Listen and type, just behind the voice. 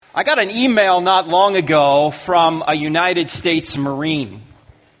I got an email not long ago from a United States Marine.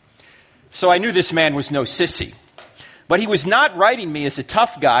 So I knew this man was no sissy. But he was not writing me as a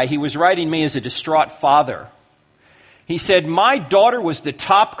tough guy. He was writing me as a distraught father. He said, my daughter was the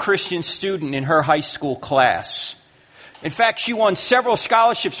top Christian student in her high school class. In fact, she won several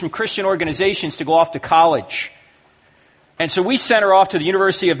scholarships from Christian organizations to go off to college. And so we sent her off to the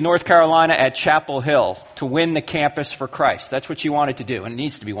University of North Carolina at Chapel Hill to win the campus for Christ. That's what she wanted to do, and it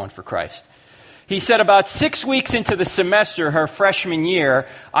needs to be one for Christ. He said about 6 weeks into the semester, her freshman year,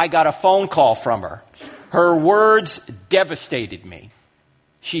 I got a phone call from her. Her words devastated me.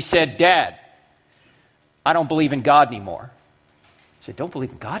 She said, Dad, I don't believe in God anymore. I said, don't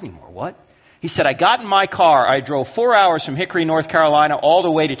believe in God anymore? What? He said, I got in my car. I drove 4 hours from Hickory, North Carolina, all the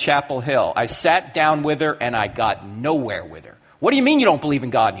way to Chapel Hill. I sat down with her, and I got nowhere with her. What do you mean you don't believe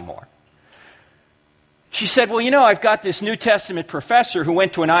in God anymore? She said, well, you know, I've got this New Testament professor who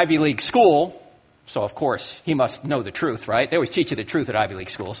went to an Ivy League school. So, of course, he must know the truth, right? They always teach you the truth at Ivy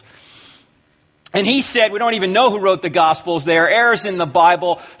League schools. And he said, we don't even know who wrote the Gospels. There are errors in the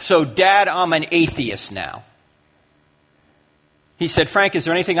Bible. So, Dad, I'm an atheist now. He said, Frank, is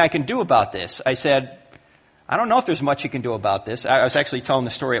there anything I can do about this? I said, I don't know if there's much you can do about this. I was actually telling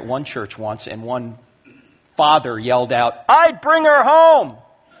the story at one church once, and one father yelled out, I'd bring her home.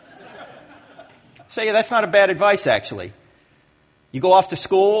 So, yeah, that's not a bad advice, actually. You go off to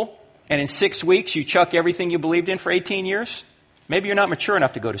school, and in 6 weeks you chuck everything you believed in for 18 years? Maybe you're not mature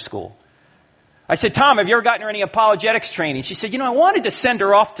enough to go to school. I said, Tom, have you ever gotten her any apologetics training? She said, you know, I wanted to send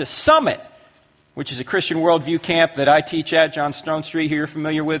her off to Summit, which is a Christian worldview camp that I teach at, John Stone Street, who you're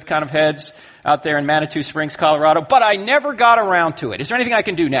familiar with, kind of heads, out there in Manitou Springs, Colorado, but I never got around to it. Is there anything I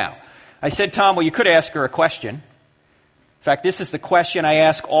can do now? I said, Tom, well, you could ask her a question. In fact, this is the question I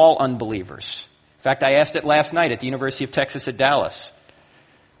ask all unbelievers. In fact, I asked it last night at the University of Texas at Dallas.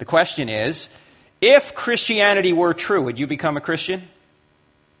 The question is, if Christianity were true, would you become a Christian?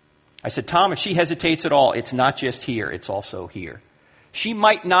 I said, Tom, if she hesitates at all, it's not just here, it's also here. She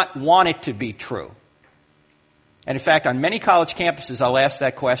might not want it to be true. And in fact, on many college campuses, I'll ask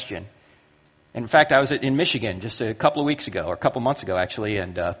that question. And in fact, I was in Michigan just a couple of weeks ago, or a couple of months ago, actually,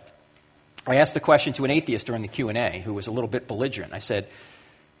 and I asked the question to an atheist during the Q&A who was a little bit belligerent. I said,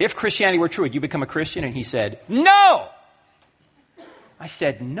 if Christianity were true, would you become a Christian? And he said, no! I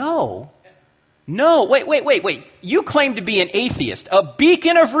said, no? No, wait. You claim to be an atheist, a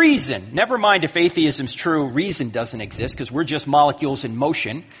beacon of reason. Never mind if atheism's true, reason doesn't exist because we're just molecules in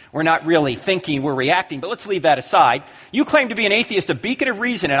motion. We're not really thinking, we're reacting, but let's leave that aside. You claim to be an atheist, a beacon of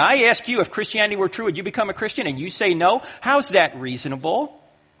reason, and I ask you if Christianity were true, would you become a Christian? And you say no? How's that reasonable?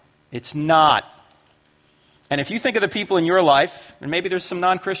 It's not. And if you think of the people in your life, and maybe there's some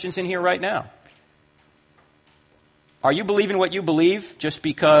non-Christians in here right now, are you believing what you believe just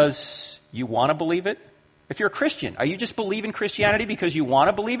because you want to believe it? If you're a Christian, are you just believing Christianity because you want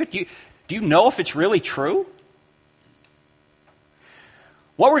to believe it? Do you know if it's really true?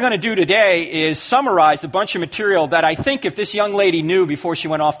 What we're going to do today is summarize a bunch of material that I think if this young lady knew before she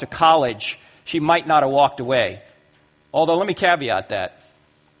went off to college, she might not have walked away. Although, let me caveat that.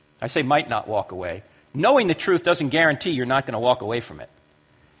 I say might not walk away. Knowing the truth doesn't guarantee you're not going to walk away from it.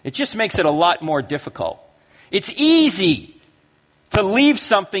 It just makes it a lot more difficult. It's easy to leave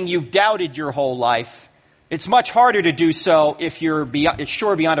something you've doubted your whole life. It's much harder to do so if you're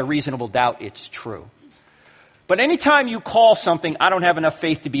sure beyond a reasonable doubt it's true. But anytime you call something, I don't have enough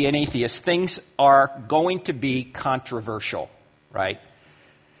faith to be an atheist, things are going to be controversial, right?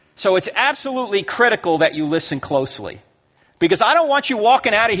 So it's absolutely critical that you listen closely. Because I don't want you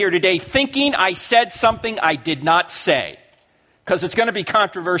walking out of here today thinking I said something I did not say. Because it's going to be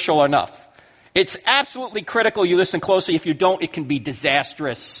controversial enough. It's absolutely critical you listen closely. If you don't, it can be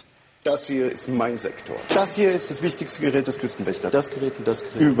disastrous. Das hier ist mein Sektor. Das hier ist das wichtigste Gerät des Küstenwächters. Das Gerät und das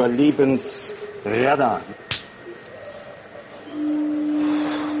Gerät. Überlebensradar.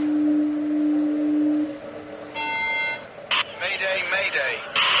 Mayday, Mayday.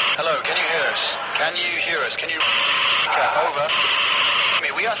 Hello, can you hear us? Can you hear us? Can you... Over.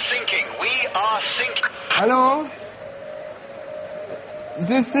 We are sinking. We are sinking. Hello?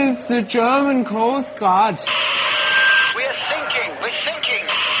 This is the German Coast Guard. We are sinking. We're sinking.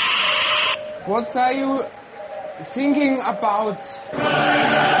 What are you thinking about?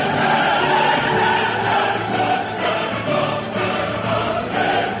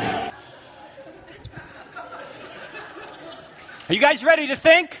 Are you guys ready to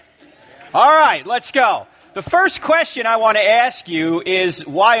think? All right, let's go. The first question I want to ask you is,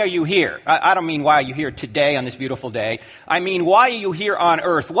 why are you here? I don't mean why are you here today on this beautiful day. I mean, why are you here on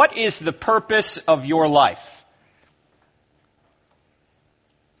earth? What is the purpose of your life?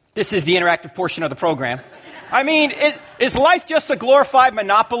 This is the interactive portion of the program. I mean, is life just a glorified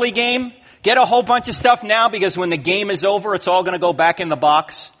Monopoly game? Get a whole bunch of stuff now because when the game is over, it's all going to go back in the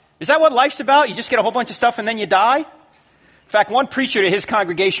box? Is that what life's about? You just get a whole bunch of stuff and then you die? In fact, one preacher to his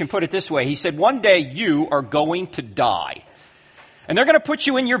congregation put it this way. He said, one day you are going to die. And they're going to put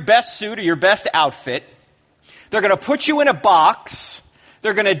you in your best suit or your best outfit. They're going to put you in a box.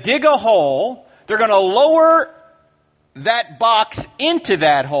 They're going to dig a hole. They're going to lower that box into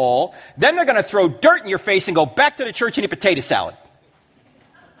that hole. Then they're going to throw dirt in your face and go back to the church and eat potato salad.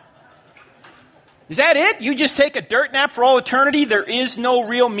 Is that it? You just take a dirt nap for all eternity? There is no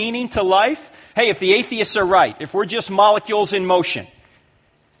real meaning to life? Hey, if the atheists are right, if we're just molecules in motion,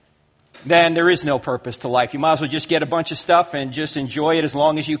 then there is no purpose to life. You might as well just get a bunch of stuff and just enjoy it as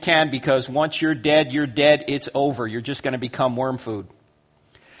long as you can, because once you're dead, it's over. You're just going to become worm food.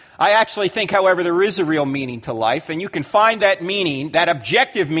 I actually think, however, there is a real meaning to life, and you can find that meaning, that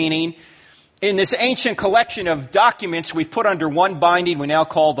objective meaning, in this ancient collection of documents we've put under one binding we now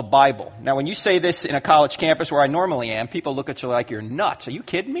call the Bible. Now, when you say this in a college campus where I normally am, people look at you like you're nuts. Are you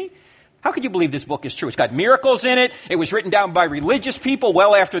kidding me? How could you believe this book is true? It's got miracles in it. It was written down by religious people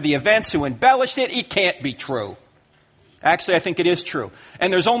well after the events who embellished it. It can't be true. Actually, I think it is true.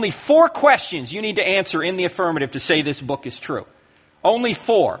 And there's only 4 questions you need to answer in the affirmative to say this book is true. Only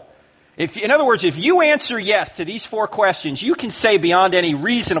 4. In other words, if you answer yes to these 4 questions, you can say beyond any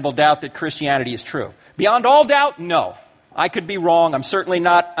reasonable doubt that Christianity is true. Beyond all doubt, no. I could be wrong. I'm certainly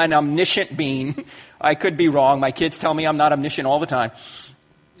not an omniscient being. I could be wrong. My kids tell me I'm not omniscient all the time.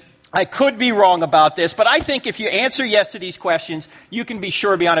 I could be wrong about this, but I think if you answer yes to these questions, you can be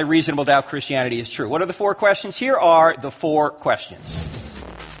sure beyond a reasonable doubt Christianity is true. What are the 4 questions? Here are the 4 questions.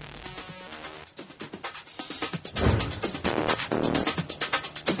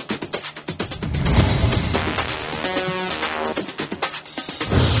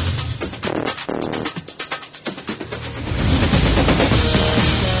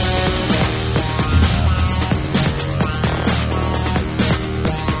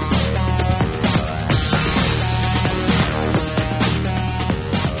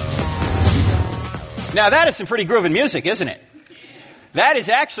 Now, that is some pretty grooving music, isn't it? That is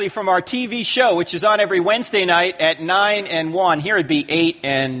actually from our TV show, which is on every Wednesday night at 9 and 1. Here it'd be 8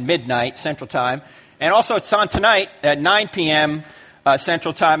 and midnight Central Time. And also it's on tonight at 9 p.m.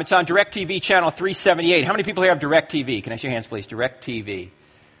 Central Time. It's on DirecTV channel 378. How many people here have DirecTV? Can I see your hands, please? DirecTV.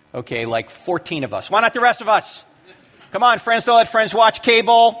 Okay, like 14 of us. Why not the rest of us? Come on, friends, don't let friends watch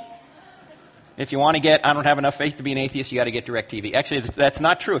cable. If you want to I don't have enough faith to be an atheist, you got to get DirecTV. Actually, that's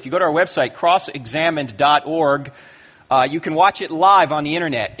not true. If you go to our website, crossexamined.org, you can watch it live on the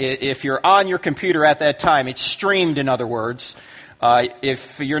internet. If you're on your computer at that time, it's streamed, in other words.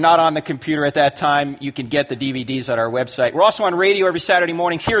 If you're not on the computer at that time, you can get the DVDs at our website. We're also on radio every Saturday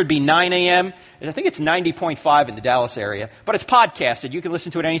mornings. Here it'd be 9 a.m. I think it's 90.5 in the Dallas area. But it's podcasted. You can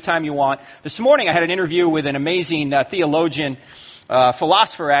listen to it anytime you want. This morning I had an interview with an amazing theologian,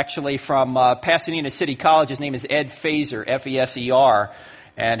 philosopher, actually, from Pasadena City College. His name is Ed Feser, F-E-S-E-R,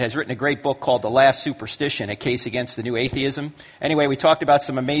 and has written a great book called The Last Superstition, A Case Against the New Atheism. Anyway, we talked about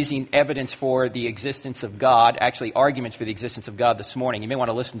some amazing evidence for the existence of God, actually arguments for the existence of God this morning. You may want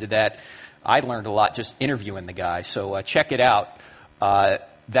to listen to that. I learned a lot just interviewing the guy, so check it out,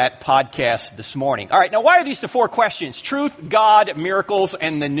 that podcast this morning. All right, now why are these the 4 questions? Truth, God, miracles,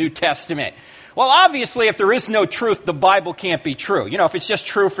 and the New Testament. Well, obviously, if there is no truth, the Bible can't be true. You know, if it's just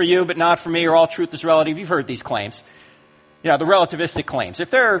true for you but not for me, or all truth is relative, you've heard these claims. You know, the relativistic claims.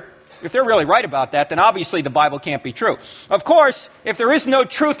 If they're really right about that, then obviously the Bible can't be true. Of course, if there is no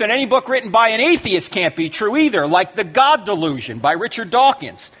truth, then any book written by an atheist can't be true either, like The God Delusion by Richard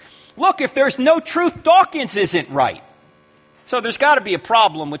Dawkins. Look, if there's no truth, Dawkins isn't right. So there's got to be a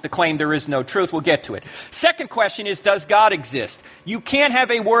problem with the claim there is no truth. We'll get to it. Second question is, does God exist? You can't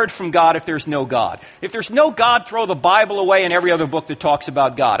have a word from God if there's no God. If there's no God, throw the Bible away and every other book that talks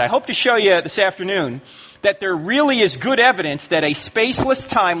about God. I hope to show you this afternoon that there really is good evidence that a spaceless,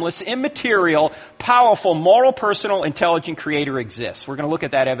 timeless, immaterial, powerful, moral, personal, intelligent creator exists. We're going to look at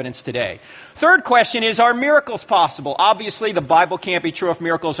that evidence today. Third question is, are miracles possible? Obviously, the Bible can't be true if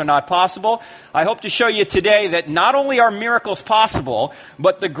miracles are not possible. I hope to show you today that not only are miracles possible,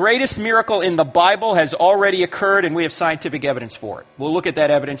 but the greatest miracle in the Bible has already occurred, and we have scientific evidence for it. We'll look at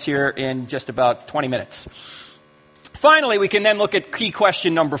that evidence here in just about 20 minutes. Finally, we can then look at key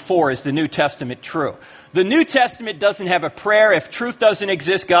question number 4. Is the New Testament true? The New Testament doesn't have a prayer. If truth doesn't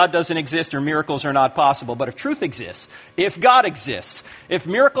exist, God doesn't exist, or miracles are not possible. But if truth exists, if God exists, if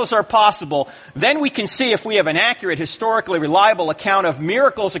miracles are possible, then we can see if we have an accurate, historically reliable account of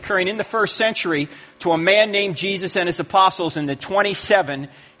miracles occurring in the first century to a man named Jesus and his apostles in the 27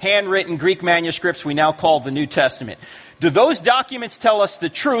 handwritten Greek manuscripts we now call the New Testament. Do those documents tell us the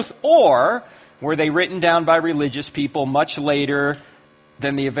truth, or were they written down by religious people much later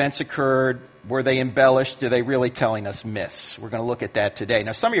than the events occurred? Were they embellished? Are they really telling us myths? We're going to look at that today.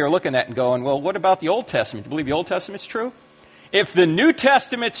 Now, some of you are looking at it and going, well, what about the Old Testament? Do you believe the Old Testament's true? If the New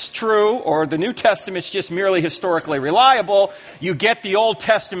Testament's true, or the New Testament's just merely historically reliable, you get the Old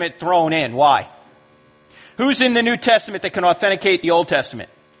Testament thrown in. Why? Who's in the New Testament that can authenticate the Old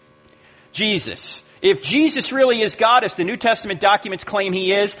Testament? Jesus. If Jesus really is God, as the New Testament documents claim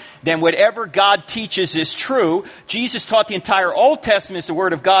he is, then whatever God teaches is true. Jesus taught the entire Old Testament as the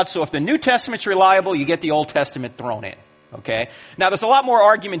Word of God, so if the New Testament's reliable, you get the Old Testament thrown in. Okay? Now, there's a lot more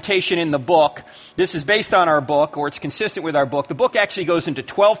argumentation in the book. This is based on our book, or it's consistent with our book. The book actually goes into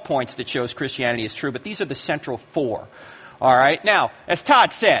 12 points that shows Christianity is true, but these are the central 4. All right? Now, as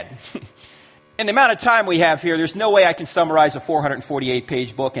Todd said, in the amount of time we have here, there's no way I can summarize a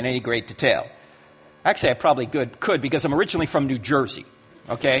 448-page book in any great detail. Actually, I probably could because I'm originally from New Jersey,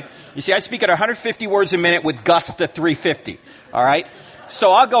 okay? You see, I speak at 150 words a minute with gusts to 350, all right?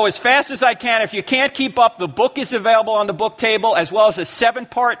 So I'll go as fast as I can. If you can't keep up, the book is available on the book table, as well as a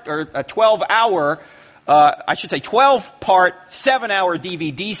 7-part or a 12-hour, 12-part, 7-hour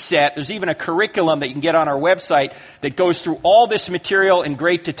DVD set. There's even a curriculum that you can get on our website that goes through all this material in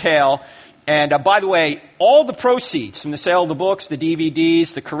great detail. And by the way, all the proceeds from the sale of the books, the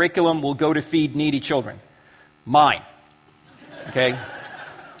DVDs, the curriculum will go to feed needy children. Mine. Okay?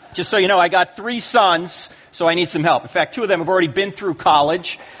 Just so you know, I got 3 sons, so I need some help. In fact, 2 of them have already been through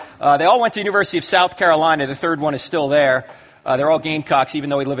college. They all went to the University of South Carolina. The 3rd one is still there. They're all Gamecocks, even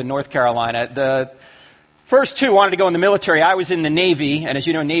though we live in North Carolina. The first 2 wanted to go in the military. I was in the Navy, and as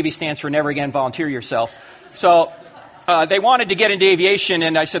you know, Navy stands for Never Again Volunteer Yourself. So they wanted to get into aviation,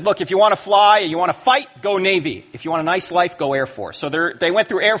 and I said, look, if you want to fly, you want to fight, go Navy. If you want a nice life, go Air Force. So they went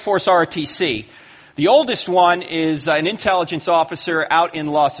through Air Force ROTC. The oldest one is an intelligence officer out in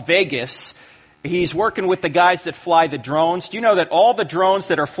Las Vegas. He's working with the guys that fly the drones. Do you know that all the drones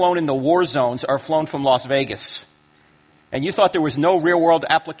that are flown in the war zones are flown from Las Vegas? And you thought there was no real-world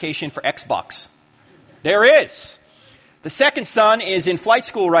application for Xbox. There is. The second son is in flight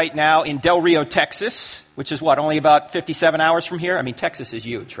school right now in Del Rio, Texas, which is only about 57 hours from here? I mean, Texas is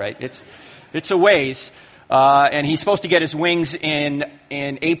huge, right? It's a ways. And he's supposed to get his wings in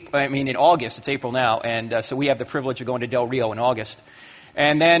August. It's April now. And so we have the privilege of going to Del Rio in August.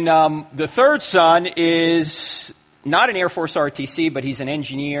 And then the third son is not an Air Force ROTC, but he's an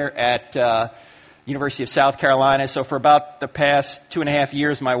engineer at University of South Carolina. So for about the past 2.5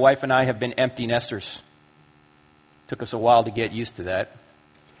 years, my wife and I have been empty nesters. Took us a while to get used to that.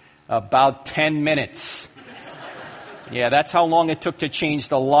 About 10 minutes. Yeah, that's how long it took to change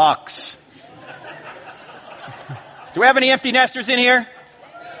the locks. Do we have any empty nesters in here?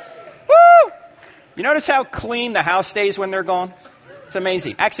 Woo! You notice how clean the house stays when they're gone? It's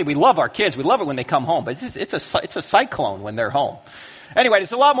amazing. Actually, we love our kids. We love it when they come home, but it's a cyclone when they're home. Anyway,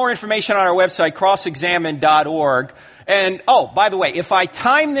 there's a lot more information on our website, crossexamined.org. And, by the way, if I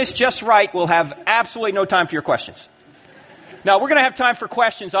time this just right, we'll have absolutely no time for your questions. Now, we're going to have time for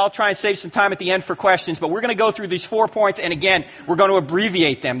questions. I'll try and save some time at the end for questions, but we're going to go through these 4 points, and again, we're going to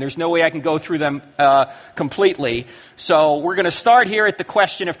abbreviate them. There's no way I can go through them completely. So we're going to start here at the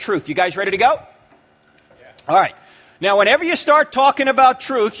question of truth. You guys ready to go? Yeah. All right. Now, whenever you start talking about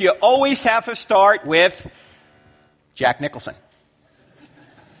truth, you always have to start with Jack Nicholson.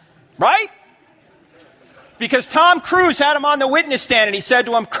 Right? Because Tom Cruise had him on the witness stand, and he said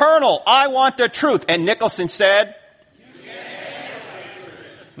to him, Colonel, I want the truth. And Nicholson said,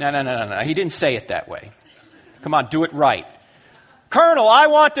 No. He didn't say it that way. Come on, do it right. Colonel, I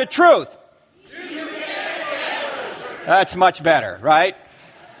want the truth. That's much better, right?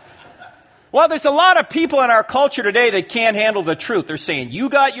 Well, there's a lot of people in our culture today that can't handle the truth. They're saying, you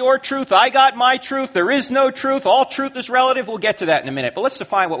got your truth, I got my truth, there is no truth, all truth is relative. We'll get to that in a minute. But let's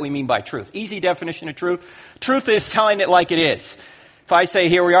define what we mean by truth. Easy definition of truth. Truth is telling it like it is. If I say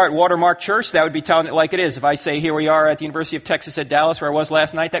here we are at Watermark Church, that would be telling it like it is. If I say here we are at the University of Texas at Dallas, where I was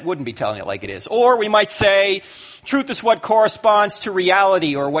last night, that wouldn't be telling it like it is. Or we might say truth is what corresponds to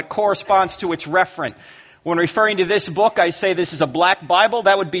reality or what corresponds to its referent. When referring to this book, I say this is a black Bible,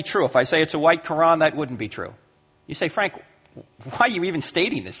 that would be true. If I say it's a white Quran, that wouldn't be true. You say, Frank, why are you even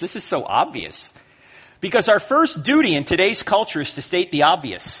stating this? This is so obvious. Because our first duty in today's culture is to state the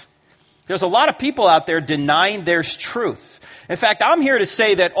obvious. There's a lot of people out there denying there's truth. In fact, I'm here to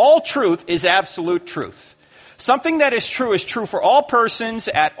say that all truth is absolute truth. Something that is true for all persons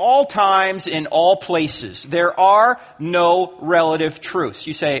at all times in all places. There are no relative truths.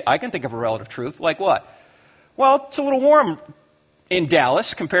 You say, I can think of a relative truth. Like what? Well, it's a little warm in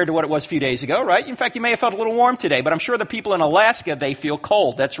Dallas compared to what it was a few days ago, right? In fact, you may have felt a little warm today, but I'm sure the people in Alaska, they feel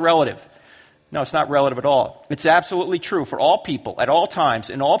cold. That's relative. No, it's not relative at all. It's absolutely true for all people at all times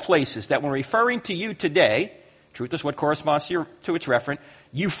in all places that when referring to you today, truth is what corresponds to its referent,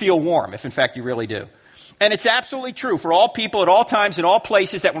 you feel warm, if in fact you really do. And it's absolutely true for all people at all times in all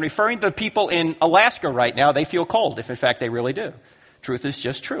places that when referring to the people in Alaska right now, they feel cold, if in fact they really do. Truth is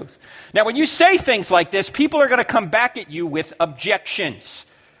just truth. Now, when you say things like this, people are going to come back at you with objections.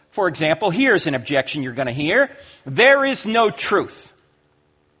 For example, here's an objection you're going to hear. There is no truth.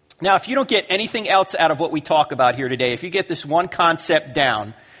 Now, if you don't get anything else out of what we talk about here today, if you get this one concept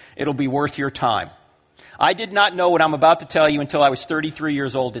down, it'll be worth your time. I did not know what I'm about to tell you until I was 33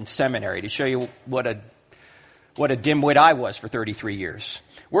 years old in seminary, to show you what a dimwit I was for 33 years.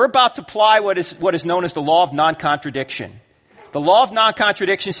 We're about to apply what is known as the law of non-contradiction. The law of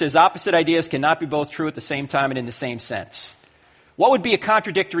non-contradiction says opposite ideas cannot be both true at the same time and in the same sense. What would be a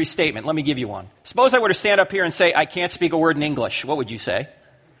contradictory statement? Let me give you one. Suppose I were to stand up here and say, I can't speak a word in English. What would you say?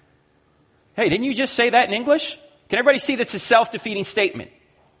 Hey, didn't you just say that in English? Can everybody see that's a self-defeating statement?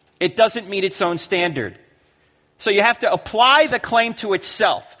 It doesn't meet its own standard. So you have to apply the claim to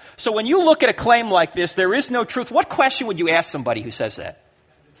itself. So when you look at a claim like this, there is no truth. What question would you ask somebody who says that?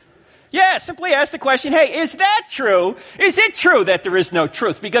 Yeah, simply ask the question, hey, is that true? Is it true that there is no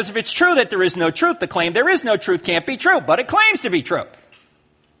truth? Because if it's true that there is no truth, the claim there is no truth can't be true, but it claims to be true.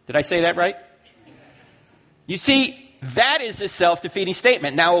 Did I say that right? You see, that is a self-defeating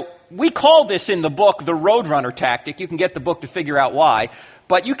statement. Now, we call this in the book the Roadrunner tactic. You can get the book to figure out why.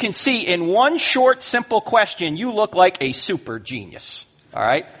 But you can see in one short, simple question, you look like a super genius. All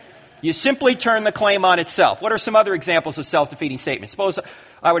right? You simply turn the claim on itself. What are some other examples of self-defeating statements? Suppose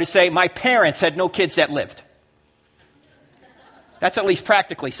I were to say, my parents had no kids that lived. That's at least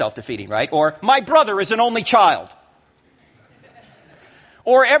practically self-defeating, right? Or, my brother is an only child.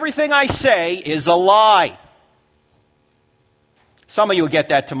 Or, everything I say is a lie. Some of you will get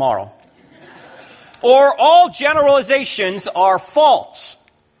that tomorrow. Or, all generalizations are false.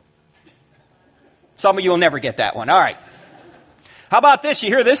 Some of you will never get that one. All right. How about this? You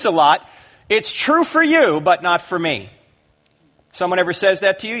hear this a lot. It's true for you, but not for me. Someone ever says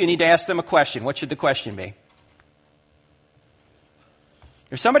that to you, you need to ask them a question. What should the question be?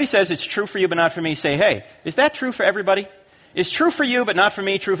 If somebody says it's true for you, but not for me, say, hey, is that true for everybody? Is true for you, but not for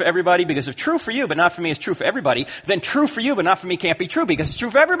me, true for everybody? Because if true for you, but not for me is true for everybody, then true for you, but not for me can't be true because it's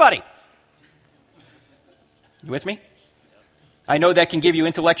true for everybody. You with me? I know that can give you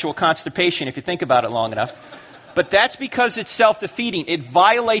intellectual constipation if you think about it long enough. But that's because it's self-defeating. It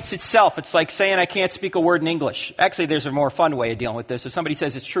violates itself. It's like saying I can't speak a word in English. Actually, there's a more fun way of dealing with this. If somebody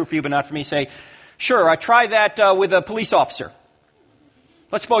says it's true for you but not for me, say, sure, I try that with a police officer.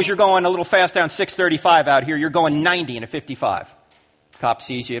 Let's suppose you're going a little fast down 635 out here. You're going 90 in a 55. Cop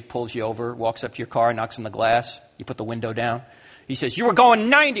sees you, pulls you over, walks up to your car, knocks on the glass. You put the window down. He says, you were going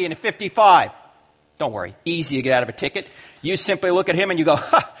 90 in a 55. Don't worry. Easy to get out of a ticket. You simply look at him and you go,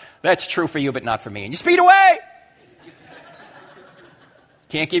 ha, that's true for you but not for me. And you speed away.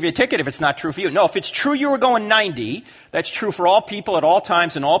 Can't give you a ticket if it's not true for you. No, if it's true you were going 90, that's true for all people at all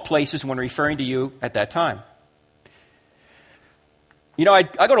times and all places when referring to you at that time. You know, I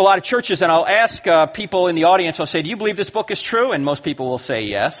go to a lot of churches and I'll ask people in the audience, I'll say, do you believe this book is true? And most people will say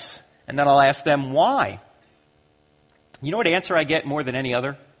yes. And then I'll ask them, why? You know what answer I get more than any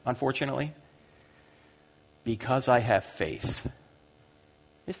other, unfortunately? Because I have faith.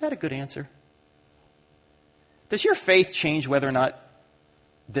 Is that a good answer? Does your faith change whether or not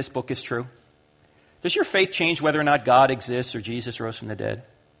this book is true? Does your faith change whether or not God exists or Jesus rose from the dead?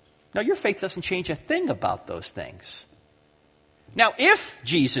 No, your faith doesn't change a thing about those things. Now, if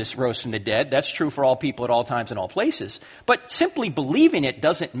Jesus rose from the dead, that's true for all people at all times and all places. But simply believing it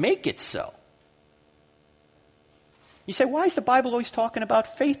doesn't make it so. You say, why is the Bible always talking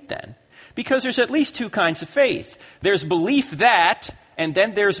about faith then? Because there's at least two kinds of faith. There's belief that, and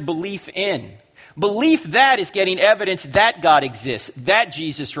then there's belief in. Belief that is getting evidence that God exists, that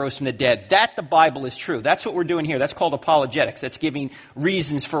Jesus rose from the dead, that the Bible is true. That's what we're doing here. That's called apologetics. That's giving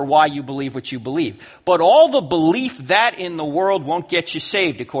reasons for why you believe what you believe. But all the belief that in the world won't get you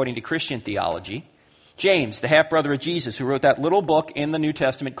saved, according to Christian theology. James, the half-brother of Jesus, who wrote that little book in the New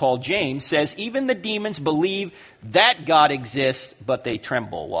Testament called James, says even the demons believe that God exists, but they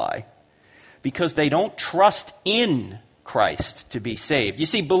tremble. Why? because they don't trust in Christ to be saved. You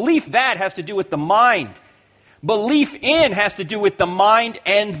see, belief that has to do with the mind. Belief in has to do with the mind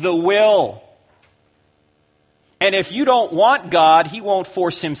and the will. And if you don't want God, He won't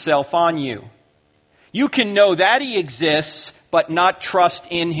force Himself on you. You can know that He exists, but not trust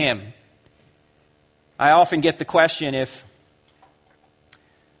in Him. I often get the question, if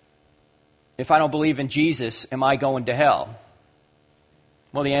I don't believe in Jesus, am I going to hell?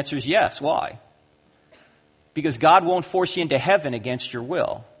 Well, the answer is yes. Why? Because God won't force you into heaven against your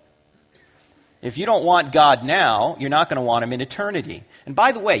will. If you don't want God now, you're not going to want Him in eternity. And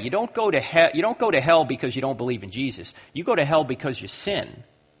by the way, you don't go to hell because you don't believe in Jesus. You go to hell because you sin.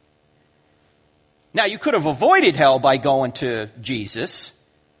 Now, you could have avoided hell by going to Jesus,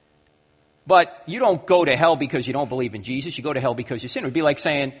 but you don't go to hell because you don't believe in Jesus. You go to hell because you sin. It would be like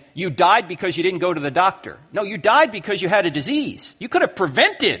saying you died because you didn't go to the doctor. No, you died because you had a disease. You could have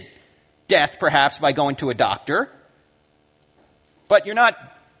prevented death, perhaps, by going to a doctor, but you're not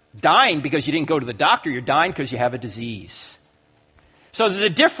dying because you didn't go to the doctor. You're dying because you have a disease. So there's a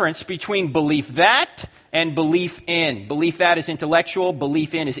difference between belief that and belief in. Belief that is intellectual.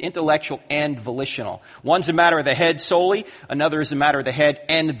 Belief in is intellectual and volitional. One's a matter of the head solely. Another is a matter of the head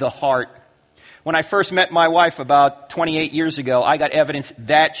and the heart. When I first met my wife about 28 years ago, I got evidence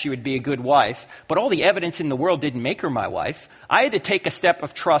that she would be a good wife. But all the evidence in the world didn't make her my wife. I had to take a step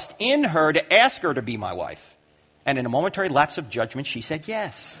of trust in her to ask her to be my wife. And in a momentary lapse of judgment, she said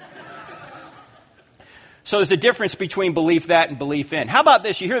yes. So there's a difference between belief that and belief in. How about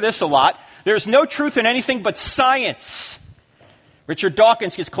this? You hear this a lot. There's no truth in anything but science. Richard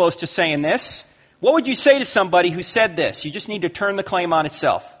Dawkins gets close to saying this. What would you say to somebody who said this? You just need to turn the claim on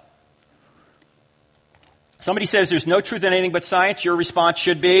itself. Somebody says there's no truth in anything but science. Your response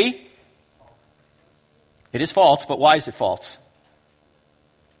should be, it is false, but why is it false?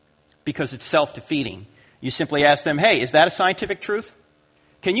 Because it's self-defeating. You simply ask them, hey, is that a scientific truth?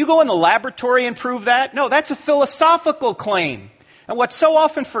 Can you go in the laboratory and prove that? No, that's a philosophical claim. And what's so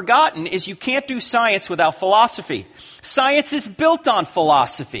often forgotten is you can't do science without philosophy. Science is built on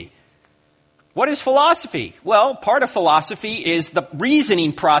philosophy. What is philosophy? Well, part of philosophy is the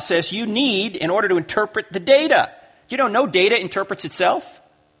reasoning process you need in order to interpret the data. You don't know data interprets itself.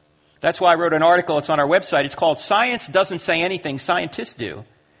 That's why I wrote an article. It's on our website. It's called Science Doesn't Say Anything, Scientists Do.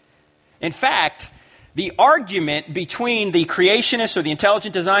 In fact, the argument between the creationists or the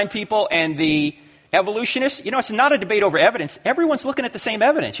intelligent design people and the evolutionists, it's not a debate over evidence. Everyone's looking at the same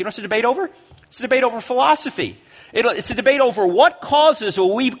evidence. You know what it's a debate over? It's a debate over philosophy. It's a debate over what causes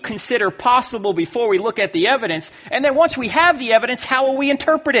will we consider possible before we look at the evidence. And then once we have the evidence, how will we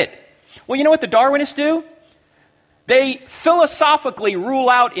interpret it? Well, you know what the Darwinists do? They philosophically rule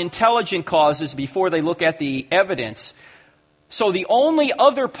out intelligent causes before they look at the evidence. So the only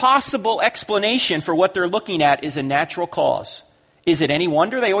other possible explanation for what they're looking at is a natural cause. Is it any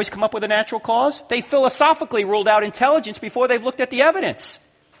wonder they always come up with a natural cause? They philosophically ruled out intelligence before they've looked at the evidence.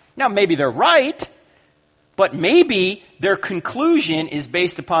 Now, maybe they're right, but maybe their conclusion is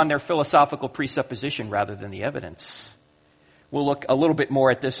based upon their philosophical presupposition rather than the evidence. We'll look a little bit more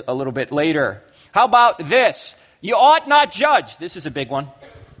at this a little bit later. How about this? You ought not judge. This is a big one.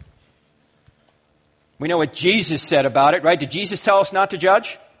 We know what Jesus said about it, right? Did Jesus tell us not to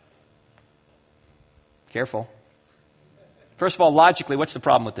judge? Careful. First of all, logically, what's the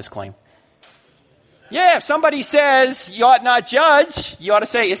problem with this claim? Yeah, if somebody says you ought not judge, you ought to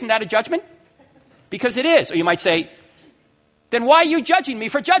say, isn't that a judgment? Because it is. Or you might say, then why are you judging me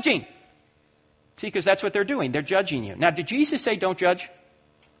for judging? See, because that's what they're doing. They're judging you. Now, did Jesus say don't judge?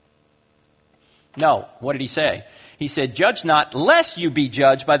 No. What did He say? He said, judge not, lest you be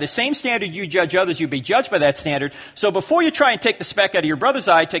judged. By the same standard you judge others, you be judged by that standard. So before you try and take the speck out of your brother's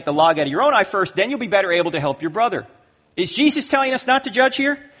eye, take the log out of your own eye first, then you'll be better able to help your brother. Is Jesus telling us not to judge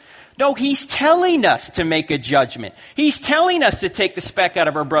here? No, He's telling us to make a judgment. He's telling us to take the speck out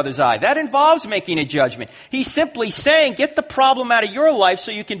of our brother's eye. That involves making a judgment. He's simply saying, get the problem out of your life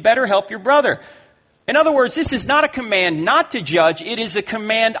so you can better help your brother. In other words, this is not a command not to judge. It is a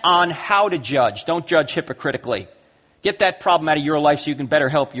command on how to judge. Don't judge hypocritically. Get that problem out of your life so you can better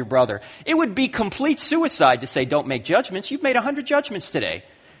help your brother. It would be complete suicide to say don't make judgments. You've made 100 judgments today.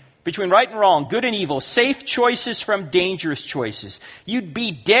 Between right and wrong, good and evil, safe choices from dangerous choices. You'd be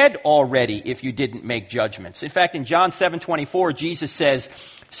dead already if you didn't make judgments. In fact, in John 7:24, Jesus says,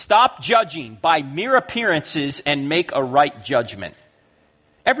 stop judging by mere appearances and make a right judgment.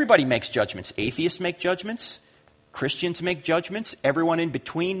 Everybody makes judgments. Atheists make judgments. Christians make judgments. Everyone in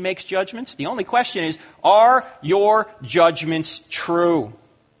between makes judgments. The only question is, are your judgments true?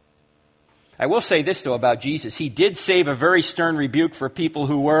 I will say this, though, about Jesus. He did save a very stern rebuke for people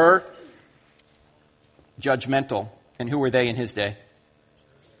who were judgmental. And who were they in his day?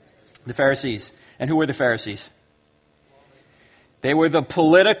 The Pharisees. And who were the Pharisees? They were the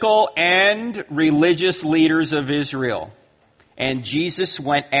political and religious leaders of Israel. And Jesus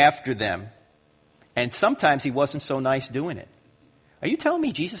went after them. And sometimes he wasn't so nice doing it. Are you telling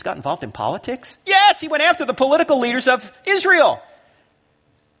me Jesus got involved in politics? Yes, he went after the political leaders of Israel.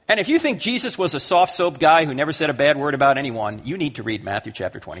 And if you think Jesus was a soft soap guy who never said a bad word about anyone, you need to read Matthew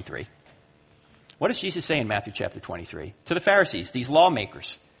chapter 23. What does Jesus say in Matthew chapter 23? To the Pharisees, these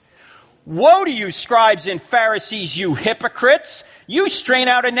lawmakers. Woe to you, scribes and Pharisees, you hypocrites! You strain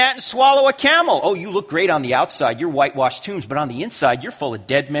out a gnat and swallow a camel. Oh, you look great on the outside. You're whitewashed tombs, but on the inside, you're full of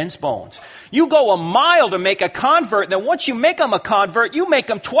dead men's bones. You go a mile to make a convert, and then once you make him a convert, you make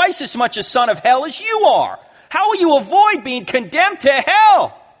him twice as much a son of hell as you are. How will you avoid being condemned to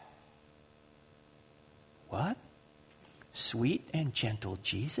hell? What? Sweet and gentle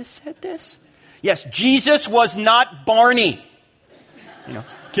Jesus said this? Yes, Jesus was not Barney.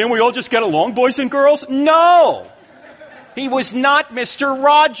 Can't we all just get along, boys and girls? No. He was not Mr.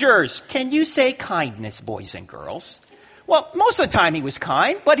 Rogers. Can you say kindness, boys and girls? Well, most of the time he was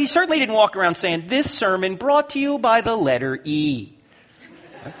kind, but he certainly didn't walk around saying, this sermon brought to you by the letter E.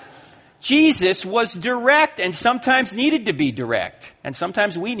 Jesus was direct and sometimes needed to be direct. And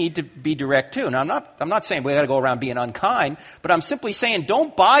sometimes we need to be direct too. Now, I'm not saying we got to go around being unkind, but I'm simply saying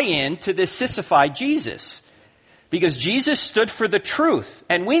don't buy into this sissified Jesus. Because Jesus stood for the truth,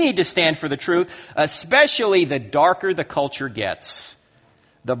 and we need to stand for the truth, especially the darker the culture gets.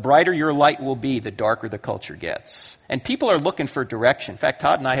 The brighter your light will be, the darker the culture gets. And people are looking for direction. In fact,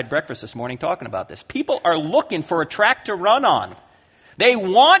 Todd and I had breakfast this morning talking about this. People are looking for a track to run on. They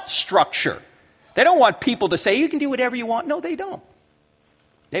want structure. They don't want people to say, you can do whatever you want. No, they don't.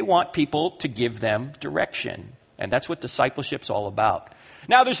 They want people to give them direction. And that's what discipleship's all about.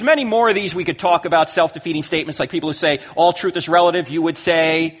 Now, there's many more of these we could talk about, self-defeating statements like people who say, all truth is relative. You would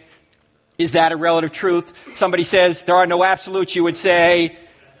say, is that a relative truth? Somebody says, there are no absolutes. You would say,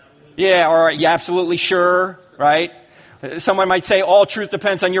 yeah, or are you absolutely sure, right? Someone might say, all truth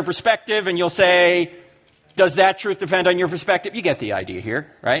depends on your perspective. And you'll say, does that truth depend on your perspective? You get the idea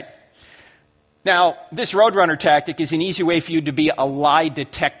here, right? Now, this Roadrunner tactic is an easy way for you to be a lie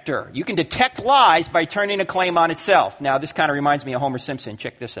detector. You can detect lies by turning a claim on itself. Now, this kind of reminds me of Homer Simpson.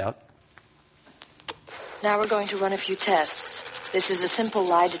 Check this out. Now we're going to run a few tests. This is a simple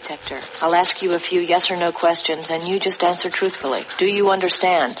lie detector. I'll ask you a few yes or no questions, and you just answer truthfully. Do you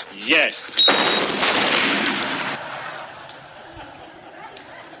understand? Yes.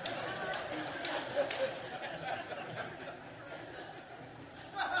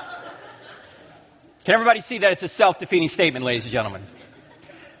 Can everybody see that it's a self-defeating statement, ladies and gentlemen?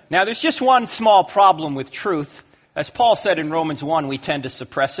 Now, there's just one small problem with truth. As Paul said in Romans 1, we tend to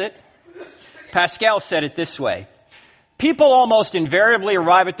suppress it. Pascal said it this way. People almost invariably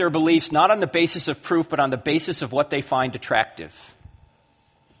arrive at their beliefs not on the basis of proof, but on the basis of what they find attractive.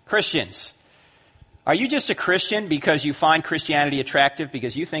 Christians, are you just a Christian because you find Christianity attractive,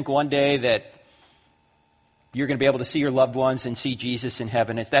 because you think one day that you're going to be able to see your loved ones and see Jesus in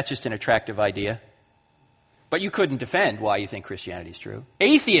heaven? That's just an attractive idea. But you couldn't defend why you think Christianity is true.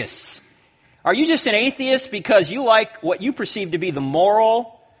 Atheists, are you just an atheist because you like what you perceive to be the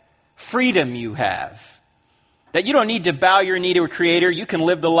moral freedom you have? That you don't need to bow your knee to a creator. You can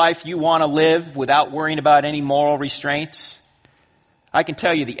live the life you want to live without worrying about any moral restraints. I can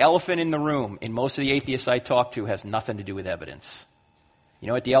tell you the elephant in the room in most of the atheists I talk to has nothing to do with evidence. You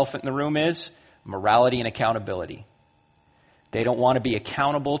know what the elephant in the room is? Morality and accountability. They don't want to be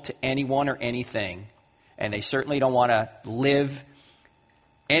accountable to anyone or anything. And they certainly don't want to live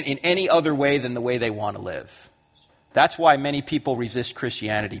in any other way than the way they want to live. That's why many people resist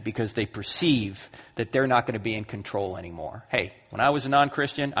Christianity, because they perceive that they're not going to be in control anymore. Hey, when I was a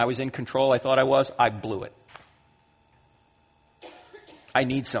non-Christian, I was in control. I thought I was. I blew it. I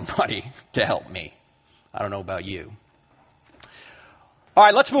need somebody to help me. I don't know about you. All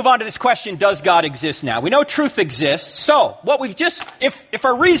right, let's move on to this question, does God exist now? We know truth exists. So, what we've just, if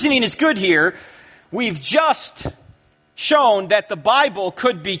our reasoning is good here, we've just shown that the Bible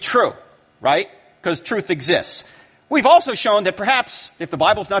could be true, right? Because truth exists. We've also shown that perhaps, if the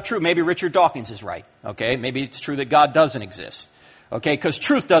Bible's not true, maybe Richard Dawkins is right, okay? Maybe it's true that God doesn't exist, okay? Because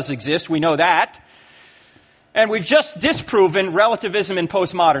truth does exist, we know that. And we've just disproven relativism and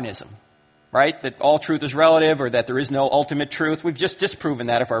postmodernism, right? That all truth is relative, or that there is no ultimate truth. We've just disproven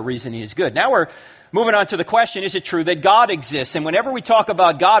that if our reasoning is good. Now we're moving on to the question, is it true that God exists? And whenever we talk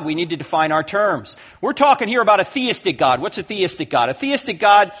about God, we need to define our terms. We're talking here about a theistic God. What's a theistic God? A theistic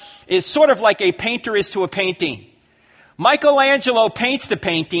God is sort of like a painter is to a painting. Michelangelo paints the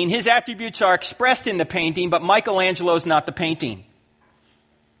painting. His attributes are expressed in the painting, but Michelangelo is not the painting.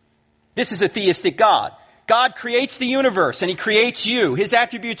 This is a theistic God. God creates the universe and he creates you. His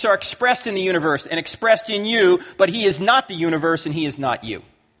attributes are expressed in the universe and expressed in you, but he is not the universe and he is not you.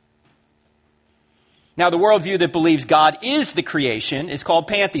 Now, the worldview that believes God is the creation is called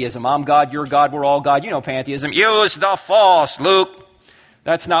pantheism. I'm God, you're God, we're all God. You know pantheism. Use the Force, Luke.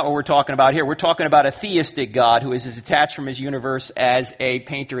 That's not what we're talking about here. We're talking about a theistic God who is as detached from his universe as a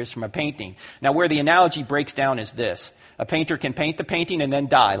painter is from a painting. Now, where the analogy breaks down is this. A painter can paint the painting and then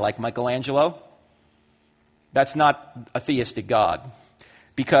die, like Michelangelo. That's not a theistic God.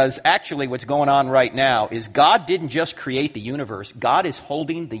 Because actually what's going on right now is God didn't just create the universe. God is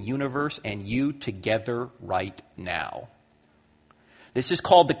holding the universe and you together right now. This is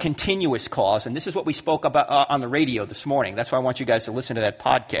called the continuous cause, and this is what we spoke about on the radio this morning. That's why I want you guys to listen to that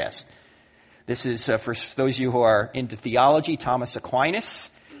podcast. This is, for those of you who are into theology, Thomas Aquinas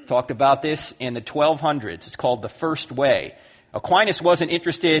talked about this in the 1200s. It's called the first way. Aquinas wasn't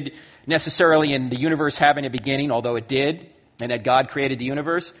interested necessarily in the universe having a beginning, although it did, and that God created the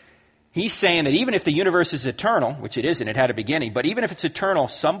universe. He's saying that even if the universe is eternal, which it isn't, it had a beginning, but even if it's eternal,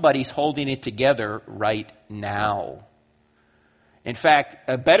 somebody's holding it together right now. In fact,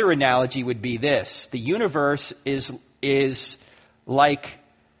 a better analogy would be this. The universe is like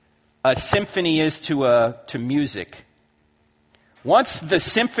a symphony is to music. Once the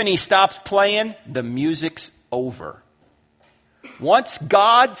symphony stops playing, the music's over. Once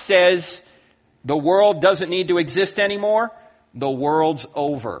God says the world doesn't need to exist anymore, the world's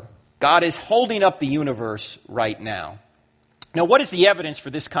over. God is holding up the universe right now. Now, what is the evidence for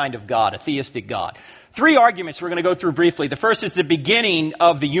this kind of God, a theistic God? 3 arguments we're going to go through briefly. The first is the beginning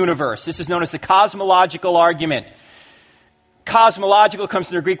of the universe. This is known as the cosmological argument. Cosmological comes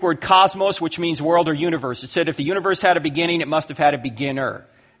from the Greek word cosmos, which means world or universe. It said if the universe had a beginning, it must have had a beginner.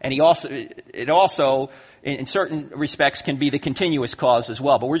 And it also, in certain respects, can be the continuous cause as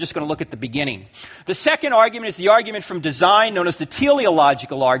well. But we're just going to look at the beginning. The second argument is the argument from design, known as the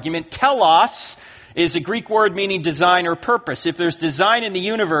teleological argument. Telos is a Greek word meaning design or purpose. If there's design in the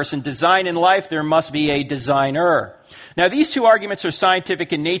universe and design in life, there must be a designer. Now, these 2 arguments are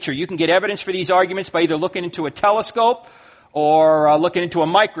scientific in nature. You can get evidence for these arguments by either looking into a telescope or looking into a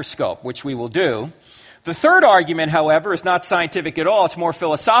microscope, which we will do. The third argument, however, is not scientific at all. It's more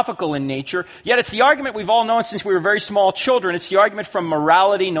philosophical in nature. Yet it's the argument we've all known since we were very small children. It's the argument from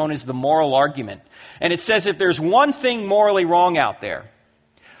morality known as the moral argument. And it says if there's one thing morally wrong out there,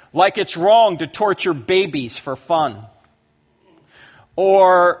 like it's wrong to torture babies for fun,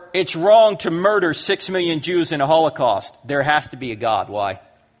 or it's wrong to murder 6 million Jews in a Holocaust, there has to be a God. Why?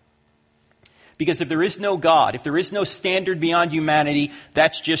 Because if there is no God, if there is no standard beyond humanity,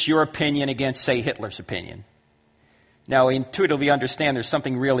 that's just your opinion against, say, Hitler's opinion. Now, intuitively understand there's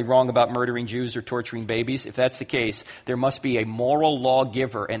something really wrong about murdering Jews or torturing babies. If that's the case, there must be a moral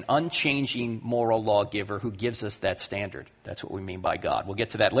lawgiver, an unchanging moral lawgiver who gives us that standard. That's what we mean by God. We'll get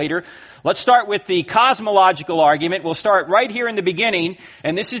to that later. Let's start with the cosmological argument. We'll start right here in the beginning.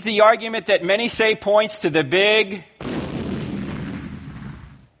 And this is the argument that many say points to the big...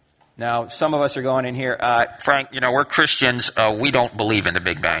 Now, some of us are going in here, Frank, we're Christians. We don't believe in the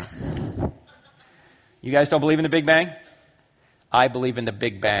Big Bang. You guys don't believe in the Big Bang? I believe in the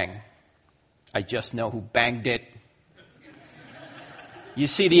Big Bang. I just know who banged it. You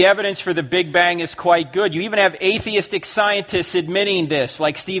see, the evidence for the Big Bang is quite good. You even have atheistic scientists admitting this,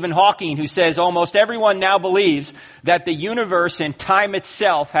 like Stephen Hawking, who says almost everyone now believes that the universe and time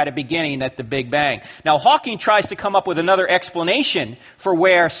itself had a beginning at the Big Bang. Now, Hawking tries to come up with another explanation for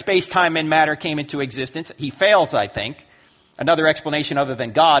where space-time and matter came into existence. He fails, I think. Another explanation other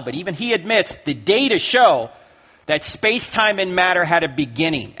than God, but even he admits the data show that space-time and matter had a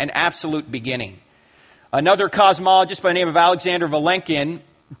beginning, an absolute beginning. Another cosmologist by the name of Alexander Vilenkin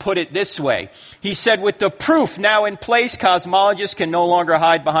put it this way. He said, with the proof now in place, cosmologists can no longer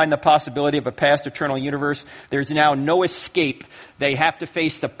hide behind the possibility of a past eternal universe. There's now no escape. They have to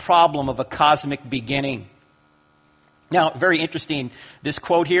face the problem of a cosmic beginning. Now, very interesting, this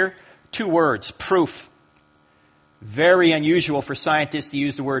quote here, 2 words, proof. Very unusual for scientists to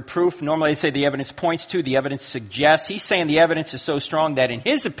use the word proof. Normally they say the evidence points to, the evidence suggests. He's saying the evidence is so strong that in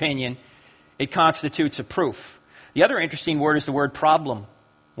his opinion, it constitutes a proof. The other interesting word is the word problem.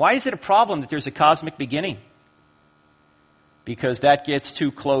 Why is it a problem that there's a cosmic beginning? Because that gets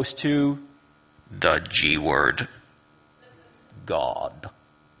too close to the G word, God.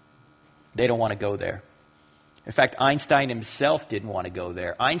 They don't want to go there. In fact, Einstein himself didn't want to go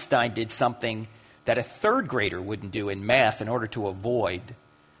there. Einstein did something that a 3rd grader wouldn't do in math in order to avoid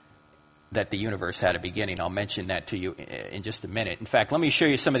that the universe had a beginning. I'll mention that to you in just a minute. In fact, let me show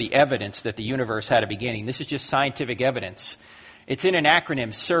you some of the evidence that the universe had a beginning. This is just scientific evidence. It's in an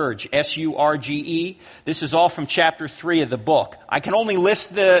acronym, SURGE, S-U-R-G-E. This is all from chapter 3 of the book. I can only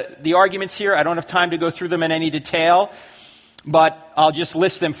list the arguments here. I don't have time to go through them in any detail, but I'll just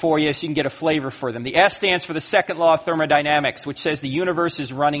list them for you so you can get a flavor for them. The S stands for the second law of thermodynamics, which says the universe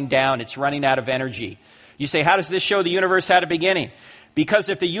is running down. It's running out of energy. You say, how does this show the universe had a beginning? Because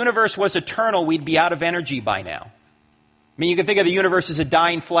if the universe was eternal, we'd be out of energy by now. I mean, you can think of the universe as a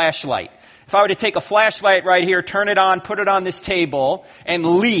dying flashlight. If I were to take a flashlight right here, turn it on, put it on this table, and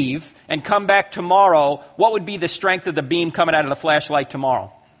leave, and come back tomorrow, what would be the strength of the beam coming out of the flashlight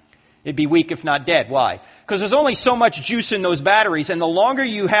tomorrow? It'd be weak, if not dead. Why? Because there's only so much juice in those batteries, and the longer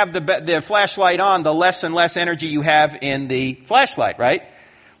you have the flashlight on, the less and less energy you have in the flashlight, right?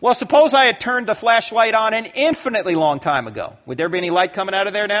 Well, suppose I had turned the flashlight on an infinitely long time ago. Would there be any light coming out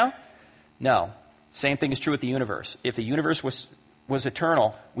of there now? No. Same thing is true with the universe. If the universe was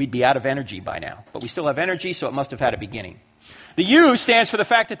eternal, we'd be out of energy by now. But we still have energy, so it must have had a beginning. The U stands for the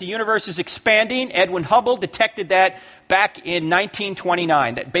fact that the universe is expanding. Edwin Hubble detected that back in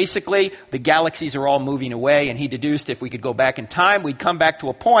 1929, that basically the galaxies are all moving away, and he deduced if we could go back in time, we'd come back to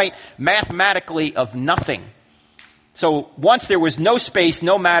a point mathematically of nothing. So once there was no space,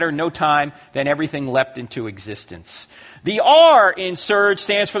 no matter, no time, then everything leapt into existence. The R in SURGE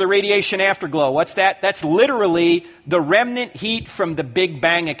stands for the radiation afterglow. What's that? That's literally the remnant heat from the Big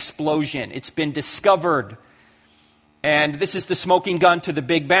Bang explosion. It's been discovered. And this is the smoking gun to the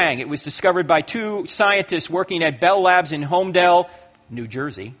Big Bang. It was discovered by two scientists working at Bell Labs in Homedale, New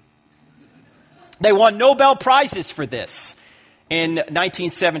Jersey. They won Nobel Prizes for this. In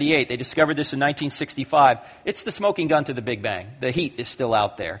 1978, they discovered this in 1965. It's the smoking gun to the Big Bang. The heat is still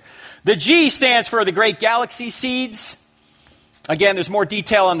out there. The G stands for the Great Galaxy Seeds. Again, there's more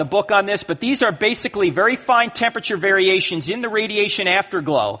detail on the book on this, but these are basically very fine temperature variations in the radiation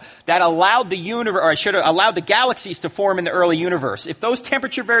afterglow that allowed allowed the galaxies to form in the early universe. If those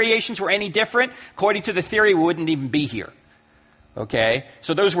temperature variations were any different, according to the theory, we wouldn't even be here. Okay,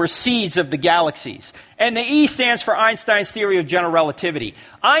 so those were seeds of the galaxies. And the E stands for Einstein's theory of general relativity.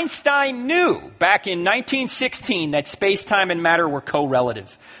 Einstein knew back in 1916 that space-time and matter were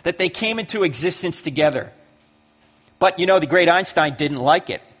correlative, that they came into existence together. But, the great Einstein didn't like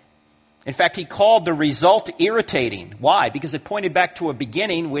it. In fact, he called the result irritating. Why? Because it pointed back to a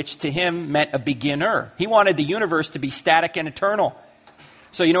beginning, which to him meant a beginner. He wanted the universe to be static and eternal.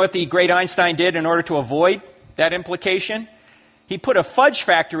 So you know what the great Einstein did in order to avoid that implication? He put a fudge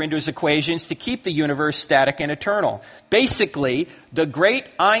factor into his equations to keep the universe static and eternal. Basically, the great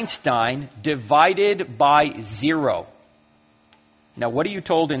Einstein divided by zero. Now, what are you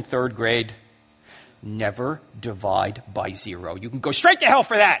told in third grade? Never divide by zero. You can go straight to hell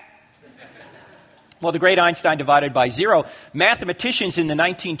for that. Well, the great Einstein divided by zero. Mathematicians in the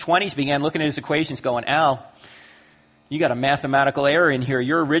 1920s began looking at his equations going, Al, you got a mathematical error in here.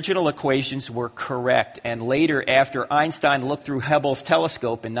 Your original equations were correct. And later, after Einstein looked through Hubble's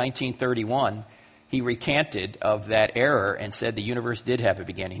telescope in 1931, he recanted of that error and said the universe did have a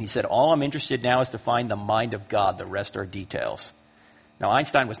beginning. He said, all I'm interested now is to find the mind of God. The rest are details. Now,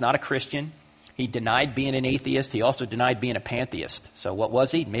 Einstein was not a Christian. He denied being an atheist. He also denied being a pantheist. So what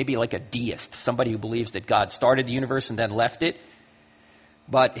was he? Maybe like a deist, somebody who believes that God started the universe and then left it.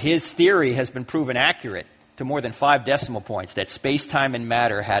 But his theory has been proven accurate to more than 5 decimal points, that space-time and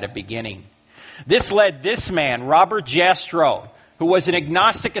matter had a beginning. This led this man, Robert Jastrow, who was an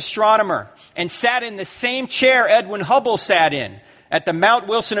agnostic astronomer and sat in the same chair Edwin Hubble sat in at the Mount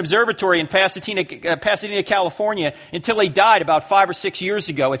Wilson Observatory in Pasadena, California, until he died about 5 or 6 years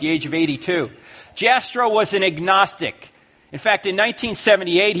ago at the age of 82. Jastrow was an agnostic. In fact, in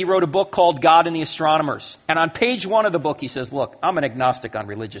 1978, he wrote a book called God and the Astronomers. And on page 1 of the book, he says, look, I'm an agnostic on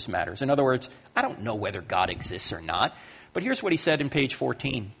religious matters. In other words, I don't know whether God exists or not. But here's what he said in page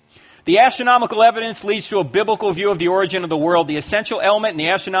 14. The astronomical evidence leads to a biblical view of the origin of the world. The essential element in the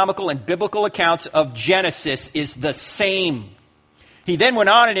astronomical and biblical accounts of Genesis is the same. He then went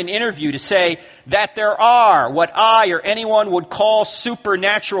on in an interview to say that there are what I or anyone would call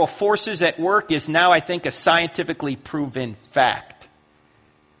supernatural forces at work is now, I think, a scientifically proven fact.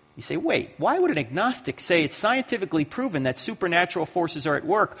 You say, wait, why would an agnostic say it's scientifically proven that supernatural forces are at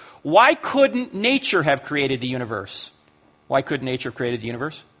work? Why couldn't nature have created the universe? Why couldn't nature have created the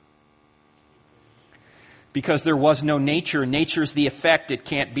universe? Because there was no nature. Nature's the effect. It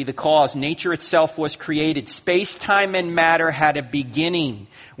can't be the cause. Nature itself was created. Space, time, and matter had a beginning,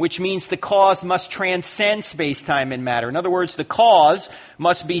 which means the cause must transcend space, time, and matter. In other words, the cause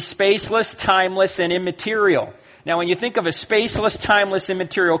must be spaceless, timeless, and immaterial. Now, when you think of a spaceless, timeless,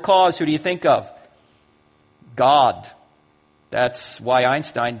 immaterial cause, who do you think of? God. That's why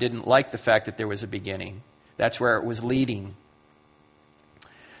Einstein didn't like the fact that there was a beginning. That's where it was leading.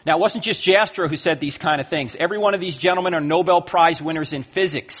 Now, it wasn't just Jastrow who said these kind of things. Every one of these gentlemen are Nobel Prize winners in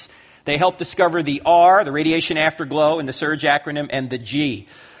physics. They helped discover the R, the radiation afterglow, and the SURGE acronym, and the G.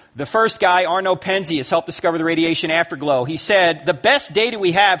 The first guy, Arno Penzias, helped discover the radiation afterglow. He said, the best data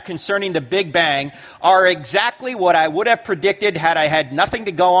we have concerning the Big Bang are exactly what I would have predicted had I had nothing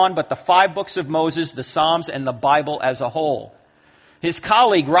to go on but the 5 books of Moses, the Psalms, and the Bible as a whole. His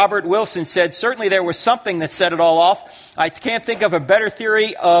colleague, Robert Wilson, said, certainly there was something that set it all off. I can't think of a better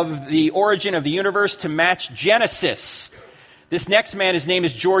theory of the origin of the universe to match Genesis. This next man, his name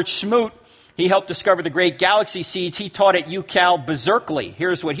is George Smoot. He helped discover the great galaxy seeds. He taught at UCal Berkeley.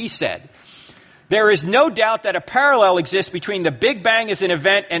 Here's what he said. There is no doubt that a parallel exists between the Big Bang as an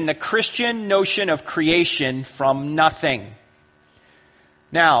event and the Christian notion of creation from nothing.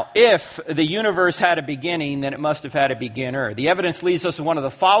 Now, if the universe had a beginning, then it must have had a beginner. The evidence leads us to one of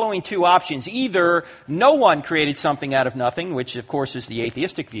the following 2 options. Either no one created something out of nothing, which of course is the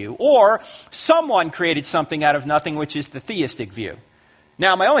atheistic view, or someone created something out of nothing, which is the theistic view.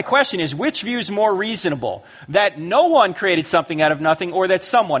 Now, my only question is, which view is more reasonable? That no one created something out of nothing, or that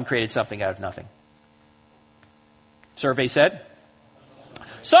someone created something out of nothing? Survey said?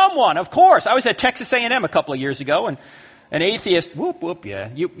 Someone, of course. I was at Texas A&M a couple of years ago, and an atheist, yeah.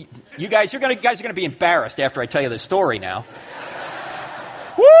 You guys are going to be embarrassed after I tell you this story now.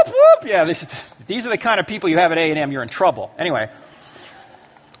 Yeah. These are the kind of people you have at A&M. You're in trouble. Anyway,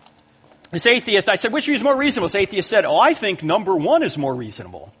 this atheist, I said, which view is more reasonable? This atheist said, I think number 1 is more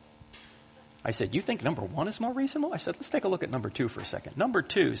reasonable. I said, you think number 1 is more reasonable? I said, let's take a look at number 2 for a second. Number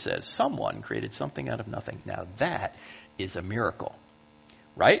 2 says, someone created something out of nothing. Now that is a miracle,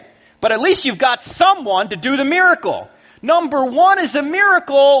 right? But at least you've got someone to do the miracle. Number 1 is a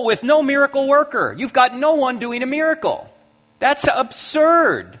miracle with no miracle worker. You've got no one doing a miracle. That's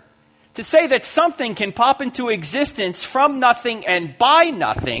absurd. To say that something can pop into existence from nothing and by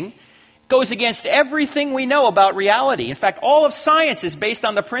nothing goes against everything we know about reality. In fact, all of science is based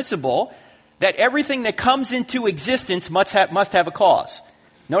on the principle that everything that comes into existence must have a cause.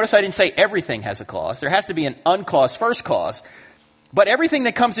 Notice I didn't say everything has a cause. There has to be an uncaused first cause. But everything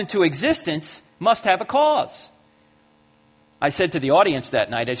that comes into existence must have a cause. I said to the audience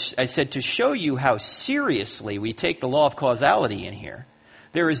that night, I said, to show you how seriously we take the law of causality in here,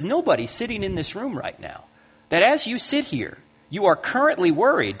 there is nobody sitting in this room right now that as you sit here, you are currently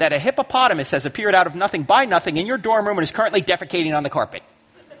worried that a hippopotamus has appeared out of nothing by nothing in your dorm room and is currently defecating on the carpet.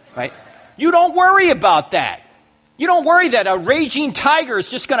 Right? You don't worry about that. You don't worry that a raging tiger is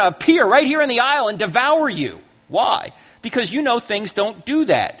just going to appear right here in the aisle and devour you. Why? Because you know things don't do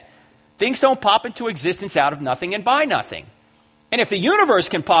that. Things don't pop into existence out of nothing and by nothing. And if the universe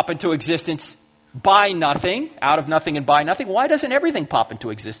can pop into existence by nothing, out of nothing and by nothing, why doesn't everything pop into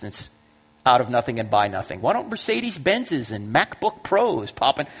existence out of nothing and by nothing? Why don't Mercedes-Benzes and MacBook Pros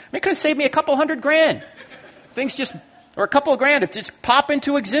pop in? It could have saved me a couple $100,000. Things just, or a couple of grand, if just pop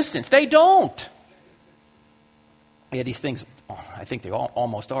into existence. They don't. Yeah, these things, I think they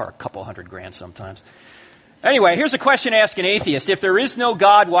almost are a couple $100,000 sometimes. Anyway, here's a question asked an atheist. If there is no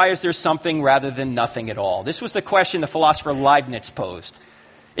God, why is there something rather than nothing at all? This was the question the philosopher Leibniz posed.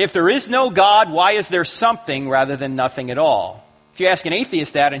 If there is no God, why is there something rather than nothing at all? If you ask an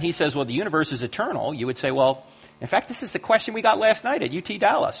atheist that and he says, well, the universe is eternal, you would say, well, in fact, this is the question we got last night at UT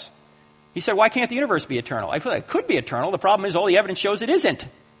Dallas. He said, why can't the universe be eternal? I feel like it could be eternal. The problem is all the evidence shows it isn't.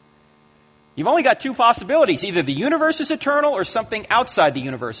 You've only got 2 possibilities. Either the universe is eternal or something outside the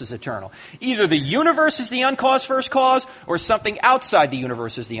universe is eternal. Either the universe is the uncaused first cause or something outside the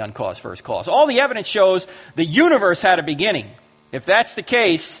universe is the uncaused first cause. All the evidence shows the universe had a beginning. If that's the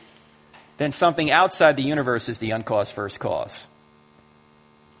case, then something outside the universe is the uncaused first cause.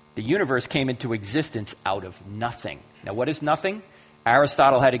 The universe came into existence out of nothing. Now, what is nothing?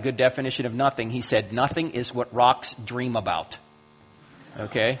 Aristotle had a good definition of nothing. He said, nothing is what rocks dream about.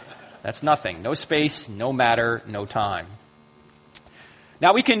 Okay? That's nothing. No space, no matter, no time.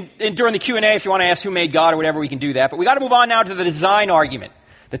 Now we can, during the Q&A, if you want to ask who made God or whatever, we can do that. But we got to move on now to the design argument,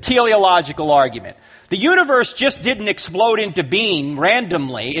 the teleological argument. The universe just didn't explode into being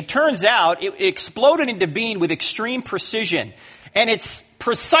randomly. It turns out it exploded into being with extreme precision. And it's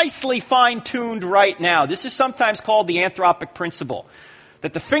precisely fine-tuned right now. This is sometimes called the anthropic principle,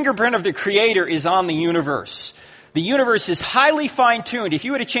 that the fingerprint of the Creator is on the universe. The universe is highly fine-tuned. If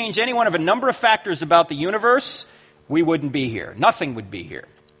you were to change any one of a number of factors about the universe, we wouldn't be here. Nothing would be here.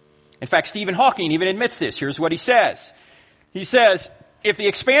 In fact, Stephen Hawking even admits this. Here's what he says. He says, if the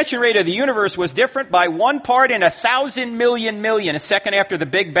expansion rate of the universe was different by 1 part in 1,000 million million, a second after the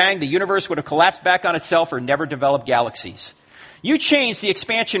Big Bang, the universe would have collapsed back on itself or never developed galaxies. You change the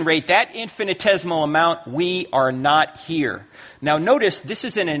expansion rate, that infinitesimal amount, we are not here. Now notice, this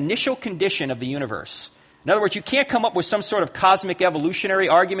is an initial condition of the universe. In other words, you can't come up with some sort of cosmic evolutionary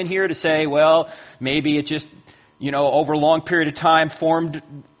argument here to say, well, maybe it just, over a long period of time formed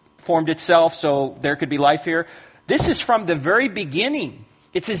itself, so there could be life here. This is from the very beginning.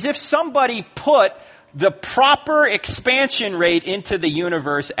 It's as if somebody put the proper expansion rate into the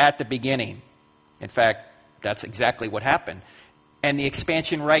universe at the beginning. In fact, that's exactly what happened. And the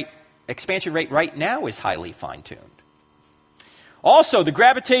expansion rate right now is highly fine-tuned. Also, the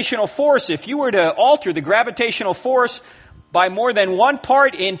gravitational force, if you were to alter the gravitational force by more than 1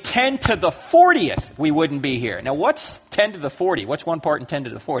 part in 10 to the 40th, we wouldn't be here. Now, what's 10 to the 40? What's 1 part in 10 to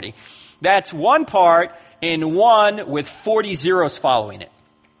the 40? That's 1 part in 1 with 40 zeros following it.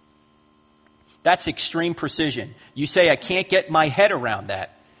 That's extreme precision. You say, I can't get my head around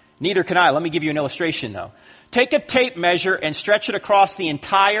that. Neither can I. Let me give you an illustration, though. Take a tape measure and stretch it across the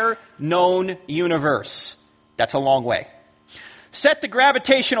entire known universe. That's a long way. Set the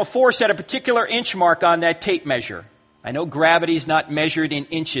gravitational force at a particular inch mark on that tape measure. I know gravity is not measured in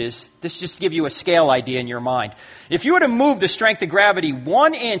inches. This just to give you a scale idea in your mind. If you were to move the strength of gravity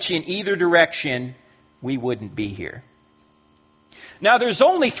 1 inch in either direction, we wouldn't be here. Now, there's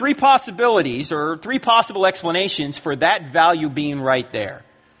only 3 possibilities or 3 possible explanations for that value being right there.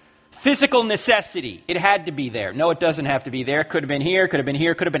 Physical necessity. It had to be there. No, it doesn't have to be there. It could have been here, could have been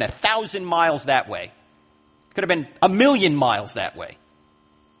here, could have been 1,000 miles that way. Could have been 1,000,000 miles that way.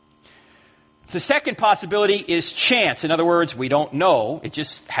 The second possibility is chance. In other words, we don't know. It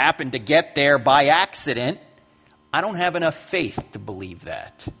just happened to get there by accident. I don't have enough faith to believe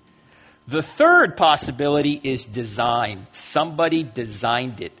that. The third possibility is design. Somebody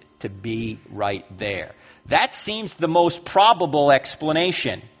designed it to be right there. That seems the most probable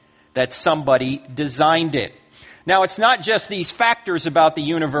explanation, that somebody designed it. Now, it's not just these factors about the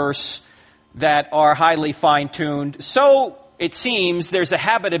universe that are highly fine-tuned. So, it seems there's a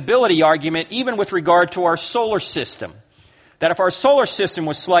habitability argument even with regard to our solar system. That if our solar system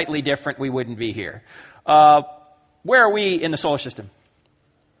was slightly different, we wouldn't be here. Where are we in the solar system?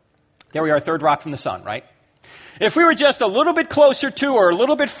 There we are, third rock from the sun, right? If we were just a little bit closer to or a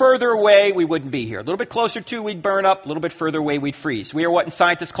little bit further away, we wouldn't be here. A little bit closer to, we'd burn up. A little bit further away, we'd freeze. We are what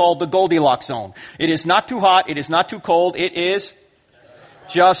scientists call the Goldilocks zone. It is not too hot. It is not too cold. It is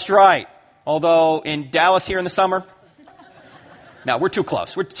just right. Although in Dallas here in the summer, no, we're too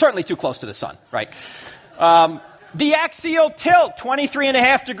close. We're certainly too close to the sun, right? The axial tilt,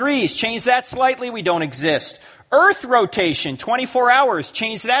 23.5 degrees. Change that slightly, we don't exist. Earth rotation, 24 hours.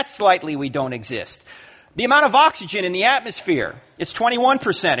 Change that slightly, we don't exist. The amount of oxygen in the atmosphere, it's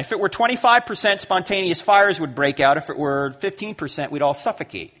 21%. If it were 25%, spontaneous fires would break out. If it were 15%, we'd all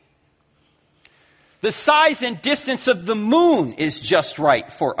suffocate. The size and distance of the moon is just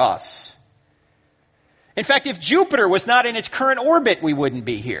right for us. In fact, if Jupiter was not in its current orbit, we wouldn't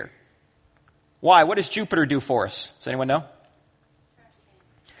be here. Why? What does Jupiter do for us? Does anyone know?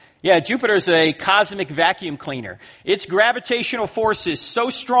 Yeah, Jupiter is a cosmic vacuum cleaner. Its gravitational force is so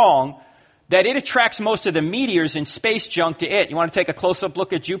strong that it attracts most of the meteors and space junk to it. You want to take a close-up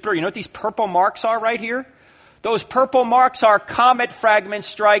look at Jupiter? You know what these purple marks are right here? Those purple marks are comet fragment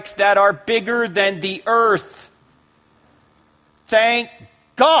strikes that are bigger than the Earth. Thank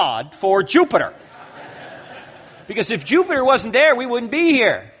God for Jupiter. Because if Jupiter wasn't there, we wouldn't be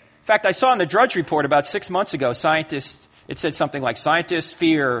here. In fact, I saw in the Drudge Report about 6 months ago, it said something like, scientists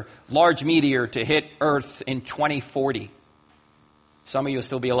fear large meteor to hit Earth in 2040. Some of you will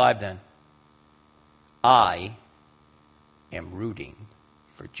still be alive then. I am rooting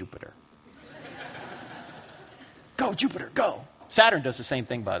for Jupiter. Go, Jupiter, go. Saturn does the same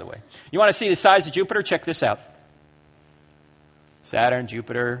thing, by the way. You want to see the size of Jupiter? Check this out. Saturn,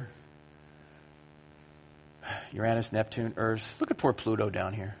 Jupiter, Uranus, Neptune, Earth. Look at poor Pluto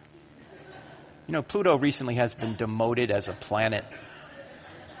down here. You know, Pluto recently has been demoted as a planet.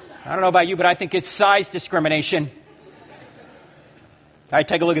 I don't know about you, but I think it's size discrimination. All right,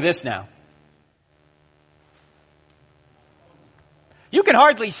 take a look at this now. You can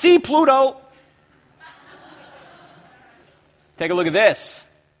hardly see Pluto. Take a look at this.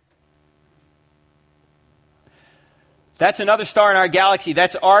 That's another star in our galaxy.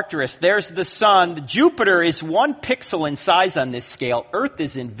 That's Arcturus. There's the sun. Jupiter is 1 pixel in size on this scale. Earth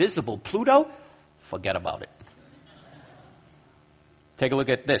is invisible. Pluto, forget about it. Take a look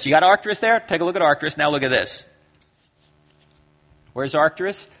at this. You got Arcturus there? Take a look at Arcturus. Now look at this. Where's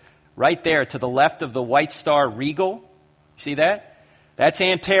Arcturus? Right there to the left of the white star Rigel. See that? That's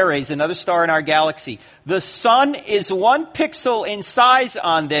Antares, another star in our galaxy. The sun is 1 pixel in size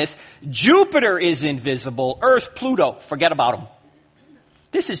on this. Jupiter is invisible. Earth, Pluto, forget about them.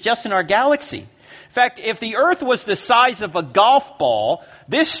 This is just in our galaxy. In fact, if the Earth was the size of a golf ball,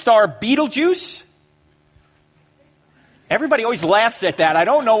 this star Betelgeuse, everybody always laughs at that. I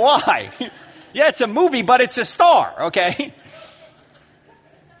don't know why. Yeah, it's a movie, but it's a star, okay?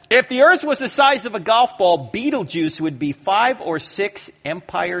 If the Earth was the size of a golf ball, Betelgeuse would be 5 or 6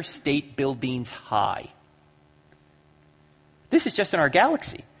 Empire State Buildings high. This is just in our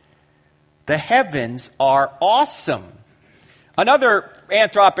galaxy. The heavens are awesome. Another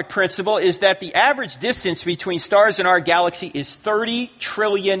anthropic principle is that the average distance between stars in our galaxy is 30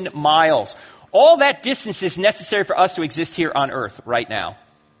 trillion miles. All that distance is necessary for us to exist here on Earth right now.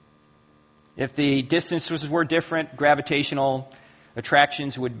 If the distances were different, gravitational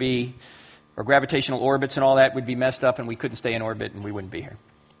attractions would be, or gravitational orbits and all that would be messed up, and we couldn't stay in orbit and we wouldn't be here.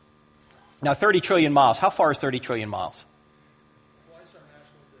 Now, 30 trillion miles. How far is 30 trillion miles?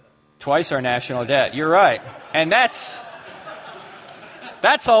 Twice our national debt. You're right. And that's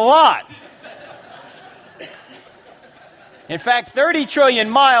a lot. In fact, 30 trillion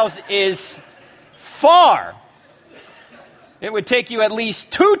miles is far. It would take you at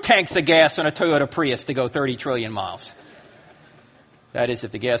least 2 tanks of gas on a Toyota Prius to go 30 trillion miles. That is,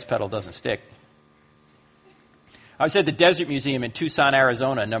 if the gas pedal doesn't stick. I was at the Desert Museum in Tucson,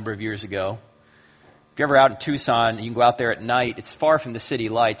 Arizona a number of years ago. If you're ever out in Tucson, you can go out there at night. It's far from the city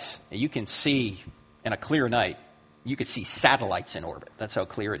lights. You can see, in a clear night, you could see satellites in orbit. That's how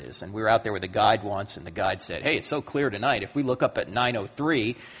clear it is. And we were out there with a guide once, and the guide said, hey, it's so clear tonight. If we look up at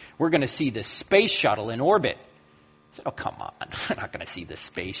 9:03, we're going to see the space shuttle in orbit. I said, oh, come on. We're not going to see the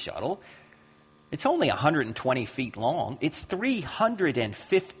space shuttle. It's only 120 feet long. It's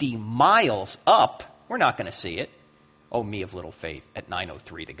 350 miles up. We're not going to see it. Oh, me of little faith. At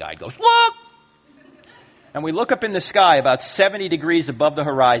 9:03, the guide goes, look! And we look up in the sky about 70 degrees above the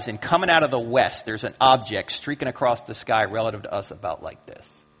horizon. Coming out of the west, there's an object streaking across the sky relative to us about like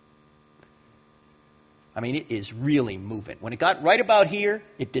this. I mean, it is really moving. When it got right about here,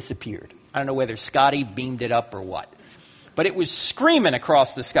 it disappeared. I don't know whether Scotty beamed it up or what. But it was screaming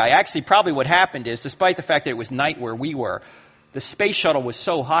across the sky. Actually, probably what happened is, despite the fact that it was night where we were, the space shuttle was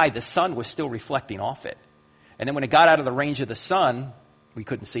so high, the sun was still reflecting off it. And then when it got out of the range of the sun, we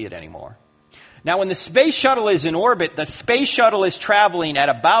couldn't see it anymore. Now, when the space shuttle is in orbit, the space shuttle is traveling at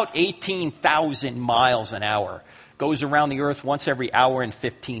about 18,000 miles an hour. Goes around the Earth once every hour and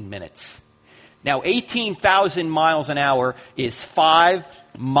 15 minutes. Now, 18,000 miles an hour is 5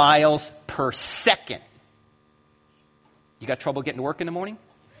 miles per second. You got trouble getting to work in the morning?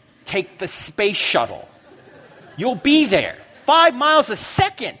 Take the space shuttle. You'll be there. 5 miles a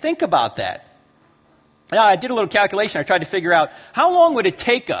second. Think about that. Now, I did a little calculation. I tried to figure out how long would it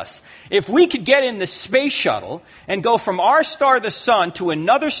take us if we could get in the space shuttle and go from our star, the sun, to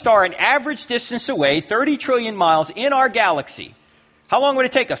another star an average distance away, 30 trillion miles in our galaxy. How long would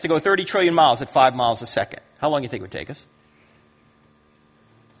it take us to go 30 trillion miles at 5 miles a second? How long do you think it would take us?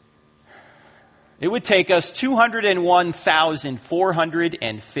 It would take us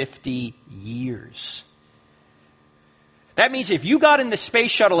 201,450 years. That means if you got in the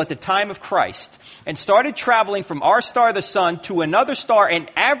space shuttle at the time of Christ and started traveling from our star, the sun, to another star an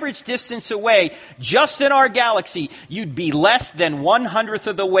average distance away, just in our galaxy, you'd be less than 1/100th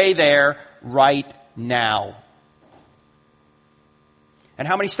of the way there right now. And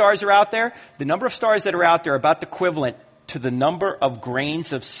how many stars are out there? The number of stars that are out there are about the equivalent to the number of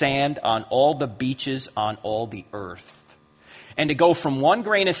grains of sand on all the beaches on all the earth. And to go from one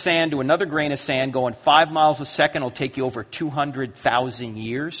grain of sand to another grain of sand going 5 miles a second will take you over 200,000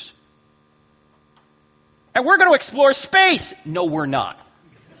 years. And we're going to explore space. No, we're not.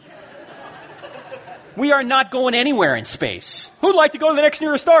 We are not going anywhere in space. Who'd like to go to the next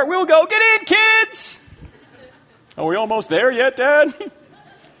nearest star? We'll go. Get in, kids! Are we almost there yet, Dad?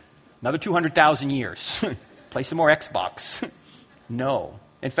 Another 200,000 years. Play some more Xbox. No.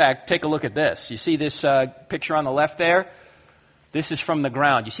 In fact, take a look at this. You see this picture on the left there? This is from the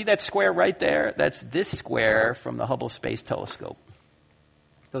ground. You see that square right there? That's this square from the Hubble Space Telescope.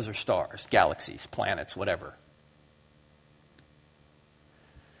 Those are stars, galaxies, planets, whatever.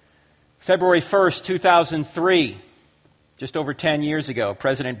 February 1st, 2003, just over 10 years ago,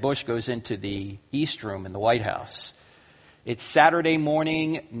 President Bush goes into the East Room in the White House. It's Saturday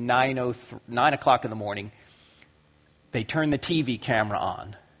morning, 9 o'clock in the morning. They turn the TV camera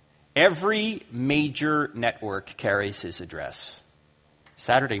on. Every major network carries his address.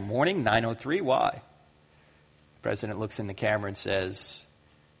 Saturday morning, 9:03, why? The president looks in the camera and says,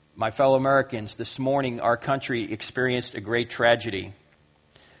 "My fellow Americans, this morning our country experienced a great tragedy.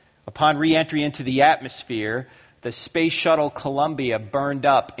 Upon re-entry into the atmosphere, the Space Shuttle Columbia burned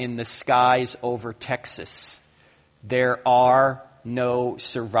up in the skies over Texas. There are no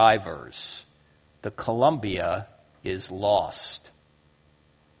survivors. The Columbia is lost.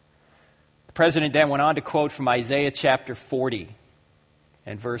 The president then went on to quote from Isaiah chapter 40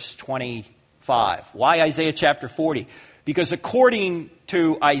 and verse 25. Why Isaiah chapter 40? Because according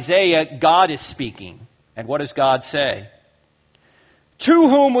to Isaiah, God is speaking. And what does God say? To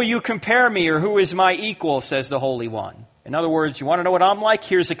whom will you compare me, or who is my equal, says the Holy One. In other words, you want to know what I'm like?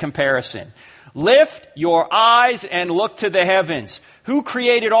 Here's a comparison. Lift your eyes and look to the heavens. Who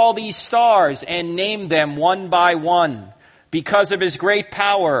created all these stars and named them one by one? Because of his great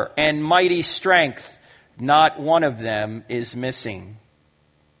power and mighty strength, not one of them is missing.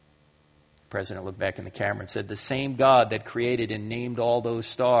 The president looked back in the camera and said, the same God that created and named all those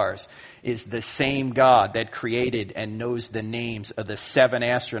stars is the same God that created and knows the names of the 7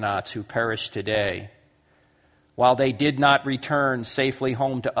 astronauts who perished today. While they did not return safely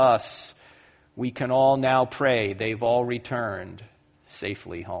home to us, we can all now pray they've all returned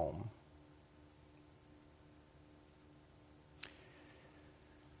safely home.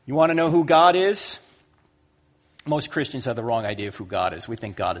 You want to know who God is? Most Christians have the wrong idea of who God is. We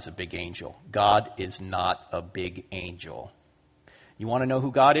think God is a big angel. God is not a big angel. You want to know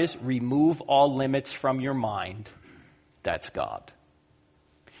who God is? Remove all limits from your mind. That's God.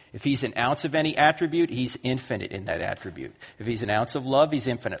 If he's an ounce of any attribute, he's infinite in that attribute. If he's an ounce of love, he's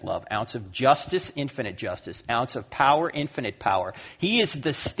infinite love. Ounce of justice, infinite justice. Ounce of power, infinite power. He is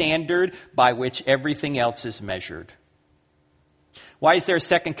the standard by which everything else is measured. Why is there a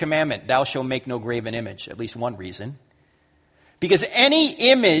second commandment? Thou shalt make no graven image. At least one reason. Because any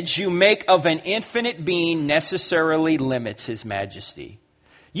image you make of an infinite being necessarily limits his majesty.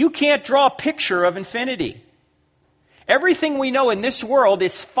 You can't draw a picture of infinity. Everything we know in this world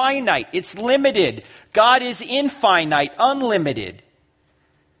is finite. It's limited. God is infinite, unlimited.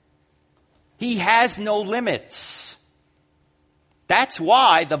 He has no limits. That's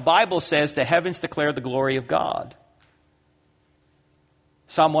why the Bible says the heavens declare the glory of God.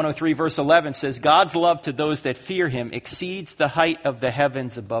 Psalm 103 verse 11 says, God's love to those that fear him exceeds the height of the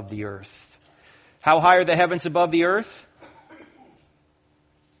heavens above the earth. How high are the heavens above the earth?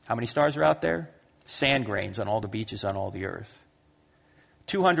 How many stars are out there? Sand grains on all the beaches on all the earth.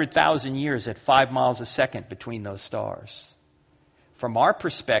 200,000 years at 5 miles a second between those stars. From our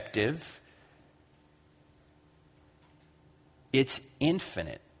perspective, it's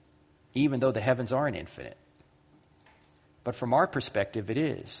infinite, even though the heavens aren't infinite. But from our perspective, it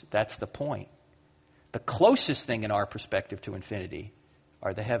is. That's the point. The closest thing in our perspective to infinity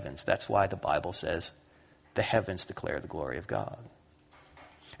are the heavens. That's why the Bible says the heavens declare the glory of God.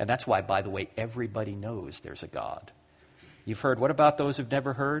 And that's why, by the way, everybody knows there's a God. You've heard, what about those who've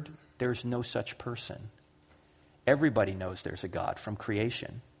never heard? There's no such person. Everybody knows there's a God from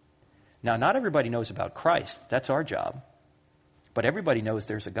creation. Now, not everybody knows about Christ. That's our job. But everybody knows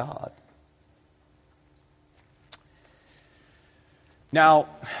there's a God. Now,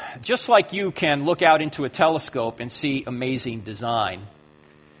 just like you can look out into a telescope and see amazing design,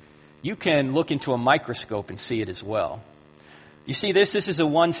 you can look into a microscope and see it as well. You see this? This is a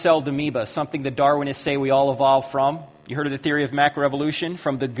one-celled amoeba, something the Darwinists say we all evolved from. You heard of the theory of macroevolution,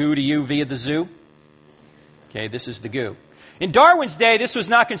 from the goo to you via the zoo? Okay, this is the goo. In Darwin's day, this was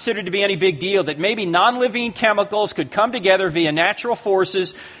not considered to be any big deal, that maybe non-living chemicals could come together via natural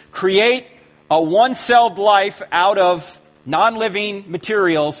forces, create a one-celled life out of non-living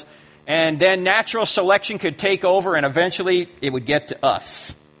materials, and then natural selection could take over and eventually it would get to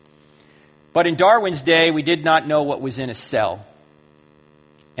us. But in Darwin's day, we did not know what was in a cell.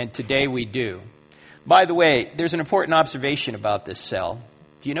 And today we do. By the way, there's an important observation about this cell.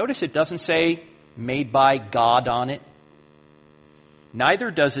 Do you notice it doesn't say made by God on it? Neither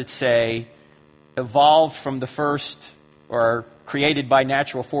does it say evolved from the first or created by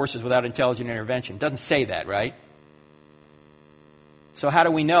natural forces without intelligent intervention. It doesn't say that, right? So how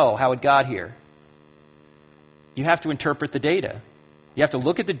do we know how it got here? You have to interpret the data. You have to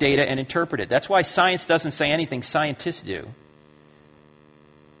look at the data and interpret it. That's why science doesn't say anything scientists do.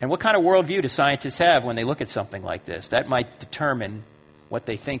 And what kind of worldview do scientists have when they look at something like this? That might determine what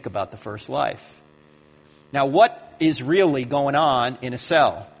they think about the first life. Now, what is really going on in a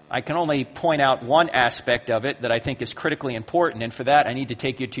cell? I can only point out one aspect of it that I think is critically important, and for that I need to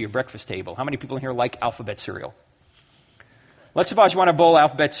take you to your breakfast table. How many people in here like alphabet cereal? Let's suppose you want a bowl of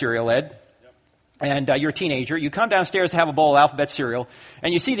alphabet cereal, Ed. And you're a teenager. You come downstairs to have a bowl of alphabet cereal,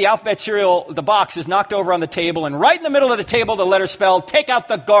 and you see the alphabet cereal, the box is knocked over on the table, and right in the middle of the table, the letter spelled, take out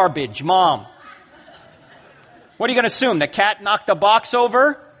the garbage, Mom. What are you going to assume? The cat knocked the box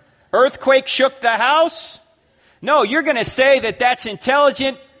over? Earthquake shook the house? No, you're going to say that that's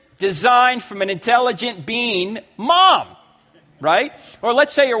intelligent design from an intelligent being, mom, right? Or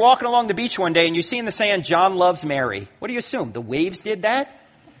let's say you're walking along the beach one day and you see in the sand, John loves Mary. What do you assume? The waves did that?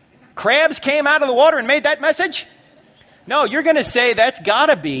 Crabs came out of the water and made that message? No, you're going to say that's got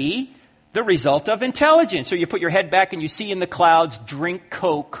to be the result of intelligence. So you put your head back and you see in the clouds, drink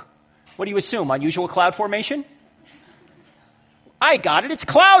Coke. What do you assume? Unusual cloud formation? I got it. It's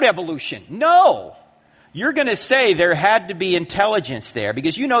cloud evolution. No. You're going to say there had to be intelligence there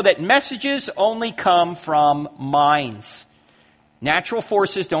because you know that messages only come from minds. Natural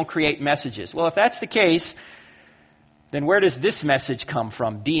forces don't create messages. Well, if that's the case, then where does this message come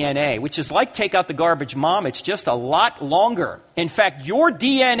from? DNA, which is like take out the garbage mom. It's just a lot longer. In fact, your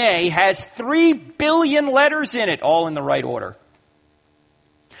DNA has 3 billion letters in it, all in the right order.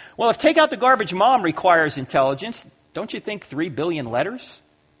 Well, if take out the garbage mom requires intelligence, don't you think 3 billion letters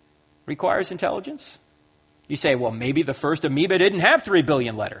requires intelligence? You say, well, maybe the first amoeba didn't have 3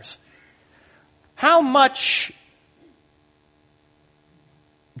 billion letters. How much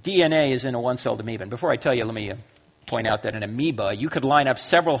DNA is in a one-celled amoeba? And before I tell you, let me point out that an amoeba, you could line up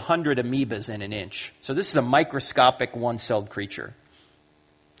several hundred amoebas in an inch. So this is a microscopic one-celled creature.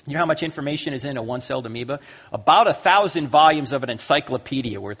 You know how much information is in a one-celled amoeba? About 1,000 volumes of an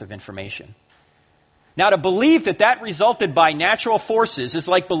encyclopedia worth of information. Now, to believe that that resulted by natural forces is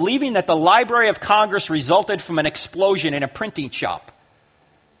like believing that the Library of Congress resulted from an explosion in a printing shop.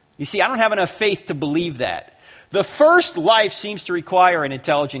 You see, I don't have enough faith to believe that. The first life seems to require an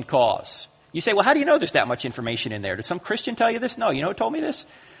intelligent cause. You say, well, how do you know there's that much information in there? Did some Christian tell you this? No, you know who told me this?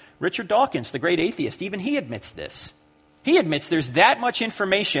 Richard Dawkins, the great atheist. Even he admits this. He admits there's that much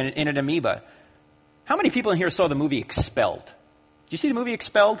information in an amoeba. How many people in here saw the movie Expelled? Did you see the movie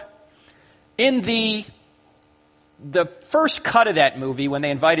Expelled? In the first cut of that movie, when they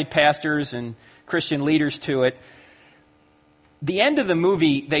invited pastors and Christian leaders to it, the end of the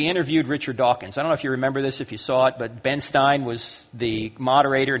movie, they interviewed Richard Dawkins. I don't know if you remember this, if you saw it, but Ben Stein was the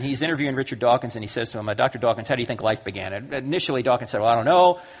moderator, and he's interviewing Richard Dawkins, and he says to him, Dr. Dawkins, how do you think life began? And initially, Dawkins said, well, I don't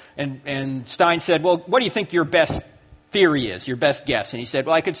know. And Stein said, well, what do you think your best theory is, your best guess? And he said,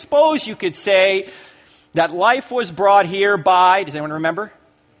 well, I could suppose you could say that life was brought here by, does anyone remember?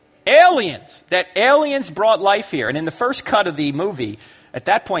 Aliens. That aliens brought life here. And in the first cut of the movie, at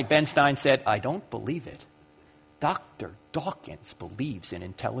that point, Ben Stein said, I don't believe it. Dr. Dawkins believes in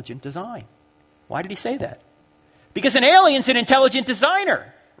intelligent design. Why did he say that? Because an alien's an intelligent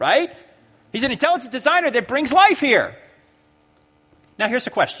designer, right? He's an intelligent designer that brings life here. Now, here's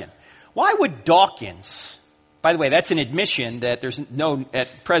a question. Why would Dawkins, by the way, that's an admission that there's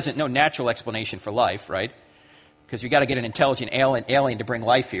at present, no natural explanation for life, right? Because you've got to get an intelligent alien to bring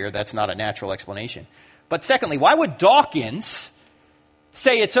life here. That's not a natural explanation. But secondly, why would Dawkins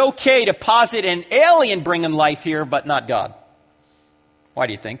say it's okay to posit an alien bringing life here, but not God? Why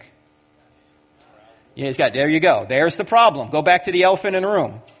do you think? Yeah, there you go. There's the problem. Go back to the elephant in the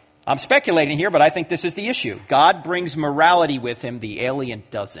room. I'm speculating here, but I think this is the issue. God brings morality with him. The alien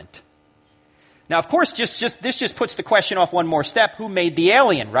doesn't. Now, of course, this just puts the question off one more step. Who made the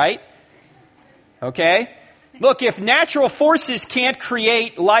alien, right? Okay? Look, if natural forces can't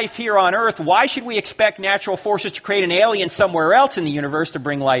create life here on Earth, why should we expect natural forces to create an alien somewhere else in the universe to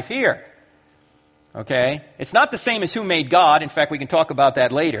bring life here? Okay? It's not the same as who made God. In fact, we can talk about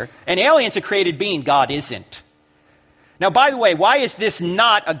that later. An alien's a created being. God isn't. Now, by the way, why is this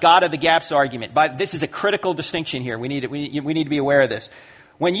not a God of the gaps argument? This is a critical distinction here. We need to be aware of this.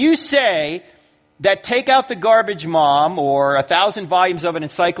 When you say that take out the garbage mom or 1,000 volumes of an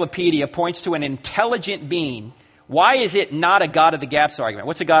encyclopedia points to an intelligent being, why is it not a God of the gaps argument?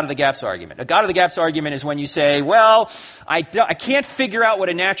 What's a God of the gaps argument? A God of the gaps argument is when you say, well, I can't figure out what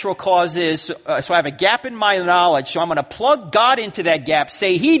a natural cause is, so I have a gap in my knowledge, so I'm going to plug God into that gap,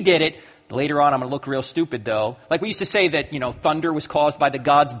 say he did it. Later on, I'm going to look real stupid, though. Like we used to say that, thunder was caused by the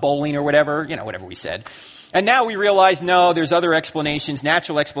gods bowling or whatever, whatever we said. And now we realize, no, there's other explanations,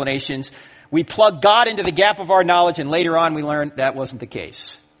 natural explanations. We plug God into the gap of our knowledge, and later on we learn that wasn't the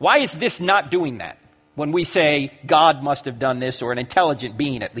case. Why is this not doing that? When we say God must have done this, or an intelligent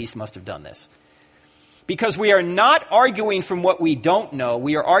being at least must have done this. Because we are not arguing from what we don't know,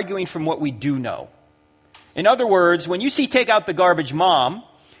 we are arguing from what we do know. In other words, when you see take out the garbage mom,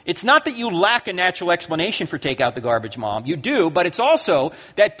 it's not that you lack a natural explanation for take out the garbage mom. You do, but it's also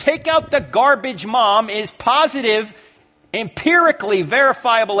that take out the garbage mom is positive, empirically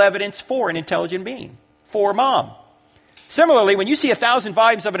verifiable evidence for an intelligent being, for mom. Similarly, when you see 1,000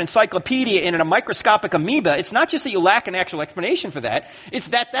 volumes of an encyclopedia in a microscopic amoeba, it's not just that you lack an actual explanation for that, it's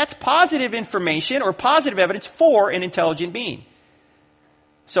that that's positive information or positive evidence for an intelligent being.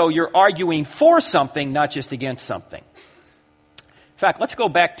 So you're arguing for something, not just against something. In fact, let's go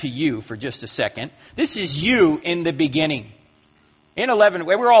back to you for just a second. This is you in the beginning.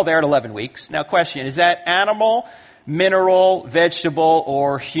 We're all there at 11 weeks. Now question, is that animal, mineral, vegetable,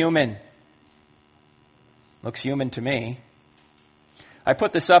 or human? Looks human to me. I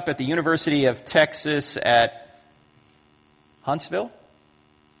put this up at the University of Texas at Huntsville?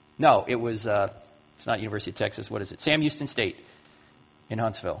 No, it was, it's not University of Texas, what is it? Sam Houston State in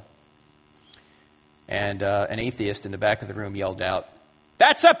Huntsville. And an atheist in the back of the room yelled out,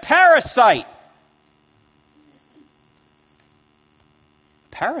 "That's a parasite!"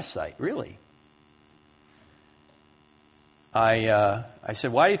 Parasite, really? I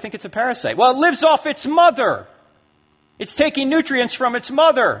said, "Why do you think it's a parasite?" "Well, it lives off its mother. It's taking nutrients from its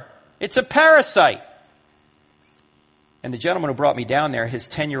mother. It's a parasite." And the gentleman who brought me down there, his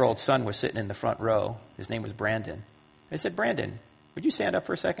 10-year-old son was sitting in the front row. His name was Brandon. I said, "Brandon, would you stand up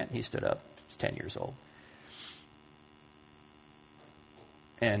for a second?" He stood up. He's 10 years old.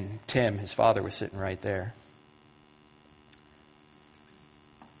 And Tim, his father, was sitting right there.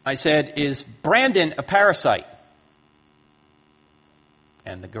 I said, "Is Brandon a parasite?"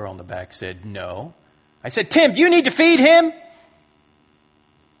 And the girl in the back said, "No." I said, "Tim, do you need to feed him?"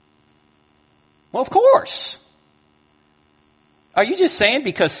 "Well, of course." "Are you just saying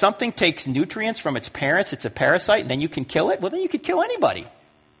because something takes nutrients from its parents, it's a parasite, and then you can kill it?" "Well, then you could kill anybody."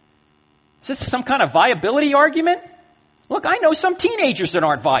 Is this some kind of viability argument? Look, I know some teenagers that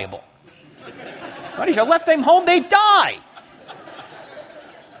aren't viable. But if you left them home, they'd die.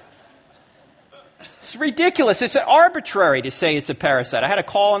 It's ridiculous. It's arbitrary to say it's a parasite. I had a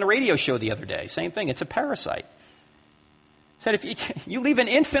call on a radio show the other day. Same thing. It's a parasite. Said if you leave an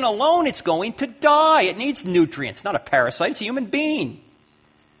infant alone, it's going to die. It needs nutrients. Not a parasite. It's a human being.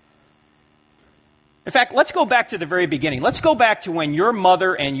 In fact, let's go back to the very beginning. Let's go back to when your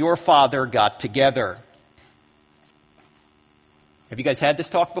mother and your father got together. Have you guys had this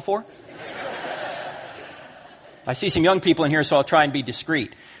talk before? I see some young people in here, so I'll try and be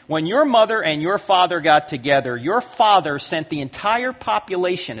discreet. When your mother and your father got together, your father sent the entire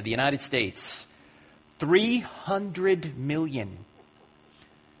population of the United States, 300 million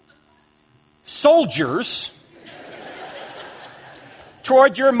soldiers,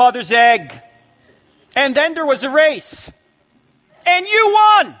 toward your mother's egg. And then there was a race. And you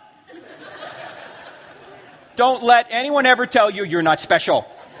won! Don't let anyone ever tell you you're not special.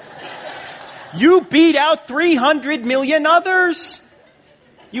 You beat out 300 million others.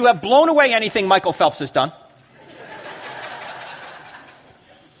 You have blown away anything Michael Phelps has done.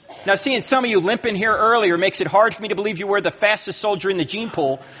 Now, seeing some of you limp in here earlier makes it hard for me to believe you were the fastest soldier in the gene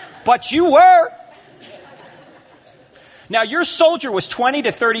pool, but you were. Now, your soldier was 20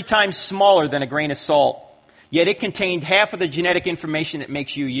 to 30 times smaller than a grain of salt, yet it contained half of the genetic information that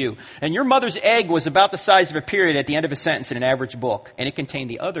makes you you. And your mother's egg was about the size of a period at the end of a sentence in an average book, and it contained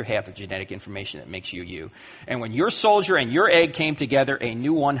the other half of genetic information that makes you you. And when your soldier and your egg came together, a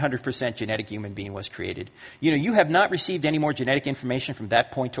new 100% genetic human being was created. You know, you have not received any more genetic information from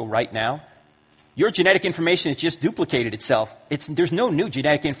that point till right now. Your genetic information has just duplicated itself. There's no new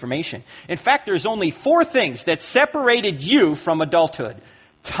genetic information. In fact, there's only 4 things that separated you from adulthood.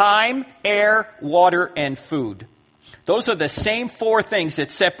 Time, air, water, and food. Those are the same 4 things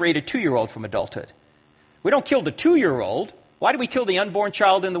that separate a 2-year-old from adulthood. We don't kill the 2-year-old. Why do we kill the unborn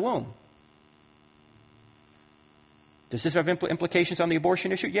child in the womb? Does this have implications on the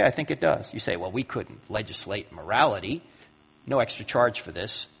abortion issue? Yeah, I think it does. You say, well, we couldn't legislate morality. No extra charge for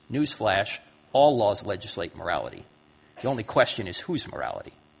this. Newsflash, all laws legislate morality. The only question is whose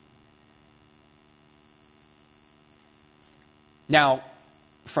morality? Now,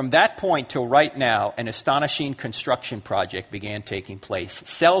 from that point till right now, an astonishing construction project began taking place.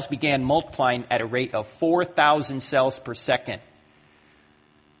 Cells began multiplying at a rate of 4,000 cells per second.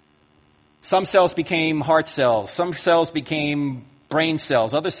 Some cells became heart cells. Some cells became brain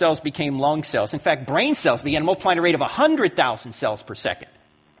cells. Other cells became lung cells. In fact, brain cells began multiplying at a rate of 100,000 cells per second.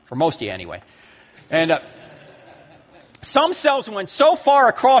 For most of you, anyway. And some cells went so far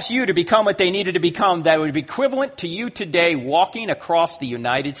across you to become what they needed to become that it would be equivalent to you today walking across the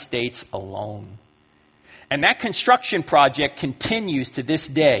United States alone. And that construction project continues to this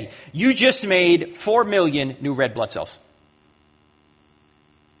day. You just made 4 million new red blood cells.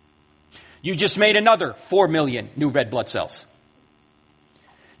 You just made another 4 million new red blood cells.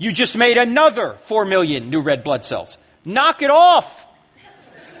 You just made another 4 million new red blood cells. Knock it off.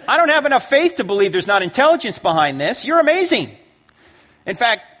 I don't have enough faith to believe there's not intelligence behind this. You're amazing. In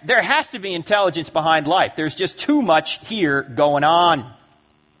fact, there has to be intelligence behind life. There's just too much here going on.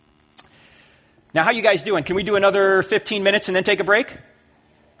 Now, how you guys doing? Can we do another 15 minutes and then take a break?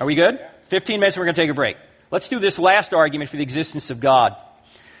 Are we good? 15 minutes, we're going to take a break. Let's do this last argument for the existence of God.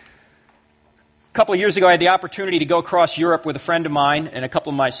 A couple of years ago, I had the opportunity to go across Europe with a friend of mine and a couple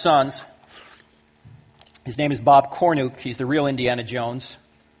of my sons. His name is Bob Cornuke. He's the real Indiana Jones.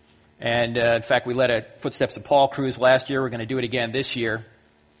 And in fact, we led a Footsteps of Paul cruise last year. We're going to do it again this year.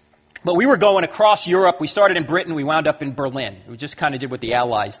 But we were going across Europe. We started in Britain. We wound up in Berlin. We just kind of did what the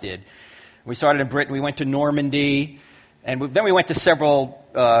Allies did. We started in Britain. We went to Normandy. And then we went to several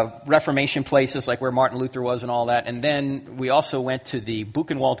Reformation places, like where Martin Luther was and all that. And then we also went to the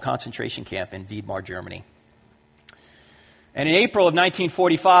Buchenwald concentration camp in Weimar, Germany. And in April of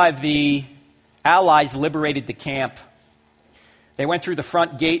 1945, the Allies liberated the camp. They went through the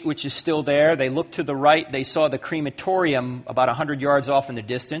front gate, which is still there. They looked to the right. They saw the crematorium about 100 yards off in the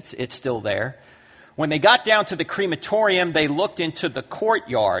distance. It's still there. When they got down to the crematorium, they looked into the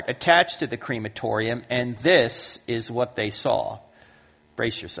courtyard attached to the crematorium, and this is what they saw.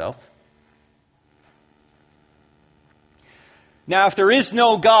 Brace yourself. Now, if there is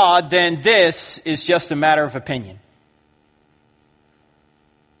no God, then this is just a matter of opinion.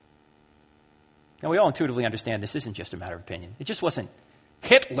 Now, we all intuitively understand this isn't just a matter of opinion. It just wasn't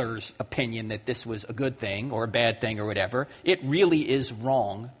Hitler's opinion that this was a good thing or a bad thing or whatever. It really is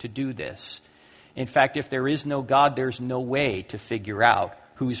wrong to do this. In fact, if there is no God, there's no way to figure out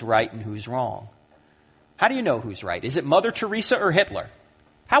who's right and who's wrong. How do you know who's right? Is it Mother Teresa or Hitler?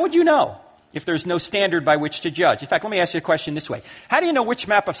 How would you know if there's no standard by which to judge? In fact, let me ask you a question this way. How do you know which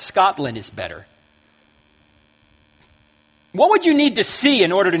map of Scotland is better? What would you need to see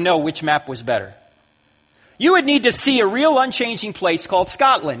in order to know which map was better? You would need to see a real unchanging place called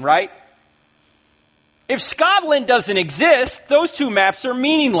Scotland, right? If Scotland doesn't exist, those two maps are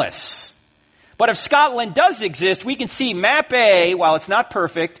meaningless. But if Scotland does exist, we can see map A, while it's not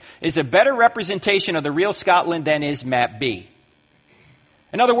perfect, is a better representation of the real Scotland than is map B.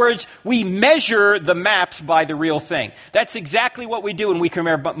 In other words, we measure the maps by the real thing. That's exactly what we do when we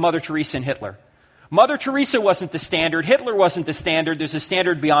compare Mother Teresa and Hitler. Mother Teresa wasn't the standard. Hitler wasn't the standard. There's a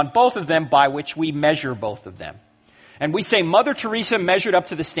standard beyond both of them by which we measure both of them. And we say Mother Teresa measured up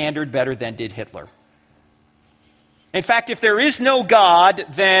to the standard better than did Hitler. In fact, if there is no God,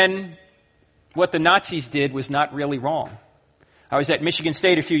 then what the Nazis did was not really wrong. I was at Michigan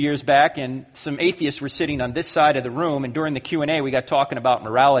State a few years back, and some atheists were sitting on this side of the room, and during the Q&A, we got talking about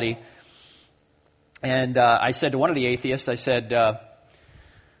morality. And I said to one of the atheists, I said,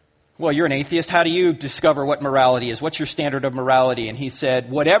 well, you're an atheist. How do you discover what morality is? What's your standard of morality? And he said,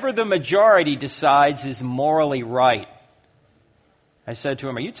 whatever the majority decides is morally right. I said to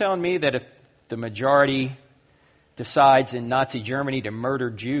him, are you telling me that if the majority decides in Nazi Germany to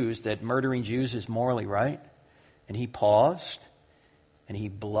murder Jews, that murdering Jews is morally right? And he paused, and he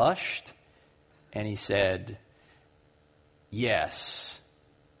blushed, and he said, yes.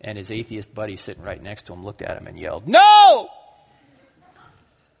 And his atheist buddy sitting right next to him looked at him and yelled, no!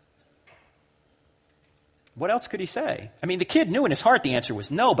 What else could he say? I mean, the kid knew in his heart the answer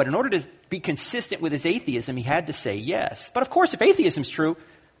was no, but in order to be consistent with his atheism, he had to say yes. But of course, if atheism is true,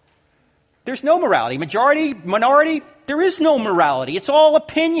 there's no morality. Majority, minority, there is no morality. It's all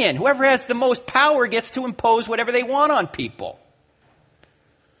opinion. Whoever has the most power gets to impose whatever they want on people.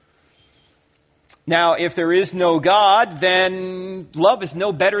 Now, if there is no God, then love is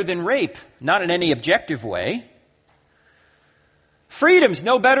no better than rape, not in any objective way. Freedom's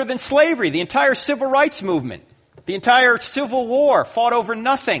no better than slavery. The entire civil rights movement, the entire Civil War fought over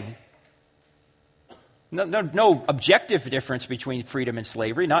nothing. No objective difference between freedom and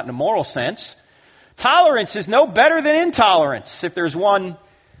slavery, not in a moral sense. Tolerance is no better than intolerance. If there's one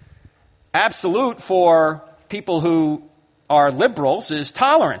absolute for people who are liberals, is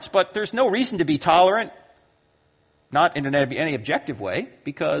tolerance. But there's no reason to be tolerant, not in any objective way,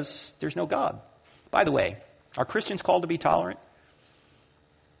 because there's no God. By the way, are Christians called to be tolerant?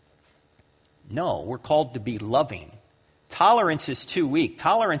 No, we're called to be loving. Tolerance is too weak.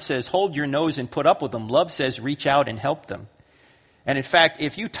 Tolerance says, hold your nose and put up with them. Love says, reach out and help them. And in fact,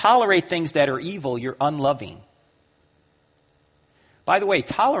 if you tolerate things that are evil, you're unloving. By the way,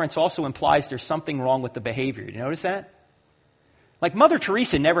 tolerance also implies there's something wrong with the behavior. You notice that? Like Mother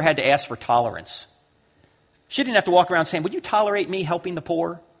Teresa never had to ask for tolerance. She didn't have to walk around saying, would you tolerate me helping the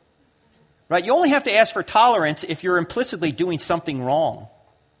poor? Right? You only have to ask for tolerance if you're implicitly doing something wrong.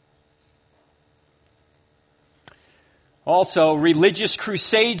 Also, religious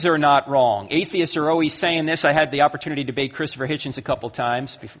crusades are not wrong. Atheists are always saying this. I had the opportunity to debate Christopher Hitchens a couple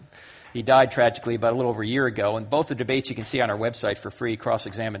times. He died tragically about a little over a year ago. And both the debates you can see on our website for free,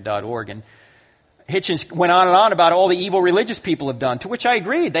 crossexamine.org. And Hitchens went on and on about all the evil religious people have done, to which I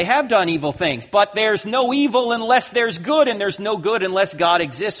agreed. They have done evil things, but there's no evil unless there's good, and there's no good unless God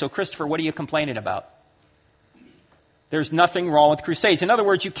exists. So, Christopher, what are you complaining about? There's nothing wrong with crusades. In other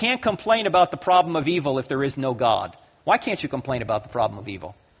words, you can't complain about the problem of evil if there is no God. Why can't you complain about the problem of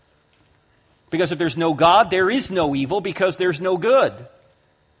evil? Because if there's no God, there is no evil because there's no good.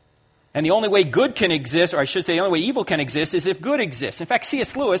 And the only way good can exist, or I should say the only way evil can exist, is if good exists. In fact,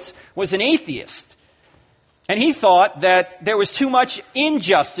 C.S. Lewis was an atheist. And he thought that there was too much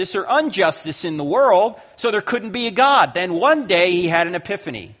injustice or injustice in the world, so there couldn't be a God. Then one day he had an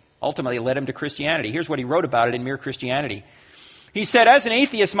epiphany. Ultimately, it led him to Christianity. Here's what he wrote about it in Mere Christianity. He said, as an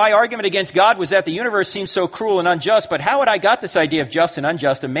atheist, my argument against God was that the universe seems so cruel and unjust, but how had I got this idea of just and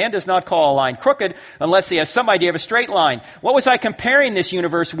unjust? A man does not call a line crooked unless he has some idea of a straight line. What was I comparing this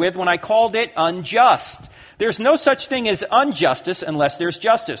universe with when I called it unjust? There's no such thing as injustice unless there's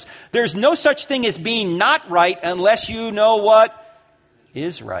justice. There's no such thing as being not right unless you know what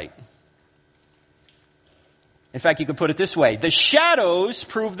is right. In fact, you could put it this way. The shadows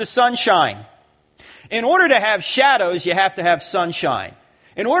prove the sunshine. In order to have shadows, you have to have sunshine.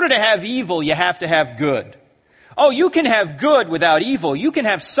 In order to have evil, you have to have good. Oh, you can have good without evil. You can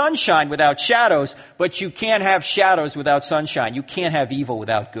have sunshine without shadows, but you can't have shadows without sunshine. You can't have evil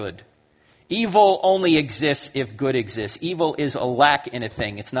without good. Evil only exists if good exists. Evil is a lack in a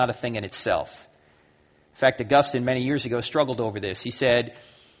thing. It's not a thing in itself. In fact, Augustine many years ago struggled over this. He said,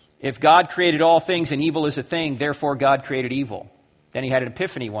 if God created all things and evil is a thing, therefore God created evil. Then he had an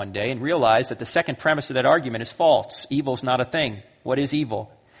epiphany one day and realized that the second premise of that argument is false. Evil's not a thing. What is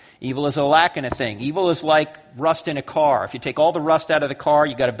evil? Evil is a lack in a thing. Evil is like rust in a car. If you take all the rust out of the car,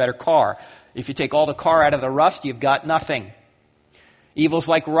 you've got a better car. If you take all the car out of the rust, you've got nothing. Evil's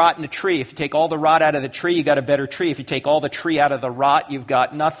like rot in a tree. If you take all the rot out of the tree, you've got a better tree. If you take all the tree out of the rot, you've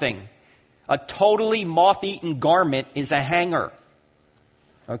got nothing. A totally moth-eaten garment is a hanger.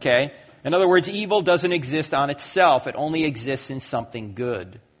 Okay? In other words, evil doesn't exist on itself. It only exists in something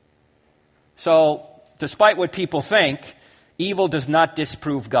good. So, despite what people think, evil does not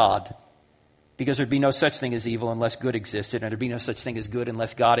disprove God. Because there'd be no such thing as evil unless good existed, and there'd be no such thing as good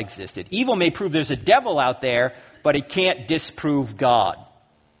unless God existed. Evil may prove there's a devil out there, but it can't disprove God.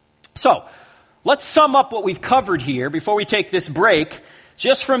 So, let's sum up what we've covered here before we take this break.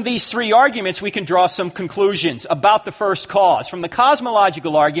 Just from these three arguments, we can draw some conclusions about the first cause. From the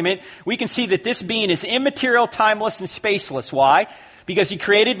cosmological argument, we can see that this being is immaterial, timeless, and spaceless. Why? Because he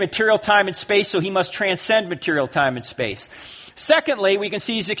created material, time, and space, so he must transcend material, time, and space. Secondly, we can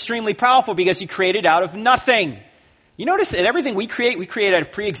see he's extremely powerful because he created out of nothing. You notice that everything we create out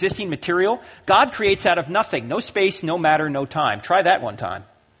of pre-existing material. God creates out of nothing. No space, no matter, no time. Try that one time.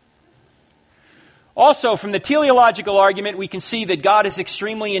 Also, from the teleological argument, we can see that God is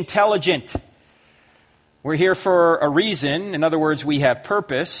extremely intelligent. We're here for a reason. In other words, we have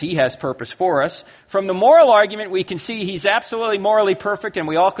purpose. He has purpose for us. From the moral argument, we can see he's absolutely morally perfect, and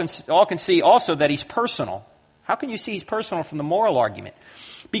we all can see also that he's personal. How can you see he's personal from the moral argument?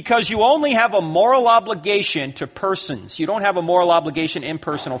 Because you only have a moral obligation to persons. You don't have a moral obligation to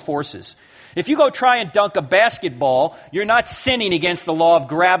impersonal forces. If you go try and dunk a basketball, you're not sinning against the law of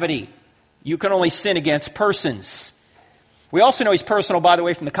gravity. You can only sin against persons. We also know he's personal, by the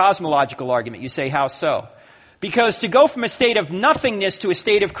way, from the cosmological argument. You say, how so? Because to go from a state of nothingness to a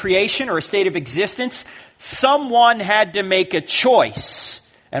state of creation or a state of existence, someone had to make a choice.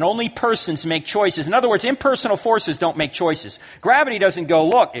 And only persons make choices. In other words, impersonal forces don't make choices. Gravity doesn't go,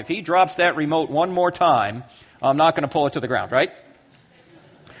 look, if he drops that remote one more time, I'm not going to pull it to the ground, right?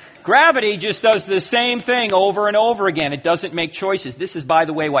 Gravity just does the same thing over and over again. It doesn't make choices. This is, by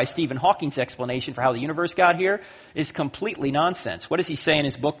the way, why Stephen Hawking's explanation for how the universe got here is completely nonsense. What does he say in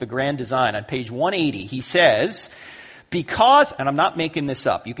his book, The Grand Design? On page 180, he says, because, and I'm not making this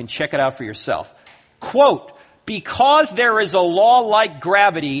up, you can check it out for yourself, quote, because there is a law like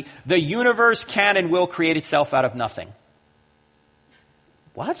gravity, the universe can and will create itself out of nothing.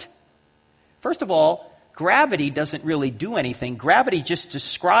 What? First of all, gravity doesn't really do anything. Gravity just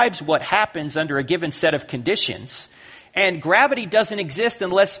describes what happens under a given set of conditions. And gravity doesn't exist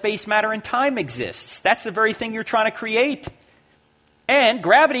unless space, matter, and time exists. That's the very thing you're trying to create. And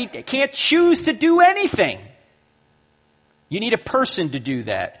gravity can't choose to do anything. You need a person to do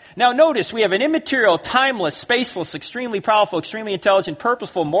that. Now notice, we have an immaterial, timeless, spaceless, extremely powerful, extremely intelligent,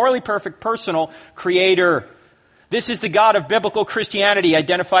 purposeful, morally perfect, personal creator. This is the God of biblical Christianity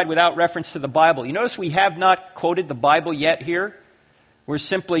identified without reference to the Bible. You notice we have not quoted the Bible yet here. We're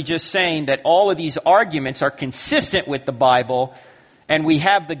simply just saying that all of these arguments are consistent with the Bible, and we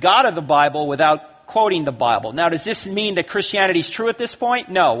have the God of the Bible without quoting the Bible. Now, does this mean that Christianity is true at this point?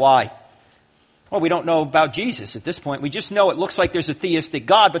 No. Why? Well, we don't know about Jesus at this point. We just know it looks like there's a theistic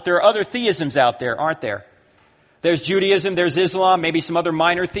God, but there are other theisms out there, aren't there? There's Judaism, there's Islam, maybe some other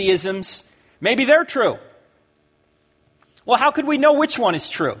minor theisms. Maybe they're true. Well, how could we know which one is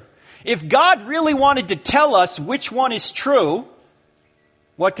true? If God really wanted to tell us which one is true,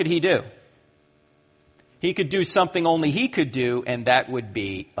 what could he do? He could do something only he could do, and that would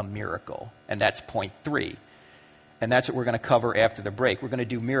be a miracle. And that's point 3. And that's what we're going to cover after the break. We're going to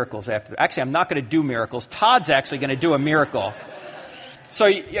do miracles after. Actually, I'm not going to do miracles. Todd's actually going to do a miracle. So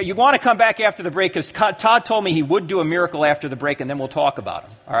you want to come back after the break, because Todd told me he would do a miracle after the break, and then we'll talk about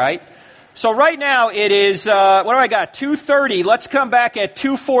him. All right? So right now it is, what do I got? 2:30. Let's come back at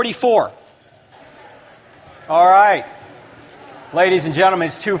 2:44. All right. Ladies and gentlemen,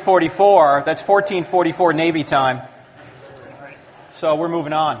 it's 2:44. That's 14:44 Navy time. So we're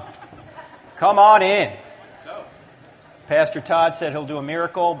moving on. Come on in. Pastor Todd said he'll do a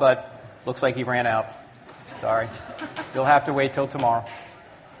miracle, but looks like he ran out. Sorry. You'll have to wait till tomorrow.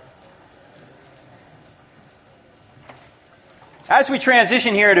 As we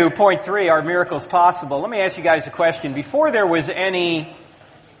transition here to point 3, are miracles possible? Let me ask you guys a question. Before there was any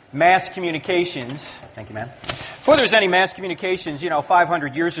mass communications, thank you, man. Before there was any mass communications,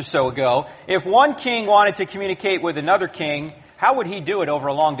 500 years or so ago, if one king wanted to communicate with another king, how would he do it over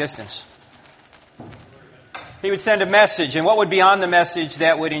a long distance? He would send a message, and what would be on the message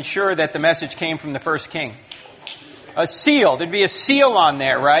that would ensure that the message came from the first king? A seal. There'd be a seal on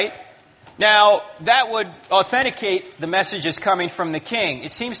there, right? Now, that would authenticate the messages coming from the king.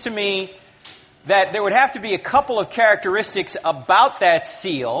 It seems to me that there would have to be a couple of characteristics about that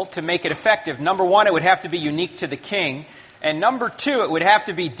seal to make it effective. Number 1, it would have to be unique to the king. And number 2, it would have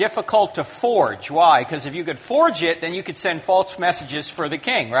to be difficult to forge. Why? Because if you could forge it, then you could send false messages for the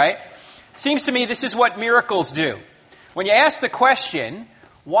king, right? Seems to me this is what miracles do. When you ask the question,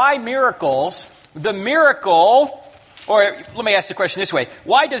 why miracles? The miracle, or let me ask the question this way.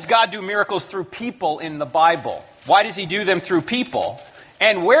 Why does God do miracles through people in the Bible? Why does he do them through people?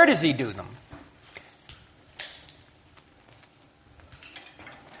 And where does he do them?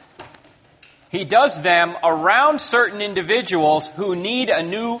 He does them around certain individuals who need a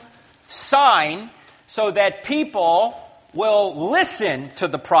new sign so that people will listen to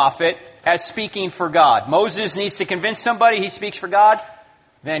the prophet as speaking for God. Moses needs to convince somebody he speaks for God,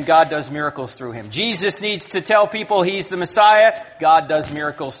 then God does miracles through him. Jesus needs to tell people he's the Messiah, God does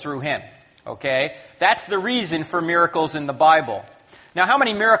miracles through him. Okay? That's the reason for miracles in the Bible. Now, how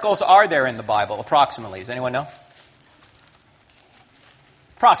many miracles are there in the Bible, approximately? Does anyone know?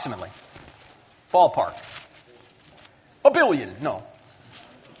 Approximately. Ballpark. 1 billion. No.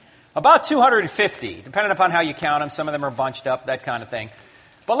 About 250, depending upon how you count them. Some of them are bunched up, that kind of thing.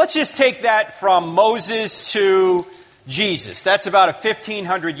 But let's just take that from Moses to Jesus. That's about a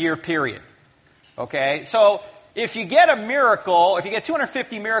 1,500-year period. Okay? So if you get a miracle, if you get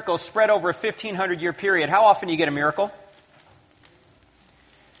 250 miracles spread over a 1,500-year period, how often do you get a miracle?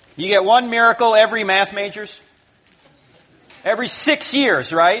 You get one miracle every, math majors? Every 6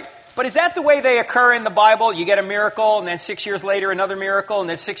 years, right? But is that the way they occur in the Bible? You get a miracle, and then 6 years later another miracle, and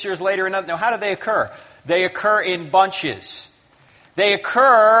then 6 years later another. Now, how do they occur? They occur in bunches. They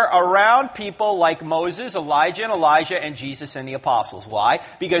occur around people like Moses, Elijah, and Elijah, and Jesus and the apostles. Why?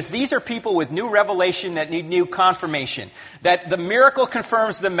 Because these are people with new revelation that need new confirmation. That the miracle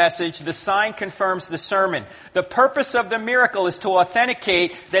confirms the message, the sign confirms the sermon. The purpose of the miracle is to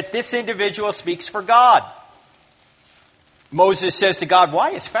authenticate that this individual speaks for God. Moses says to God,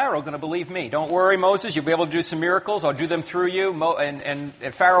 why is Pharaoh going to believe me? Don't worry, Moses, you'll be able to do some miracles. I'll do them through you. And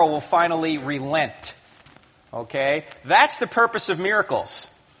Pharaoh will finally relent. Okay? That's the purpose of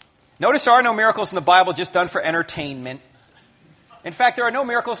miracles. Notice there are no miracles in the Bible just done for entertainment. In fact, there are no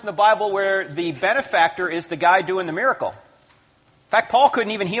miracles in the Bible where the benefactor is the guy doing the miracle. In fact, Paul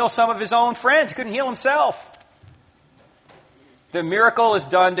couldn't even heal some of his own friends. He couldn't heal himself. The miracle is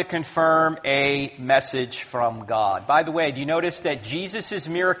done to confirm a message from God. By the way, do you notice that Jesus'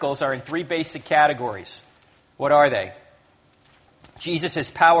 miracles are in 3 basic categories? What are they? Jesus has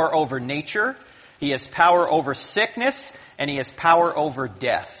power over nature, he has power over sickness, and he has power over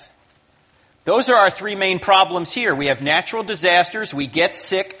death. Those are our 3 main problems here. We have natural disasters, we get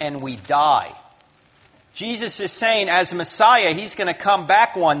sick, and we die. Jesus is saying, as Messiah, he's going to come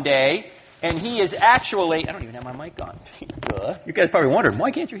back one day, and he is actually... I don't even have my mic on. You guys probably wondering,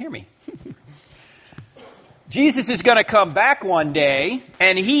 why can't you hear me? Jesus is going to come back one day,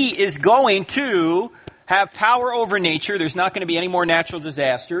 and he is going to have power over nature. There's not going to be any more natural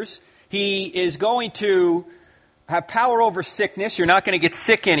disasters. He is going to have power over sickness. You're not going to get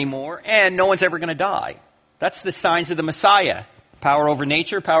sick anymore, and no one's ever going to die. That's the signs of the Messiah. Power over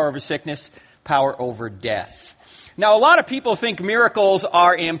nature, power over sickness, power over death. Now, a lot of people think miracles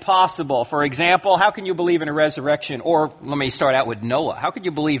are impossible. For example, how can you believe in a resurrection? Or let me start out with Noah. How could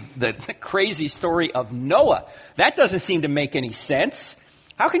you believe the crazy story of Noah? That doesn't seem to make any sense.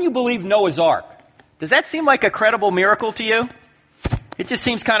 How can you believe Noah's Ark? Does that seem like a credible miracle to you? It just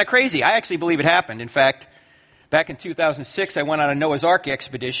seems kind of crazy. I actually believe it happened. In fact, back in 2006, I went on a Noah's Ark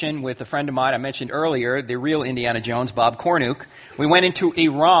expedition with a friend of mine I mentioned earlier, the real Indiana Jones, Bob Cornuke. We went into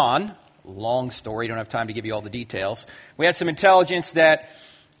Iran. Long story, don't have time to give you all the details. We had some intelligence that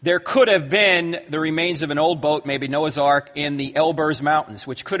there could have been the remains of an old boat, maybe Noah's Ark, in the Elburz Mountains,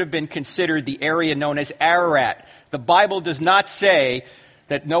 which could have been considered the area known as Ararat. The Bible does not say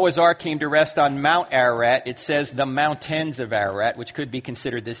that Noah's Ark came to rest on Mount Ararat. It says the mountains of Ararat, which could be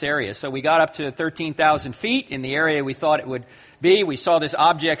considered this area. So we got up to 13,000 feet in the area we thought it would be. We saw this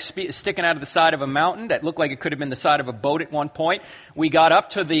object sticking out of the side of a mountain that looked like it could have been the side of a boat at one point. We got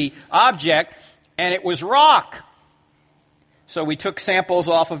up to the object, and it was rock. So we took samples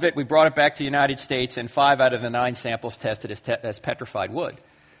off of it. We brought it back to the United States, and 5 out of the 9 samples tested as petrified wood.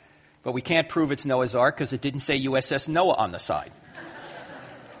 But we can't prove it's Noah's Ark because it didn't say USS Noah on the side.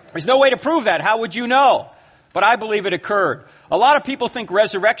 There's no way to prove that. How would you know? But I believe it occurred. A lot of people think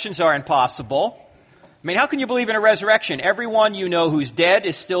resurrections are impossible. I mean, how can you believe in a resurrection? Everyone you know who's dead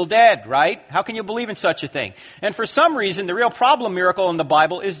is still dead, right? How can you believe in such a thing? And for some reason, the real problem miracle in the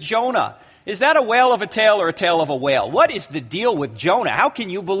Bible is Jonah. Is that a whale of a tale or a tale of a whale? What is the deal with Jonah? How can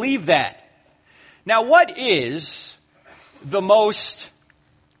you believe that? Now, what is the most,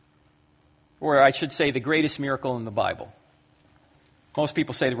 or I should say the greatest miracle in the Bible? Most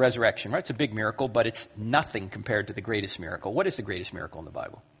people say the resurrection, right? It's a big miracle, but it's nothing compared to the greatest miracle. What is the greatest miracle in the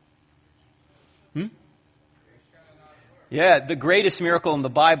Bible? Yeah, the greatest miracle in the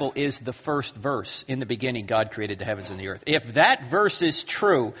Bible is the first verse. In the beginning, God created the heavens and the earth. If that verse is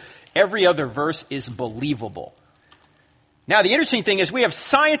true, every other verse is believable. Now, the interesting thing is we have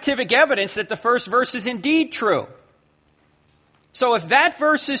scientific evidence that the first verse is indeed true. So if that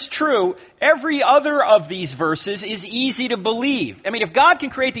verse is true, every other of these verses is easy to believe. I mean, if God can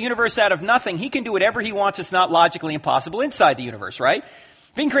create the universe out of nothing, He can do whatever He wants. It's not logically impossible inside the universe, right?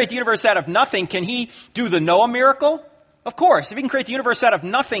 If He can create the universe out of nothing, can He do the Noah miracle? Of course. If He can create the universe out of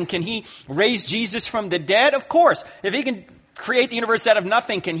nothing, can He raise Jesus from the dead? Of course. If He can create the universe out of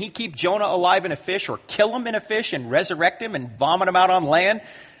nothing, can He keep Jonah alive in a fish or kill him in a fish and resurrect him and vomit him out on land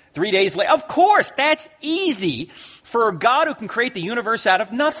 3 days later? Of course. That's easy for a God who can create the universe out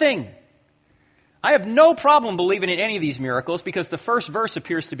of nothing. I have no problem believing in any of these miracles because the first verse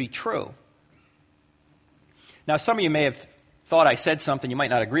appears to be true. Now, some of you may have thought I said something you might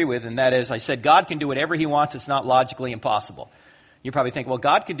not agree with, and that is I said God can do whatever He wants. It's not logically impossible. You probably think, well,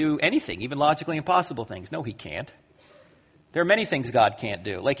 God can do anything, even logically impossible things. No, He can't. There are many things God can't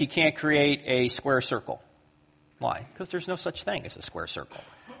do, like He can't create a square circle. Why? Because there's no such thing as a square circle.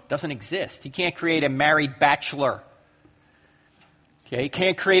 It doesn't exist. He can't create a married bachelor. Okay, He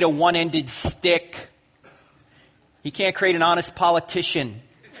can't create a one-ended stick. He can't create an honest politician.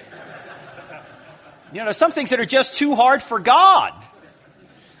 You know, there's some things that are just too hard for God.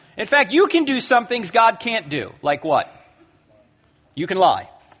 In fact, you can do some things God can't do. Like what? You can lie.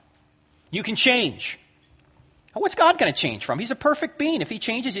 You can change. What's God going to change from? He's a perfect being. If He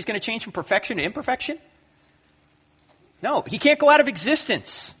changes, He's going to change from perfection to imperfection? No, He can't go out of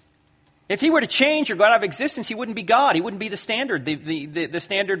existence. If He were to change or go out of existence, He wouldn't be God. He wouldn't be the standard, the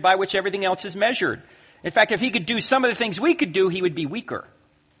standard by which everything else is measured. In fact, if He could do some of the things we could do, He would be weaker.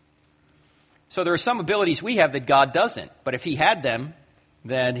 So there are some abilities we have that God doesn't. But if He had them,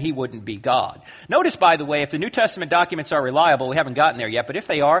 then He wouldn't be God. Notice, by the way, if the New Testament documents are reliable, we haven't gotten there yet, but if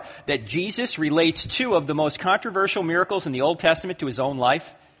they are, that Jesus relates 2 of the most controversial miracles in the Old Testament to His own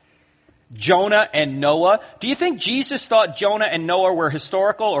life. Jonah and Noah. Do you think Jesus thought Jonah and Noah were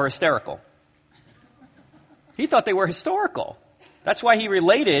historical or hysterical? He thought they were historical. That's why He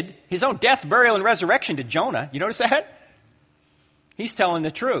related His own death, burial, and resurrection to Jonah. You notice that? He's telling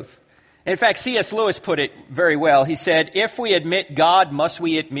the truth. In fact, C.S. Lewis put it very well. He said, if we admit God, must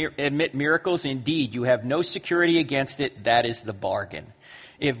we admit miracles? Indeed, you have no security against it. That is the bargain.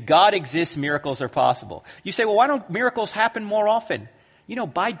 If God exists, miracles are possible. You say, well, why don't miracles happen more often? You know,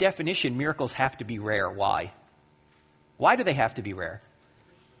 by definition, miracles have to be rare. Why? Why do they have to be rare?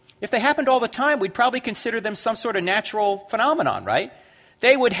 If they happened all the time, we'd probably consider them some sort of natural phenomenon, right?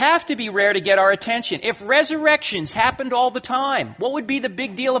 They would have to be rare to get our attention. If resurrections happened all the time, what would be the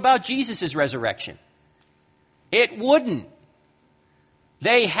big deal about Jesus' resurrection? It wouldn't.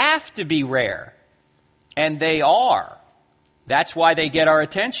 They have to be rare. And they are. That's why they get our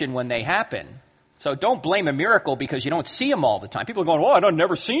attention when they happen. So don't blame a miracle because you don't see them all the time. People are going, well, I've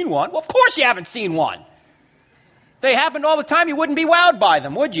never seen one. Well, of course you haven't seen one. If they happened all the time, you wouldn't be wowed by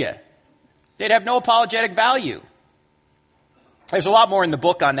them, would you? They'd have no apologetic value. There's a lot more in the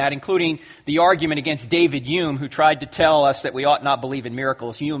book on that, including the argument against David Hume, who tried to tell us that we ought not believe in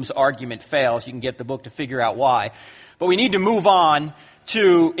miracles. Hume's argument fails. You can get the book to figure out why. But we need to move on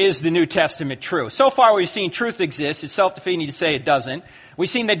to, is the New Testament true? So far we've seen truth exists. It's self-defeating to say it doesn't. We've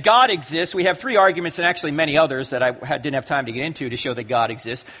seen that God exists. We have 3 arguments and actually many others that I didn't have time to get into to show that God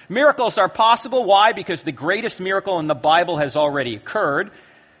exists. Miracles are possible. Why? Because the greatest miracle in the Bible has already occurred,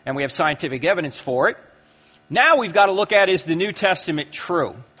 and we have scientific evidence for it. Now we've got to look at, is the New Testament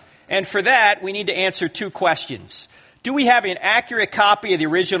true? And for that, we need to answer 2 questions. Do we have an accurate copy of the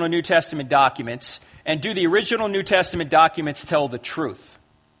original New Testament documents? And do the original New Testament documents tell the truth?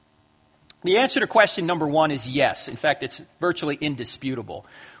 The answer to question number 1 is yes. In fact, it's virtually indisputable.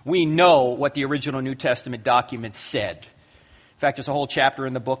 We know what the original New Testament documents said. In fact, there's a whole chapter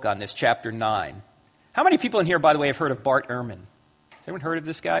in the book on this, chapter 9. How many people in here, by the way, have heard of Bart Ehrman? Has anyone heard of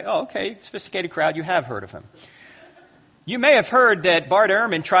this guy? Oh, okay, sophisticated crowd, you have heard of him. You may have heard that Bart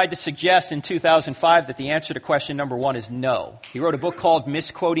Ehrman tried to suggest in 2005 that the answer to question number 1 is no. He wrote a book called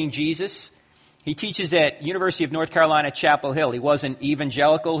Misquoting Jesus. He teaches at University of North Carolina, Chapel Hill. He was an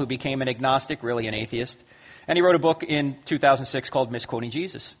evangelical who became an agnostic, really an atheist. And he wrote a book in 2006 called Misquoting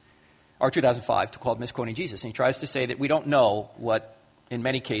Jesus, or 2005 called Misquoting Jesus. And he tries to say that we don't know what, in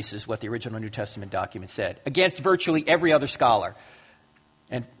many cases, what the original New Testament document said, against virtually every other scholar.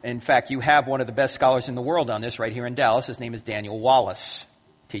 And in fact, you have one of the best scholars in the world on this right here in Dallas. His name is Daniel Wallace.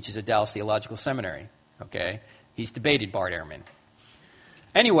 Teaches at Dallas Theological Seminary. Okay? He's debated Bart Ehrman.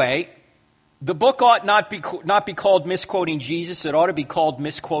 Anyway, the book ought not be called Misquoting Jesus. It ought to be called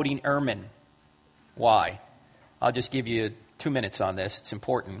Misquoting Ehrman. Why? I'll just give you 2 minutes on this. It's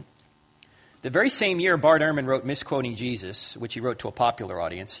important. The very same year Bart Ehrman wrote Misquoting Jesus, which he wrote to a popular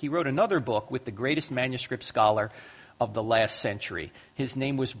audience, he wrote another book with the greatest manuscript scholar of the last century. His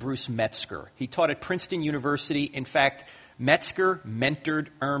name was Bruce Metzger. He taught at Princeton University. In fact, Metzger mentored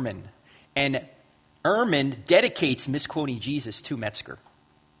Ehrman. And Ehrman dedicates Misquoting Jesus to Metzger.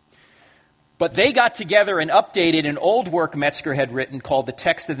 But they got together and updated an old work Metzger had written called The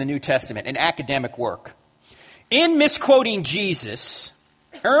Text of the New Testament, an academic work. In Misquoting Jesus,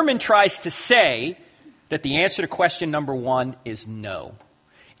 Ehrman tries to say that the answer to question number 1 is no.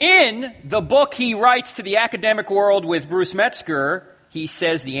 In the book he writes to the academic world with Bruce Metzger, he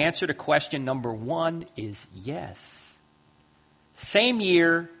says the answer to question number 1 is yes. Same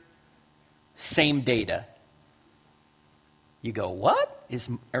year, same data. You go, what? Is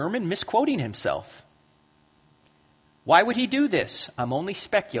Ehrman misquoting himself? Why would he do this? I'm only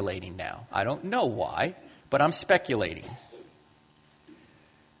speculating now. I don't know why, but I'm speculating.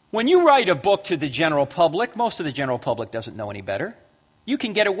 When you write a book to the general public, most of the general public doesn't know any better. You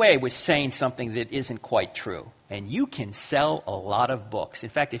can get away with saying something that isn't quite true. And you can sell a lot of books. In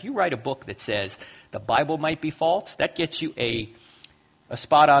fact, if you write a book that says the Bible might be false, that gets you a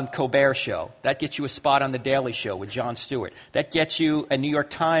spot on Colbert Show. That gets you a spot on The Daily Show with Jon Stewart. That gets you a New York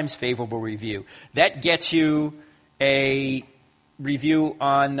Times favorable review. That gets you a review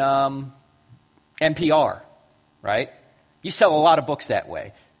on NPR, right? You sell a lot of books that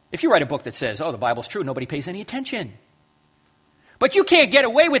way. If you write a book that says, oh, the Bible's true, nobody pays any attention. But you can't get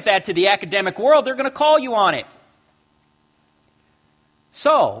away with that to the academic world. They're going to call you on it.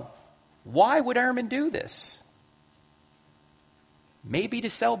 So, why would Ehrman do this? Maybe to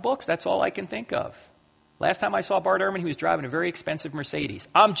sell books. That's all I can think of. Last time I saw Bart Ehrman, he was driving a very expensive Mercedes.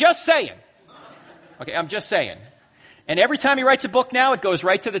 I'm just saying. Okay, I'm just saying. And every time he writes a book now, it goes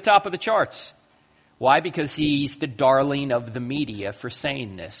right to the top of the charts. Why? Because he's the darling of the media for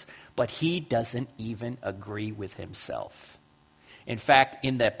saying this. But he doesn't even agree with himself. In fact,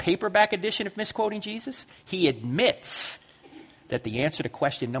 in the paperback edition of Misquoting Jesus, he admits that the answer to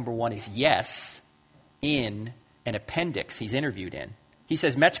question number 1 is yes in an appendix he's interviewed in. He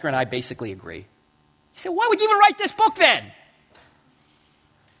says, Metzger and I basically agree. He said, why would you even write this book then?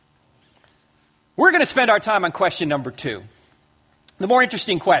 We're going to spend our time on question number 2. The more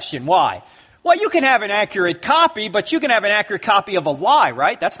interesting question, why? Well, you can have an accurate copy, but you can have an accurate copy of a lie,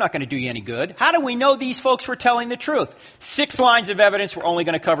 right? That's not going to do you any good. How do we know these folks were telling the truth? 6 lines of evidence. We're only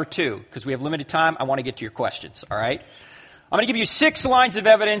going to cover 2 because we have limited time. I want to get to your questions, all right? I'm going to give you 6 lines of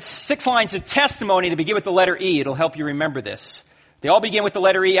evidence, 6 lines of testimony that begin with the letter E. It'll help you remember this. They all begin with the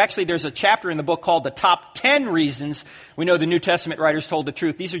letter E. Actually, there's a chapter in the book called The Top 10 Reasons We Know the New Testament Writers Told the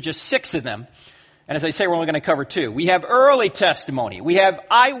Truth. These are just 6 of them. And as I say, we're only going to cover two. We have early testimony. We have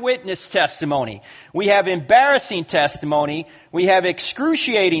eyewitness testimony. We have embarrassing testimony. We have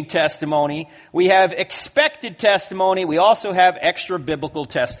excruciating testimony. We have expected testimony. We also have extra-biblical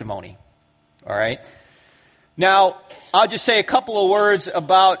testimony. All right? Now, I'll just say a couple of words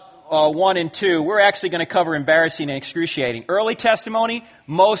about 1 and 2. We're actually going to cover embarrassing and excruciating. Early testimony,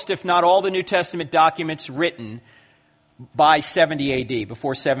 most, if not all, the New Testament documents written by 70 AD,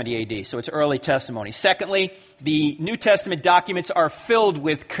 before 70 AD. So it's early testimony. Secondly, the New Testament documents are filled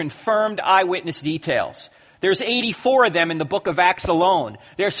with confirmed eyewitness details. There's 84 of them in the book of Acts alone.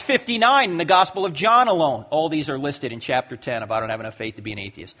 There's 59 in the Gospel of John alone. All these are listed in chapter 10 of I Don't Have Enough Faith to Be an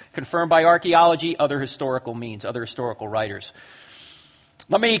Atheist. Confirmed by archaeology, other historical means, other historical writers.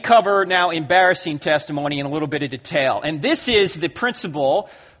 Let me cover now embarrassing testimony in a little bit of detail. And this is the principle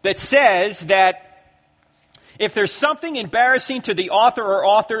that says that if there's something embarrassing to the author or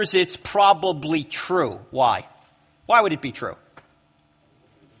authors, it's probably true. Why? Why would it be true?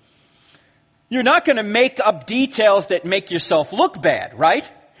 You're not going to make up details that make yourself look bad, right?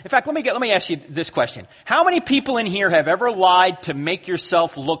 In fact, let me ask you this question. How many people in here have ever lied to make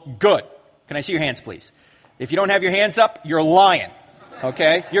yourself look good? Can I see your hands, please? If you don't have your hands up, you're lying.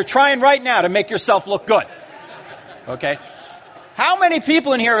 Okay? You're trying right now to make yourself look good. Okay? How many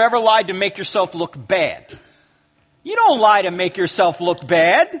people in here have ever lied to make yourself look bad? You don't lie to make yourself look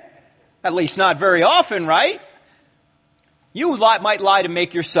bad. At least not very often, right? You might lie to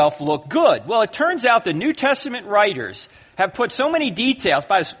make yourself look good. Well, it turns out the New Testament writers have put so many details.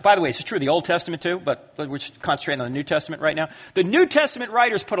 By the way, it's true of the Old Testament too, but we're concentrating on the New Testament right now. The New Testament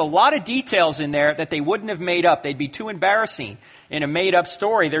writers put a lot of details in there that they wouldn't have made up. They'd be too embarrassing in a made-up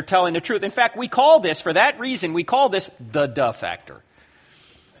story. They're telling the truth. In fact, for that reason, we call this the duh factor.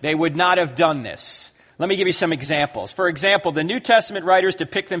 They would not have done this. Let me give you some examples. For example, the New Testament writers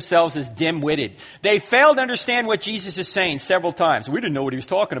depict themselves as dim-witted. They fail to understand what Jesus is saying several times. We didn't know what he was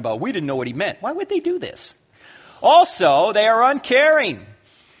talking about. We didn't know what he meant. Why would they do this? Also, they are uncaring.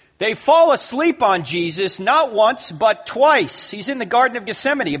 They fall asleep on Jesus not once, but twice. He's in the Garden of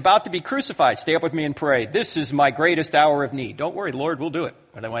Gethsemane, about to be crucified. Stay up with me and pray. This is my greatest hour of need. Don't worry, Lord, we'll do it.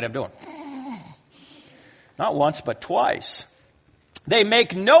 What they might have doing. Not once, but twice. They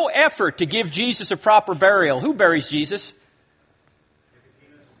make no effort to give Jesus a proper burial. Who buries Jesus?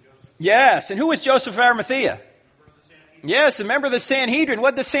 Yes, and who was Joseph of Arimathea? Yes, a member of the Sanhedrin.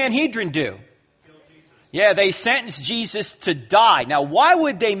 What did the Sanhedrin do? Yeah, they sentenced Jesus to die. Now, why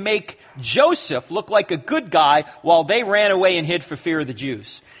would they make Joseph look like a good guy while they ran away and hid for fear of the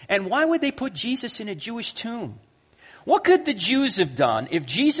Jews? And why would they put Jesus in a Jewish tomb? What could the Jews have done if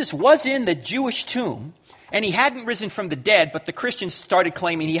Jesus was in the Jewish tomb and he hadn't risen from the dead, but the Christians started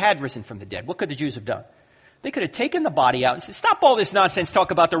claiming he had risen from the dead? What could the Jews have done? They could have taken the body out and said, stop all this nonsense, talk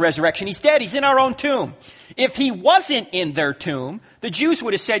about the resurrection. He's dead. He's in our own tomb. If he wasn't in their tomb, the Jews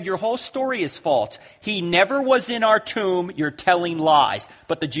would have said, your whole story is false. He never was in our tomb. You're telling lies.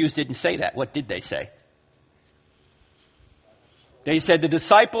 But the Jews didn't say that. What did they say? They said the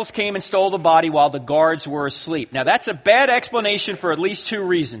disciples came and stole the body while the guards were asleep. Now, that's a bad explanation for at least two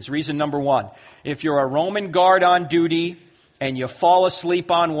reasons. Reason number one, if you're a Roman guard on duty and you fall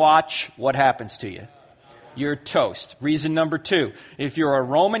asleep on watch, what happens to you? You're toast. Reason number two, if you're a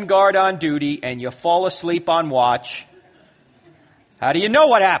Roman guard on duty and you fall asleep on watch, how do you know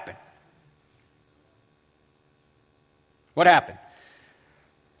what happened? What happened?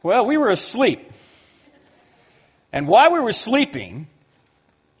 Well, we were asleep. And while we were sleeping,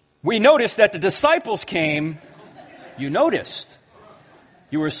 we noticed that the disciples came. You noticed.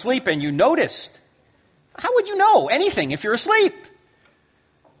 You were asleep and you noticed. How would you know anything if you're asleep?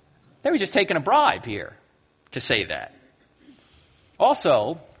 They were just taking a bribe here to say that.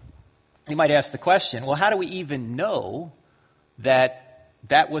 Also, you might ask the question, well, how do we even know that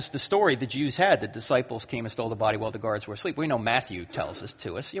that was the story the Jews had? The disciples came and stole the body while the guards were asleep. We know Matthew tells us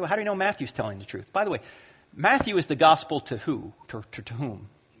to us. How do you know Matthew's telling the truth? By the way, Matthew is the gospel to who? To whom?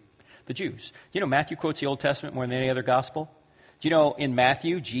 The Jews. You know, Matthew quotes the Old Testament more than any other gospel. Do you know in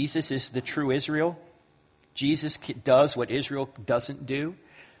Matthew, Jesus is the true Israel? Jesus does what Israel doesn't do.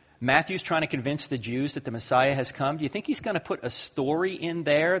 Matthew's trying to convince the Jews that the Messiah has come. Do you think he's going to put a story in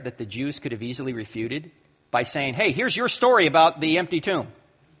there that the Jews could have easily refuted by saying, hey, here's your story about the empty tomb?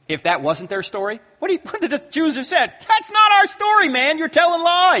 If that wasn't their story, what did the Jews have said? That's not our story, man. You're telling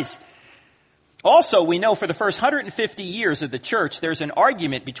lies. Also, we know for the first 150 years of the church, there's an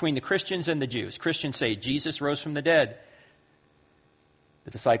argument between the Christians and the Jews. Christians say Jesus rose from the dead.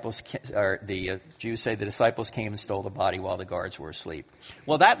 The Jews say the disciples came and stole the body while the guards were asleep.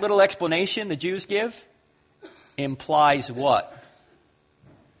 Well, that little explanation the Jews give implies what?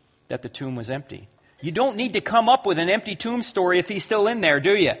 that the tomb was empty. You don't need to come up with an empty tomb story if he's still in there,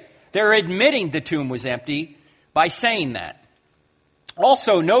 do you? They're admitting the tomb was empty by saying that.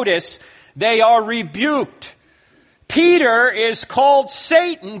 Also, notice they are rebuked. Peter is called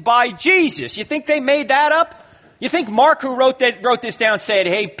Satan by Jesus. You think they made that up? You think Mark, who wrote this down, said,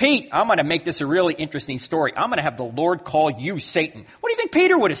 hey, Pete, I'm going to make this a really interesting story. I'm going to have the Lord call you Satan. What do you think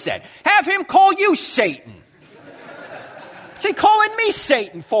Peter would have said? Have him call you Satan. What's he calling me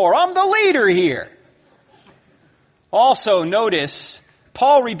Satan for? I'm the leader here. Also, notice,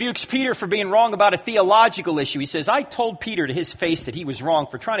 Paul rebukes Peter for being wrong about a theological issue. He says, I told Peter to his face that he was wrong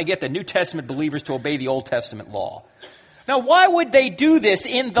for trying to get the New Testament believers to obey the Old Testament law. Now, why would they do this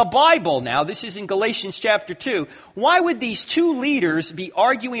in the Bible now? This is in Galatians chapter 2. Why would these two leaders be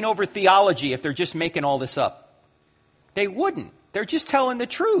arguing over theology if they're just making all this up? They wouldn't. They're just telling the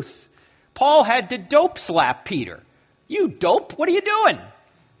truth. Paul had to dope slap Peter. You dope? What are you doing?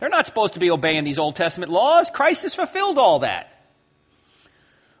 They're not supposed to be obeying these Old Testament laws. Christ has fulfilled all that.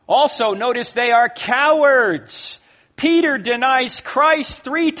 Also, notice they are cowards. Peter denies Christ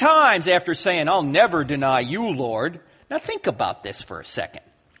 3 times after saying, I'll never deny you, Lord. Now think about this for a second.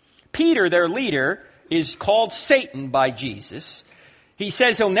 Peter, their leader, is called Satan by Jesus. He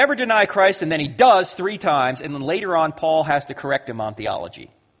says he'll never deny Christ, and then he does 3 times, and then later on Paul has to correct him on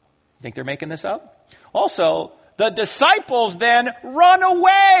theology. Think they're making this up? Also, the disciples then run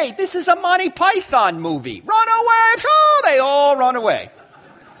away. This is a Monty Python movie. Run away! Oh, they all run away.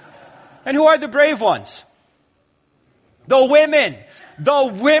 And who are the brave ones? The women.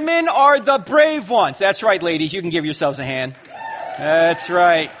 The women are the brave ones. That's right, ladies. You can give yourselves a hand. That's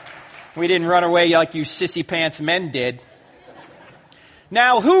right. We didn't run away like you sissy pants men did.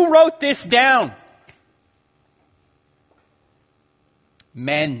 Now, who wrote this down?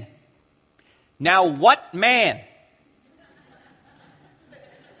 Men. Now, what man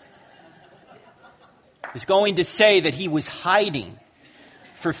is going to say that he was hiding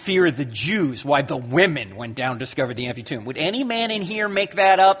for fear of the Jews, why the women went down and discovered the empty tomb? Would any man in here make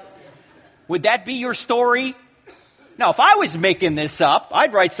that up? Would that be your story? Now, if I was making this up,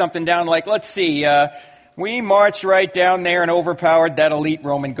 I'd write something down like, let's see, we marched right down there and overpowered that elite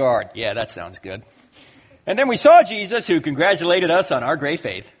Roman guard. Yeah, that sounds good. And then we saw Jesus, who congratulated us on our great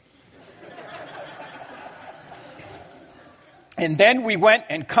faith. And then we went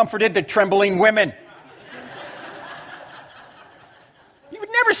and comforted the trembling women.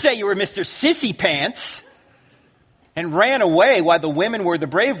 Never say you were Mr. Sissy Pants and ran away while the women were the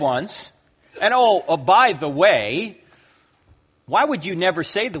brave ones. And by the way, why would you never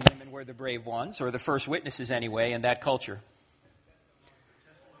say the women were the brave ones, or the first witnesses anyway, in that culture?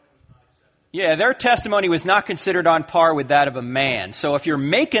 Yeah, their testimony was not considered on par with that of a man. So if you're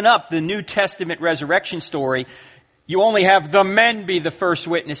making up the New Testament resurrection story, you only have the men be the first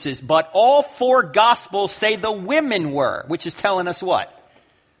witnesses, but all 4 Gospels say the women were, which is telling us what?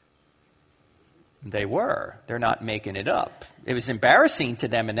 They were. They're not making it up. It was embarrassing to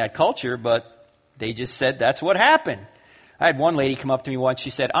them in that culture, but they just said that's what happened. I had one lady come up to me once.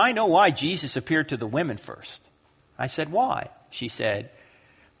 She said, I know why Jesus appeared to the women first. I said, why? She said,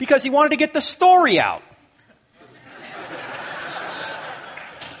 because he wanted to get the story out.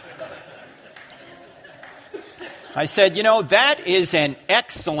 I said, that is an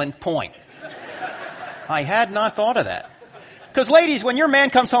excellent point. I had not thought of that. Because ladies, when your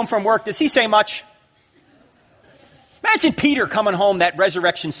man comes home from work, does he say much? Imagine Peter coming home that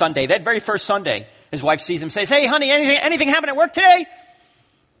Resurrection Sunday, that very first Sunday. His wife sees him and says, hey, honey, anything happen at work today?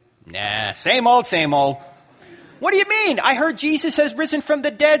 Nah, same old, same old. What do you mean? I heard Jesus has risen from the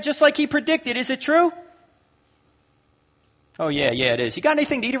dead just like he predicted. Is it true? Oh, yeah, it is. You got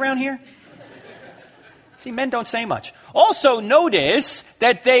anything to eat around here? See, men don't say much. Also, notice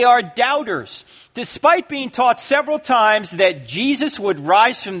that they are doubters. Despite being taught several times that Jesus would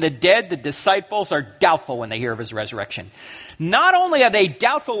rise from the dead, the disciples are doubtful when they hear of his resurrection. Not only are they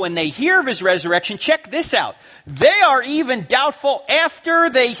doubtful when they hear of his resurrection, check this out. They are even doubtful after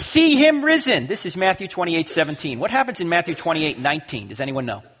they see him risen. This is Matthew 28:17. What happens in Matthew 28:19? Does anyone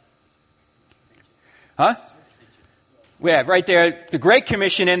know? Huh? Yeah, right there, the Great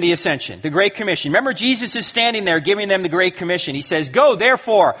Commission and the Ascension. The Great Commission. Remember, Jesus is standing there giving them the Great Commission. He says, go,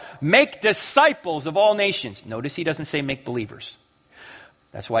 therefore, make disciples of all nations. Notice he doesn't say make believers.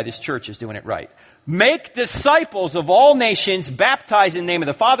 That's why this church is doing it right. Make disciples of all nations, baptize in the name of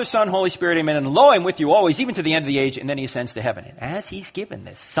the Father, Son, Holy Spirit, amen. And lo, I'm with you always, even to the end of the age. And then he ascends to heaven. And as he's given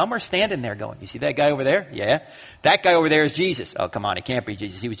this, some are standing there going, you see that guy over there? Yeah. That guy over there is Jesus. Oh, come on, it can't be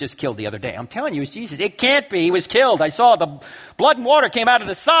Jesus. He was just killed the other day. I'm telling you, it's Jesus. It can't be. He was killed. I saw the blood and water came out of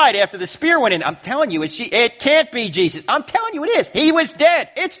the side after the spear went in. I'm telling you, it can't be Jesus. I'm telling you, it is. He was dead.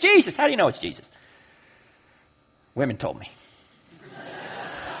 It's Jesus. How do you know it's Jesus? Women told me.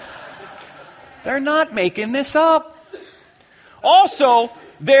 They're not making this up. Also,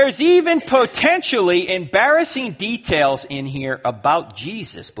 there's even potentially embarrassing details in here about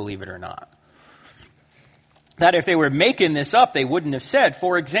Jesus, believe it or not. That if they were making this up, they wouldn't have said.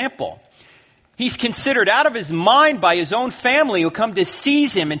 For example, he's considered out of his mind by his own family who come to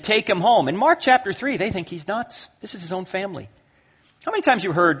seize him and take him home. In Mark chapter 3, they think he's nuts. This is his own family. How many times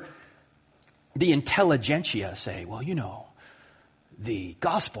you heard the intelligentsia say, well, you know, the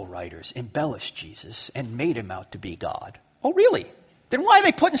gospel writers embellished Jesus and made him out to be God. Oh, really? Then why are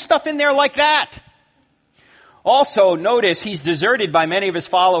they putting stuff in there like that? Also, notice he's deserted by many of his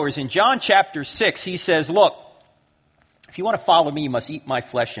followers. In John chapter 6, he says, look, if you want to follow me, you must eat my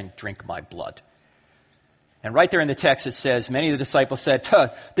flesh and drink my blood. And right there in the text it says, many of the disciples said,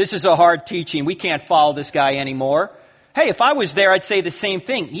 this is a hard teaching. We can't follow this guy anymore. Hey, if I was there, I'd say the same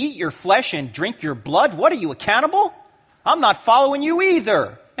thing. Eat your flesh and drink your blood? What are you, a cannibal? I'm not following you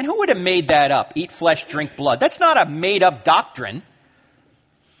either. And who would have made that up? Eat flesh, drink blood. That's not a made-up doctrine.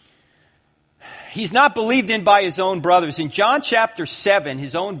 He's not believed in by his own brothers. In John chapter 7,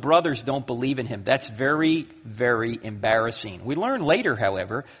 his own brothers don't believe in him. That's very, very embarrassing. We learn later,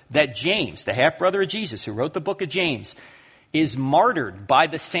 however, that James, the half-brother of Jesus, who wrote the book of James, is martyred by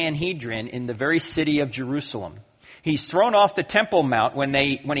the Sanhedrin in the very city of Jerusalem. He's thrown off the Temple Mount. When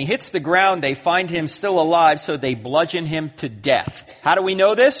he hits the ground, they find him still alive, so they bludgeon him to death. How do we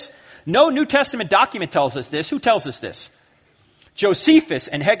know this? No New Testament document tells us this. Who tells us this? Josephus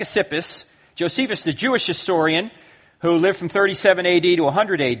and Hegesippus. Josephus, the Jewish historian, who lived from 37 AD to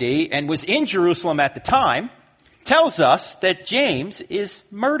 100 AD and was in Jerusalem at the time, tells us that James is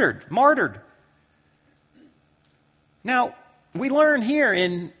martyred. Now, we learn here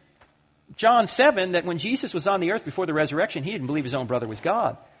in John 7 that when Jesus was on the earth before the resurrection, he didn't believe his own brother was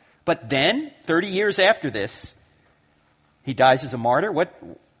God. But then, 30 years after this, he dies as a martyr.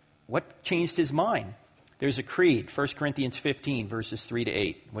 What changed his mind? There's a creed, 1 Corinthians 15, verses 3 to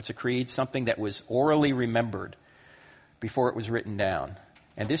 8. What's a creed? Something that was orally remembered before it was written down.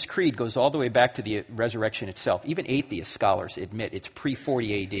 And this creed goes all the way back to the resurrection itself. Even atheist scholars admit it's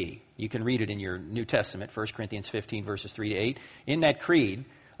pre-40 AD. You can read it in your New Testament, 1 Corinthians 15, verses 3 to 8. In that creed,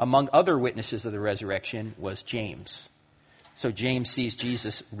 among other witnesses of the resurrection was James. So James sees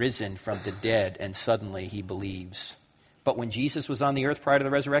Jesus risen from the dead, and suddenly he believes. But when Jesus was on the earth prior to the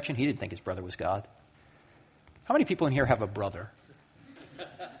resurrection, he didn't think his brother was God. How many people in here have a brother?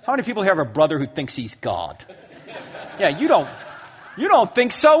 How many people here have a brother who thinks he's God? Yeah, you don't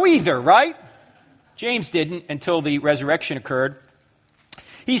think so either, right? James didn't until the resurrection occurred.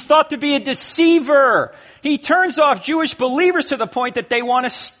 He's thought to be a deceiver. He turns off Jewish believers to the point that they want to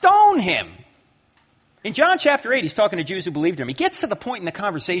stone him. In John chapter 8, he's talking to Jews who believed in him. He gets to the point in the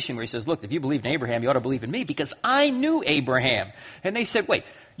conversation where he says, look, if you believed in Abraham, you ought to believe in me because I knew Abraham. And they said, wait,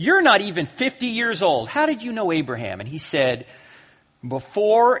 you're not even 50 years old. How did you know Abraham? And he said,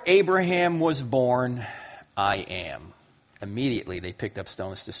 before Abraham was born, I am. Immediately they picked up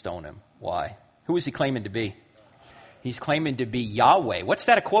stones to stone him. Why? Who is he claiming to be? He's claiming to be Yahweh. What's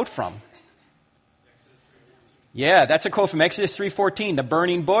that a quote from? Yeah, that's a quote from Exodus 3:14, the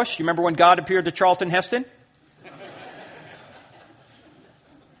burning bush. You remember when God appeared to Charlton Heston?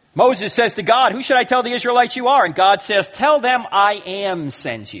 Moses says to God, who should I tell the Israelites you are? And God says, tell them I am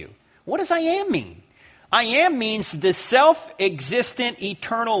sends you. What does I am mean? I am means the self-existent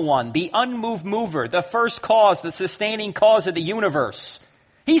eternal one, the unmoved mover, the first cause, the sustaining cause of the universe.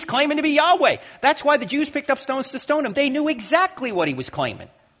 He's claiming to be Yahweh. That's why the Jews picked up stones to stone him. They knew exactly what he was claiming.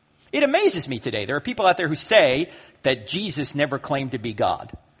 It amazes me today. There are people out there who say that Jesus never claimed to be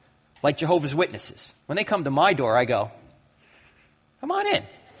God, like Jehovah's Witnesses. When they come to my door, I go, come on in.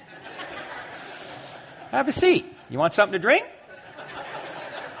 Have a seat. You want something to drink?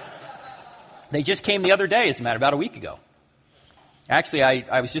 They just came the other day, as a matter, about a week ago. Actually,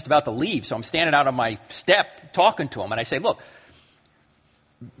 I was just about to leave, so I'm standing out on my step talking to them, and I say, look,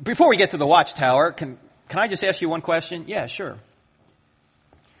 before we get to the watchtower, can I just ask you one question? Yeah, sure.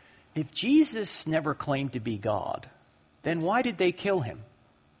 If Jesus never claimed to be God, then why did they kill him?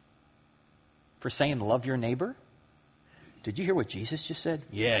 For saying love your neighbor? Did you hear what Jesus just said?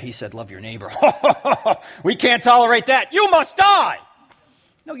 Yeah, he said love your neighbor. We can't tolerate that. You must die.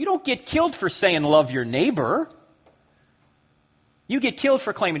 No, you don't get killed for saying love your neighbor. You get killed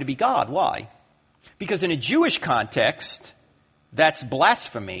for claiming to be God. Why? Because in a Jewish context, that's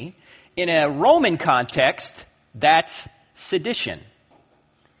blasphemy. In a Roman context, that's sedition.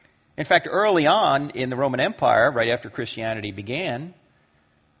 In fact, early on in the Roman Empire, right after Christianity began,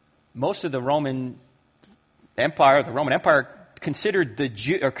 most of the Roman Empire considered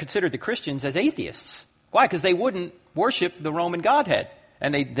the Christians as atheists. Why? Because they wouldn't worship the Roman Godhead.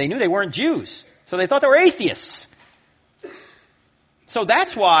 And they knew they weren't Jews. So they thought they were atheists. So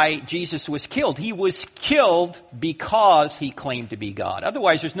that's why Jesus was killed. He was killed because he claimed to be God.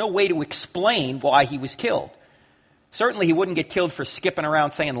 Otherwise, there's no way to explain why he was killed. Certainly, he wouldn't get killed for skipping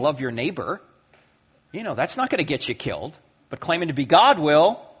around saying, love your neighbor. That's not going to get you killed. But claiming to be God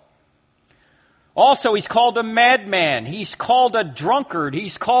will. Also, he's called a madman. He's called a drunkard.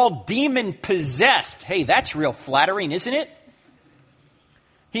 He's called demon-possessed. Hey, that's real flattering, isn't it?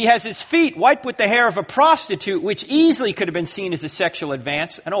 He has his feet wiped with the hair of a prostitute, which easily could have been seen as a sexual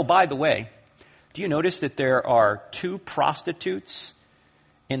advance. And oh, by the way, do you notice that there are 2 prostitutes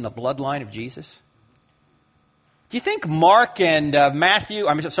in the bloodline of Jesus? Do you think Luke and Matthew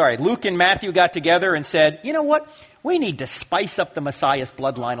got together and said, you know what? We need to spice up the Messiah's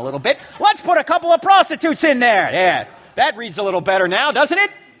bloodline a little bit. Let's put a couple of prostitutes in there. Yeah, that reads a little better now, doesn't it?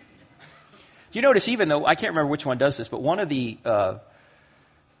 Do you notice, even though, I can't remember which one does this, but one of the,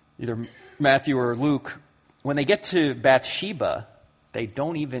 either Matthew or Luke, when they get to Bathsheba, they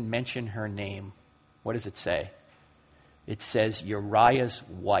don't even mention her name. What does it say? It says Uriah's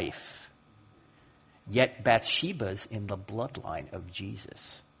wife. Yet Bathsheba's in the bloodline of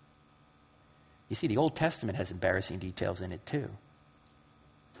Jesus. You see, the Old Testament has embarrassing details in it too.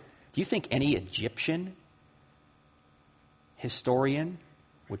 Do you think any Egyptian historian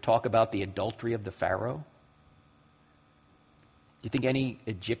would talk about the adultery of the Pharaoh? Do you think any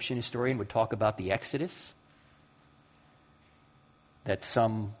Egyptian historian would talk about the Exodus? That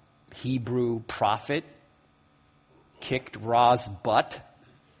some Hebrew prophet kicked Ra's butt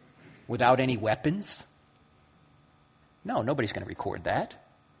without any weapons? No, nobody's going to record that.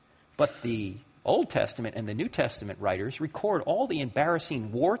 But the Old Testament and the New Testament writers record all the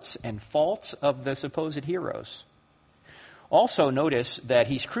embarrassing warts and faults of the supposed heroes. Also notice that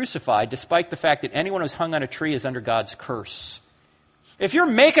he's crucified despite the fact that anyone who's hung on a tree is under God's curse. If you're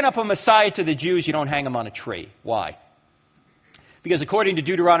making up a Messiah to the Jews, you don't hang him on a tree. Why? Because according to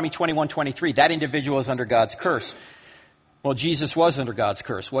Deuteronomy 21:23, that individual is under God's curse. Well, Jesus was under God's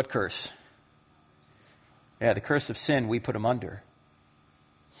curse. What curse? Yeah, the curse of sin, we put him under.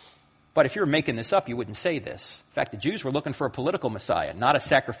 But if you were making this up, you wouldn't say this. In fact, the Jews were looking for a political Messiah, not a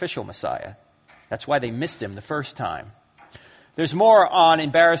sacrificial Messiah. That's why they missed him the first time. There's more on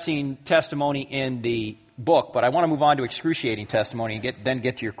embarrassing testimony in the book, but I want to move on to excruciating testimony and then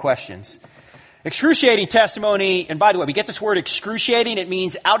get to your questions. Excruciating testimony, and by the way, we get this word excruciating, it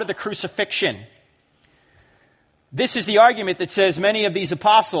means out of the crucifixion. This is the argument that says many of these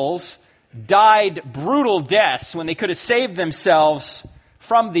apostles died brutal deaths when they could have saved themselves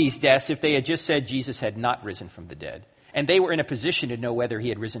from these deaths if they had just said Jesus had not risen from the dead. And they were in a position to know whether he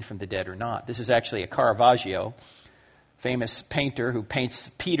had risen from the dead or not. This is actually a Caravaggio, famous painter who paints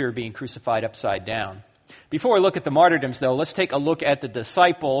Peter being crucified upside down. Before we look at the martyrdoms, though, let's take a look at the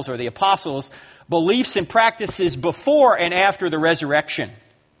disciples or the apostles' beliefs and practices before and after the resurrection.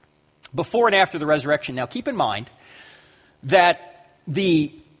 Before and after the resurrection. Now, keep in mind that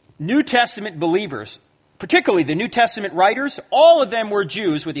the New Testament believers, particularly the New Testament writers, all of them were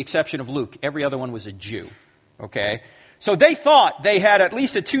Jews with the exception of Luke. Every other one was a Jew. Okay? So they thought they had at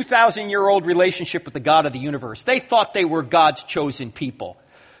least a 2,000-year-old relationship with the God of the universe. They thought they were God's chosen people.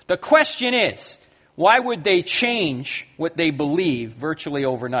 The question is, why would they change what they believe virtually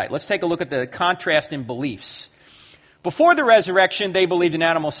overnight? Let's take a look at the contrast in beliefs. Before the resurrection, they believed in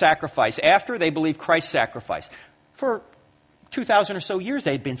animal sacrifice. After, they believed Christ's sacrifice. For 2,000 or so years,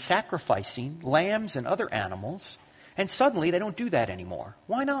 they had been sacrificing lambs and other animals, and suddenly they don't do that anymore.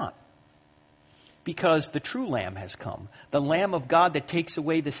 Why not? Because the true Lamb has come, the Lamb of God that takes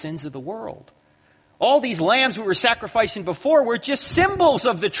away the sins of the world. All these lambs we were sacrificing before were just symbols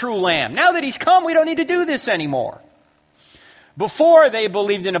of the true Lamb. Now that he's come, we don't need to do this anymore. Before, they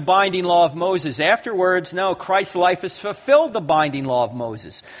believed in a binding law of Moses. Afterwards, no, Christ's life has fulfilled the binding law of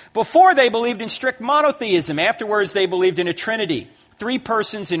Moses. Before, they believed in strict monotheism. Afterwards, they believed in a Trinity. 3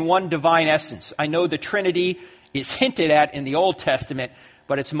 persons in one divine essence. I know the Trinity is hinted at in the Old Testament,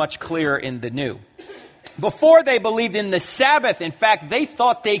 but it's much clearer in the New. Before, they believed in the Sabbath. In fact, they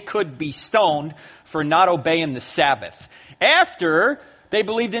thought they could be stoned for not obeying the Sabbath. After, they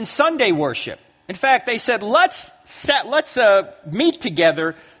believed in Sunday worship. In fact, they said, let's meet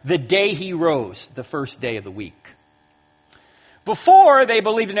together the day he rose, the first day of the week. Before, they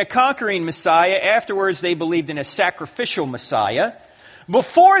believed in a conquering Messiah. Afterwards, they believed in a sacrificial Messiah.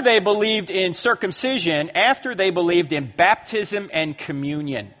 Before, they believed in circumcision. After, they believed in baptism and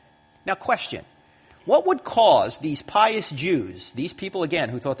communion. Now, question. What would cause these pious Jews, these people, again,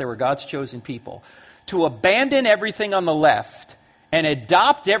 who thought they were God's chosen people, to abandon everything on the left and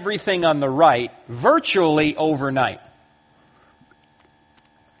adopt everything on the right virtually overnight?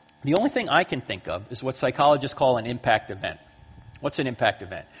 The only thing I can think of is what psychologists call an impact event. What's an impact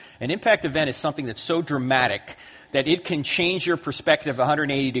event? An impact event is something that's so dramatic that it can change your perspective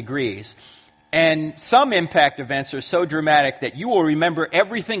 180 degrees. And some impact events are so dramatic that you will remember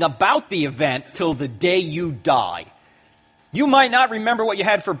everything about the event till the day you die. You might not remember what you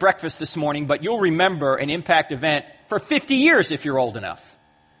had for breakfast this morning, but you'll remember an impact event for 50 years if you're old enough.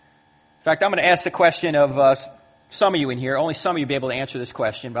 In fact, I'm going to ask the question of some of you in here. Only some of you will be able to answer this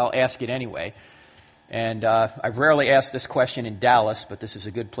question, but I'll ask it anyway. And I've rarely asked this question in Dallas, but this is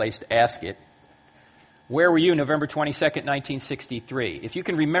a good place to ask it. Where were you November 22nd, 1963? If you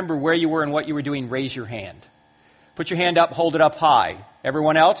can remember where you were and what you were doing, raise your hand. Put your hand up, hold it up high.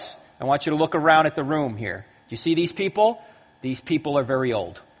 Everyone else, I want you to look around at the room here. Do you see these people? These people are very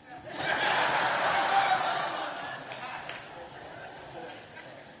old.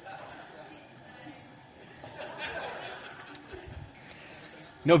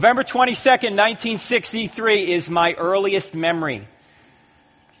 November 22nd, 1963 is my earliest memory.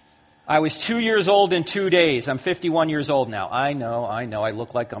 I was 2 years old in 2 days. I'm 51 years old now. I know. I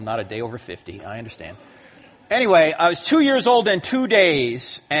look like I'm not a day over 50. I understand. Anyway, I was 2 years old in 2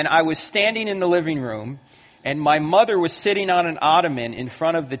 days, and I was standing in the living room, and my mother was sitting on an ottoman in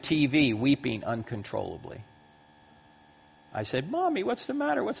front of the TV, weeping uncontrollably. I said, "Mommy, what's the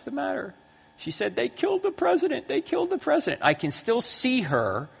matter? What's the matter?" She said, "They killed the president. They killed the president." I can still see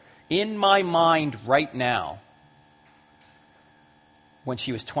her in my mind right now when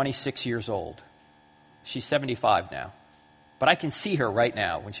she was 26 years old. She's 75 now. But I can see her right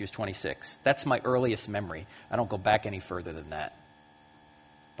now when she was 26. That's my earliest memory. I don't go back any further than that.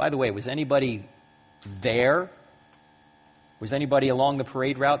 By the way, was anybody there? Was anybody along the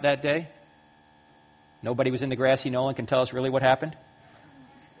parade route that day? Nobody was in the grassy knoll and can tell us really what happened?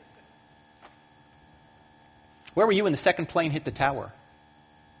 Where were you when the second plane hit the tower?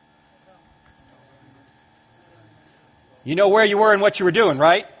 You know where you were and what you were doing,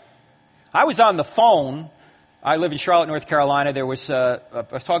 right? I was on the phone. I live in Charlotte, North Carolina. I was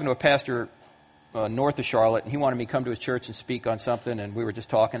talking to a pastor north of Charlotte, and he wanted me to come to his church and speak on something, and we were just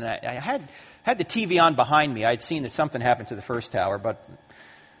talking. And I had the TV on behind me. I'd seen that something happened to the first tower, but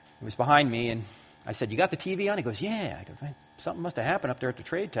it was behind me, and I said, "You got the TV on?" He goes, "Yeah." I go, "Something must have happened up there at the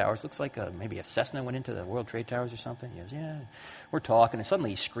trade towers. Looks like maybe a Cessna went into the World Trade Towers or something." He goes, "Yeah." We're talking, and suddenly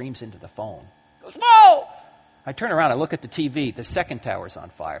he screams into the phone. He goes, "No!" I turn around, I look at the TV, the second tower's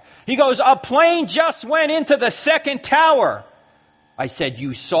on fire. He goes, "A plane just went into the second tower." I said,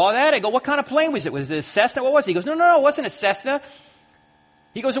 "You saw that?" I go, "What kind of plane was it? Was it a Cessna? What was it?" He goes, No, it wasn't a Cessna."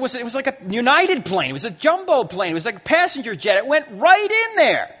 He goes, it was like a United plane. It was a jumbo plane. It was like a passenger jet. It went right in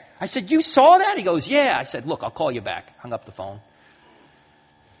there." I said, "You saw that?" He goes, "Yeah." I said, "Look, I'll call you back." Hung up the phone.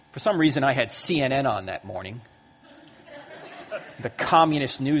 For some reason, I had CNN on that morning. The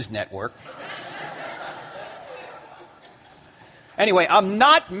Communist News Network. Anyway, I'm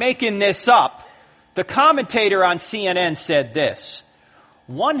not making this up. The commentator on CNN said this: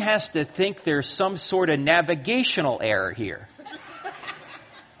 "One has to think there's some sort of navigational error here."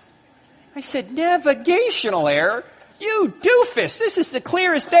 I said, "Navigational error? You doofus. This is the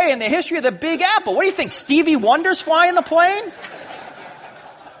clearest day in the history of the Big Apple. What do you think, Stevie Wonder's flying the plane?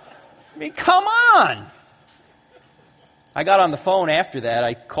 I mean, come on." I got on the phone after that.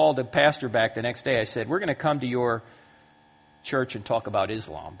 I called the pastor back the next day. I said, "We're going to come to your church and talk about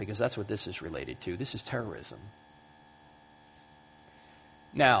Islam, because that's what this is related to. This is terrorism."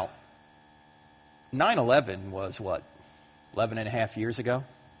 Now, 9/11 was what, 11 and a half years ago?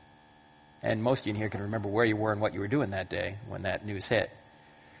 And most of you in here can remember where you were and what you were doing that day when that news hit.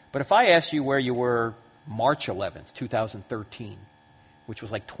 But if I asked you where you were March 11th, 2013, which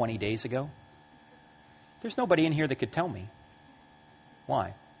was like 20 days ago, there's nobody in here that could tell me.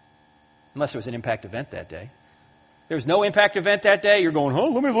 Why? Unless there was an impact event that day. There was no impact event that day. You're going,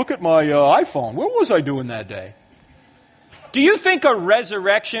 let me look at my iPhone. What was I doing that day? Do you think a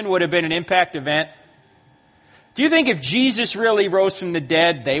resurrection would have been an impact event? Do you think if Jesus really rose from the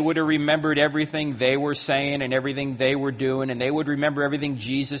dead, they would have remembered everything they were saying and everything they were doing, and they would remember everything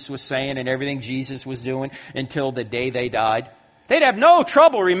Jesus was saying and everything Jesus was doing until the day they died? They'd have no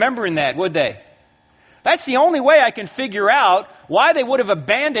trouble remembering that, would they? That's the only way I can figure out why they would have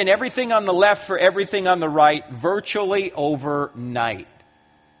abandoned everything on the left for everything on the right virtually overnight.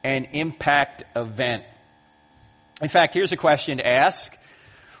 An impact event. In fact, here's a question to ask.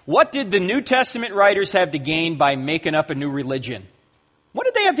 What did the New Testament writers have to gain by making up a new religion? What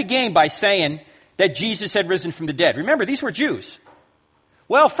did they have to gain by saying that Jesus had risen from the dead? Remember, these were Jews.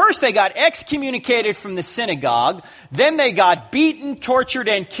 Well, first they got excommunicated from the synagogue. Then they got beaten, tortured,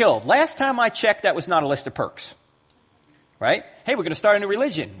 and killed. Last time I checked, that was not a list of perks. Right? Hey, we're going to start a new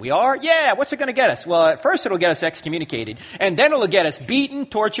religion. We are? Yeah, what's it going to get us? Well, at first it'll get us excommunicated, and then it'll get us beaten,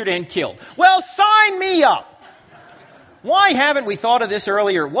 tortured, and killed. Well, sign me up! Why haven't we thought of this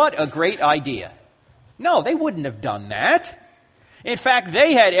earlier? What a great idea. No, they wouldn't have done that. In fact,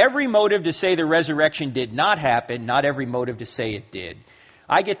 they had every motive to say the resurrection did not happen, not every motive to say it did.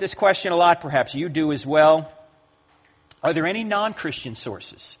 I get this question a lot, perhaps you do as well. Are there any non-Christian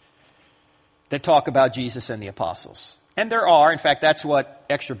sources that talk about Jesus and the apostles? And there are. In fact, that's what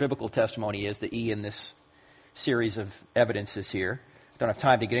extra-biblical testimony is, the E in this series of evidences here. Don't have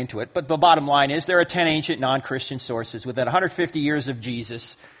time to get into it. But the bottom line is there are 10 ancient non-Christian sources within 150 years of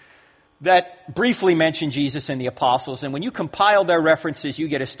Jesus that briefly mention Jesus and the apostles. And when you compile their references, you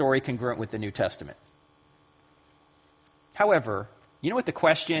get a story congruent with the New Testament. However, you know what the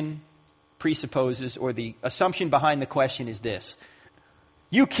question presupposes, or the assumption behind the question is this.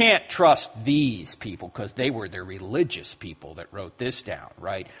 You can't trust these people because they were the religious people that wrote this down,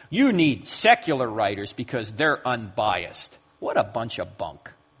 right? You need secular writers because they're unbiased. What a bunch of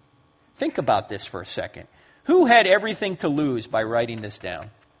bunk. Think about this for a second. Who had everything to lose by writing this down?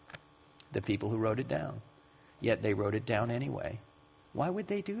 The people who wrote it down. Yet they wrote it down anyway. Why would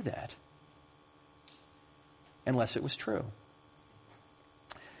they do that? Unless it was true.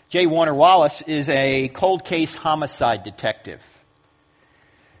 J. Warner Wallace is a cold case homicide detective.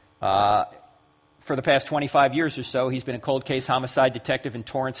 For the past 25 years or so, he's been a cold case homicide detective in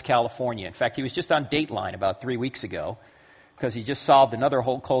Torrance, California. In fact, he was just on Dateline about 3 weeks ago because he just solved another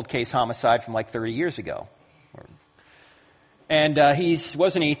whole cold case homicide from like 30 years ago. And he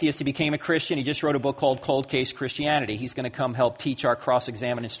was an atheist. He became a Christian. He just wrote a book called Cold Case Christianity. He's going to come help teach our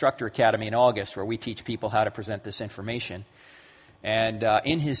Cross-Examine Instructor Academy in August, where we teach people how to present this information. And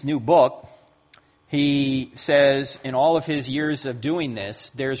in his new book, he says in all of his years of doing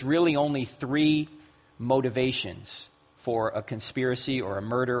this, there's really only 3 motivations for a conspiracy or a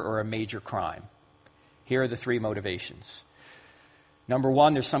murder or a major crime. Here are the 3 motivations. Number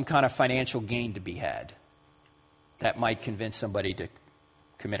 1, there's some kind of financial gain to be had. That might convince somebody to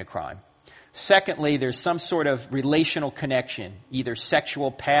commit a crime. Secondly, there's some sort of relational connection, either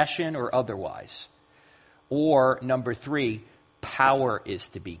sexual passion or otherwise. Or number 3, power is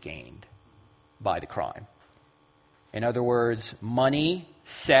to be gained by the crime. In other words, money,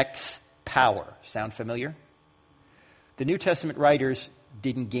 sex, power. Sound familiar? The New Testament writers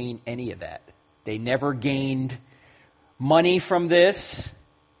didn't gain any of that. They never gained money from this.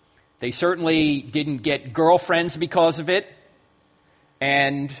 They certainly didn't get girlfriends because of it.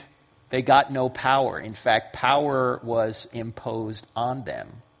 And they got no power. In fact, power was imposed on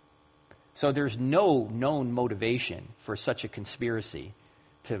them. So there's no known motivation for such a conspiracy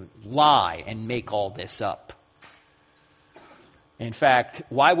to lie and make all this up. In fact,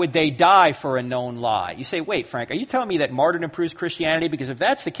 why would they die for a known lie? You say, wait, Frank, are you telling me that martyrdom proves Christianity? Because if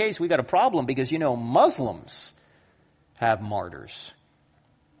that's the case, we got a problem because, Muslims have martyrs.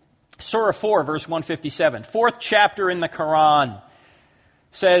 Surah 4, verse 157, 4th chapter in the Quran,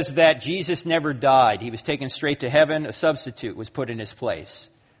 says that Jesus never died. He was taken straight to heaven. A substitute was put in his place.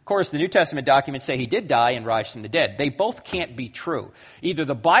 Of course, the New Testament documents say he did die and rise from the dead. They both can't be true. Either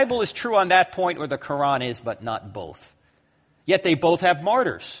the Bible is true on that point or the Quran is, but not both. Yet they both have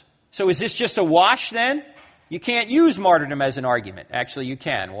martyrs. So is this just a wash then? You can't use martyrdom as an argument. Actually, you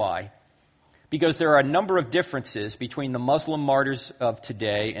can. Why? Because there are a number of differences between the Muslim martyrs of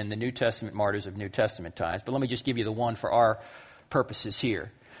today and the New Testament martyrs of New Testament times. But let me just give you the one for our purposes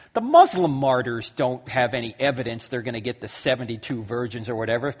here. The Muslim martyrs don't have any evidence they're going to get the 72 virgins or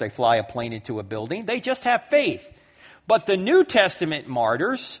whatever if they fly a plane into a building. They just have faith. But the New Testament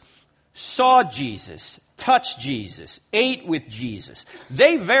martyrs saw Jesus, touched Jesus, ate with Jesus.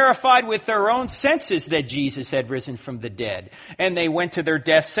 They verified with their own senses that Jesus had risen from the dead. And they went to their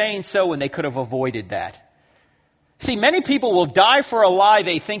death saying so when they could have avoided that. See, many people will die for a lie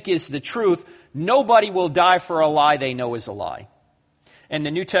they think is the truth. Nobody will die for a lie they know is a lie. And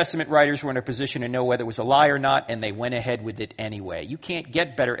the New Testament writers were in a position to know whether it was a lie or not, and they went ahead with it anyway. You can't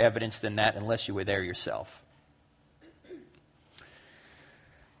get better evidence than that unless you were there yourself.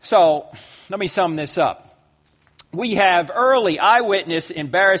 So, let me sum this up. we have early eyewitness,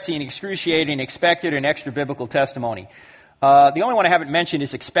 embarrassing, excruciating, expected, and extra-biblical testimony. The only one I haven't mentioned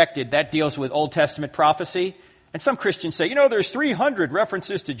is expected. That deals with Old Testament prophecy. And some Christians say, there's 300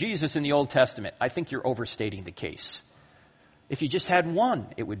 references to Jesus in the Old Testament. I think you're overstating the case. If you just had one,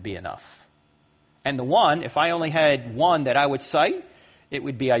 it would be enough. And the one, if I only had one that I would cite, it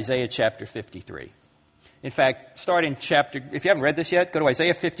would be Isaiah chapter 53. In fact, start in chapter, if you haven't read this yet, go to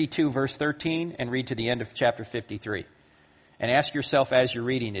Isaiah 52, verse 13, and read to the end of chapter 53. And ask yourself as you're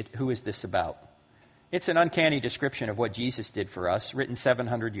reading it, who is this about? It's an uncanny description of what Jesus did for us, written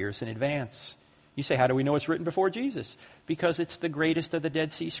 700 years in advance. You say, how do we know it's written before Jesus? Because it's the greatest of the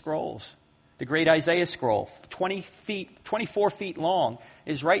Dead Sea Scrolls. The great Isaiah scroll, 24 feet long,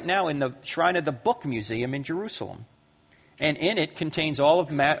 is right now in the Shrine of the Book Museum in Jerusalem. And in it contains all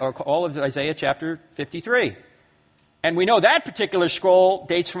of Isaiah chapter 53. And we know that particular scroll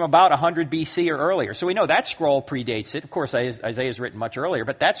dates from about 100 BC or earlier. So we know that scroll predates it. Of course, Isaiah is written much earlier,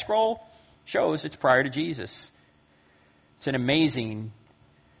 but that scroll shows it's prior to Jesus. It's an amazing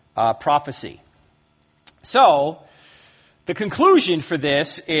prophecy. So, the conclusion for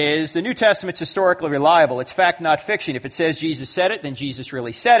this is the New Testament's historically reliable. It's fact, not fiction. If it says Jesus said it, then Jesus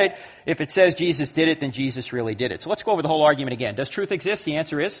really said it. If it says Jesus did it, then Jesus really did it. So let's go over the whole argument again. Does truth exist? The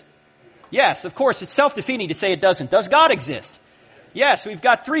answer is yes. Of course, it's self-defeating to say it doesn't. Does God exist? Yes. We've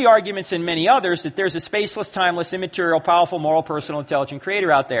got three arguments and many others that there's a spaceless, timeless, immaterial, powerful, moral, personal, intelligent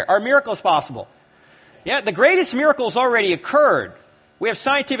creator out there. Are miracles possible? Yeah, the greatest miracles already occurred. We have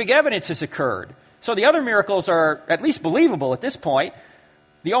scientific evidence has occurred. So the other miracles are at least believable at this point.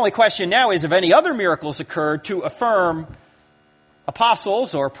 The only question now is if any other miracles occurred to affirm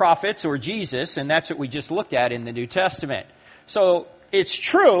apostles or prophets or Jesus, and that's what we just looked at in the New Testament. So it's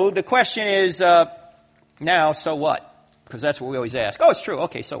true. The question is, now, so what? Because that's what we always ask. Oh, it's true.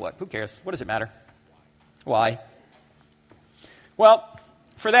 Okay, so what? Who cares? What does it matter? Why? Well,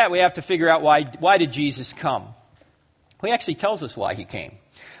 for that we have to figure out why did Jesus come? Well, he actually tells us why he came.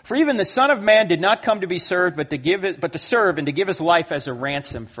 For even the Son of Man did not come to be served, but to serve and to give his life as a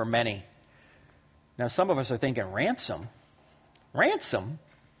ransom for many. Now, some of us are thinking, ransom? Ransom?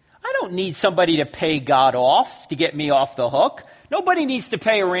 I don't need somebody to pay God off to get me off the hook. Nobody needs to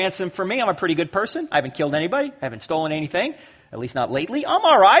pay a ransom for me. I'm a pretty good person. I haven't killed anybody. I haven't stolen anything, at least not lately. I'm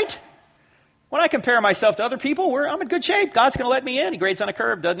all right. When I compare myself to other people, I'm in good shape. God's going to let me in. He grades on a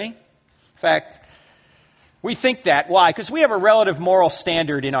curve, doesn't he? In fact, we think that. Why? Because we have a relative moral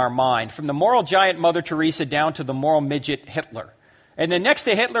standard in our mind, from the moral giant Mother Teresa down to the moral midget Hitler. And then next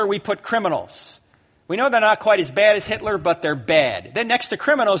to Hitler, we put criminals. We know they're not quite as bad as Hitler, but they're bad. Then next to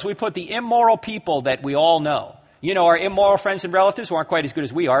criminals, we put the immoral people that we all know. You know, our immoral friends and relatives who aren't quite as good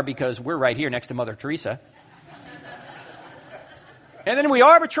as we are because we're right here next to Mother Teresa. And then we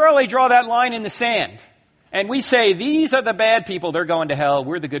arbitrarily draw that line in the sand. And we say, these are the bad people, they're going to hell.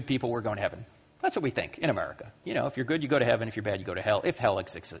 We're the good people, we're going to heaven. That's what we think in America. You know, if you're good, you go to heaven. If you're bad, you go to hell. If hell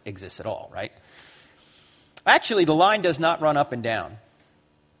exists at all, right? Actually, the line does not run up and down.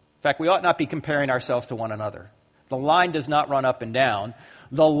 In fact, we ought not be comparing ourselves to one another. The line does not run up and down.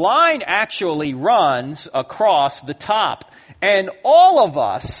 The line actually runs across the top. And all of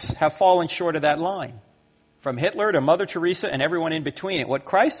us have fallen short of that line. From Hitler to Mother Teresa and everyone in between it. What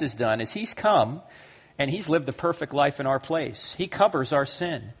Christ has done is he's come and he's lived the perfect life in our place. He covers our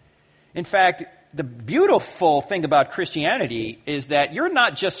sin. In fact, the beautiful thing about Christianity is that you're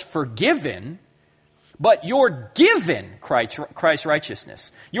not just forgiven, but you're given Christ's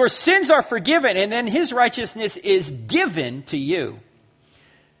righteousness. Your sins are forgiven, and then his righteousness is given to you.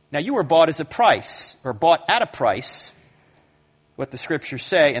 Now, you were bought as a price, or bought at a price, what the scriptures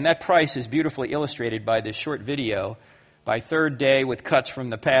say, and that price is beautifully illustrated by this short video by Third Day with cuts from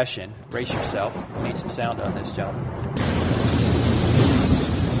the Passion. Brace yourself. We need some sound on this, gentlemen.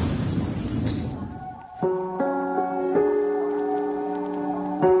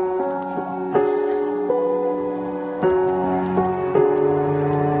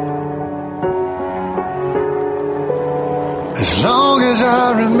 As long as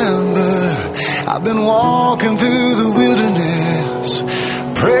I remember, I've been walking through the wilderness,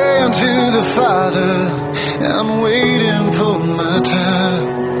 praying to the Father and waiting for my time.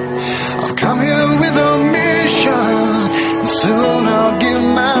 I've come here with a mission, and soon I'll give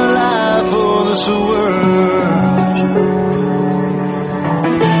my life for this world.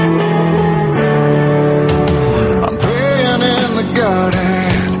 I'm praying in the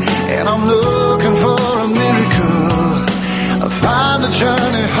garden, and I'm looking for a miracle. I find the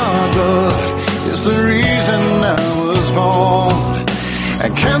journey hard, but it's the reason I was born.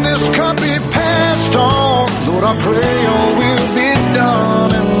 And can this cup be passed on? Lord, I pray your will be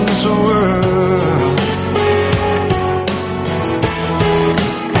done in this world.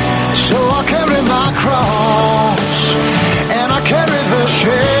 my cross, and I carry the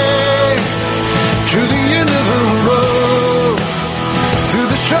shame to the end of the road, through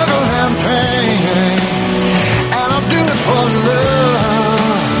the struggle and pain, and I'll do it for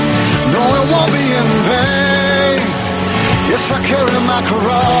love. No, it won't be in vain. Yes, I carry my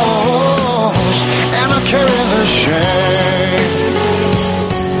cross, and I carry the shame.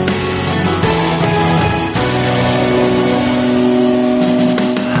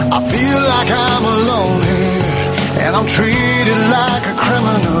 I feel like I'm alone here, and I'm treated like a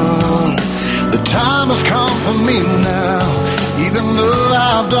criminal. The time has come for me now, even though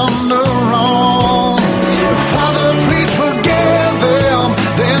I've done no wrong. Father, please forgive them.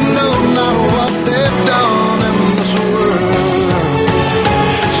 They know not what they've done in this world.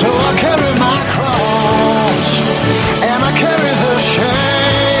 So I carry my cross, and I carry the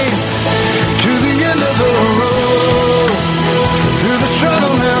shame to the end of the road, through the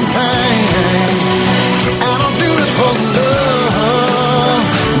struggle and pain, and I'll do it for love.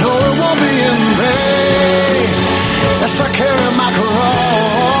 No, it won't be in vain. Yes, I carry my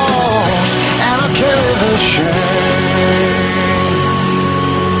cross, and I carry the shame.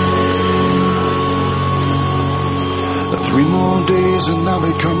 3 more days and I'll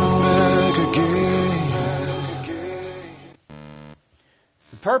be coming back again.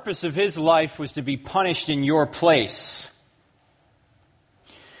 The purpose of his life was to be punished in your place.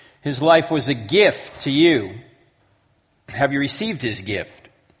 His life was a gift to you. Have you received his gift?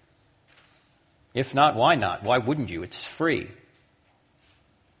 If not, why not? Why wouldn't you? It's free.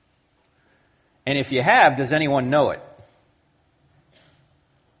 And if you have, does anyone know it?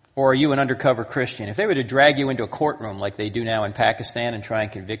 Or are you an undercover Christian? If they were to drag you into a courtroom like they do now in Pakistan and try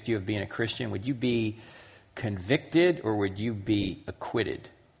and convict you of being a Christian, would you be convicted or would you be acquitted?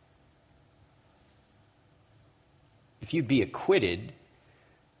 If you'd be acquitted,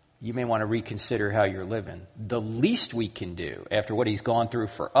 you may want to reconsider how you're living. The least we can do after what he's gone through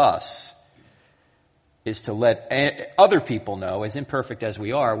for us is to let other people know, as imperfect as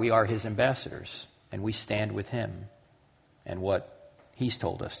we are his ambassadors, and we stand with him and what he's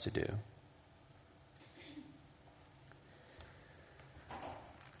told us to do.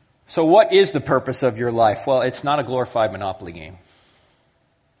 So what is the purpose of your life? Well, it's not a glorified Monopoly game.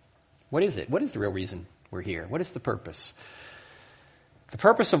 What is it? What is the real reason we're here? What is the purpose? The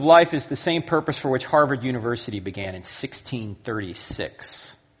purpose of life is the same purpose for which Harvard University began in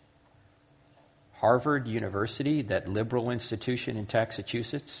 1636. Harvard University, that liberal institution in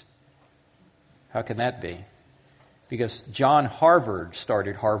Massachusetts? How can that be? Because John Harvard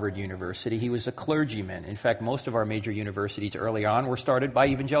started Harvard University. He was a clergyman. In fact, most of our major universities early on were started by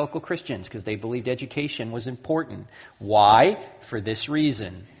evangelical Christians because they believed education was important. Why? For this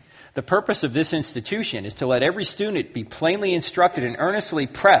reason. The purpose of this institution is to let every student be plainly instructed and earnestly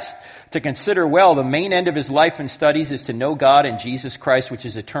pressed to consider well the main end of his life and studies is to know God and Jesus Christ, which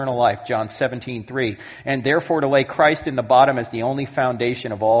is eternal life, John 17:3, and therefore to lay Christ in the bottom as the only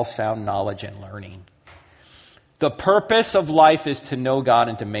foundation of all sound knowledge and learning. The purpose of life is to know God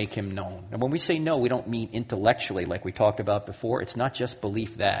and to make him known. And when we say know, we don't mean intellectually like we talked about before. It's not just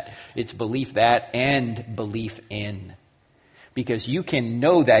belief that. It's belief that and belief in. Because you can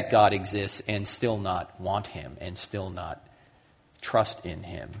know that God exists and still not want him and still not trust in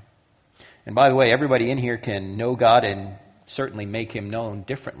him. And by the way, everybody in here can know God and certainly make him known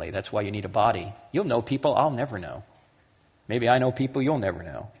differently. That's why you need a body. You'll know people I'll never know. Maybe I know people you'll never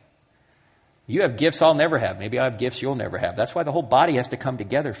know. You have gifts I'll never have. Maybe I have gifts you'll never have. That's why the whole body has to come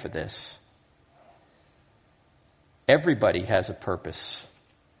together for this. Everybody has a purpose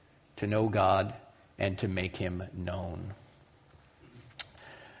to know God and to make him known.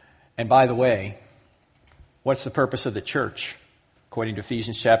 And by the way, what's the purpose of the church? According to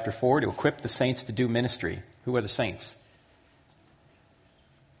Ephesians chapter 4, to equip the saints to do ministry. Who are the saints?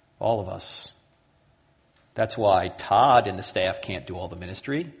 All of us. That's why Todd and the staff can't do all the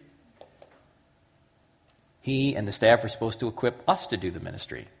ministry. He and the staff are supposed to equip us to do the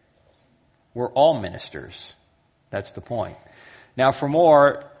ministry. We're all ministers. That's the point. Now, for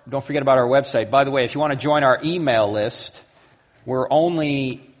more, don't forget about our website. By the way, if you want to join our email list,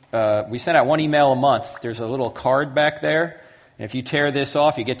 we send out one email a month. There's a little card back there. And if you tear this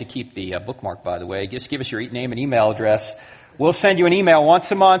off, you get to keep the bookmark, by the way. Just give us your name and email address. We'll send you an email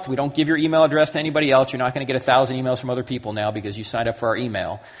once a month. We don't give your email address to anybody else. You're not going to get 1,000 emails from other people now because you signed up for our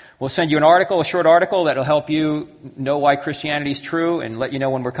email. We'll send you an article, a short article that will help you know why Christianity is true and let you know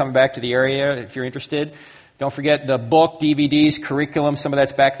when we're coming back to the area if you're interested. Don't forget the book, DVDs, curriculum. Some of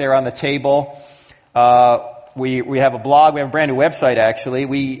that's back there on the table. We have a blog. We have a brand new website, actually.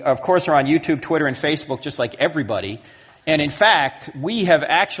 We, of course, are on YouTube, Twitter, and Facebook just like everybody. And in fact, we have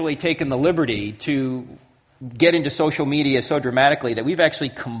actually taken the liberty to get into social media so dramatically that we've actually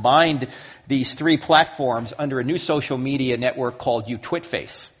combined these three platforms under a new social media network called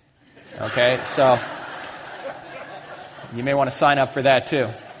UTwitface. Okay, so you may want to sign up for that too.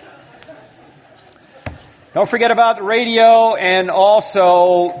 Don't forget about the radio and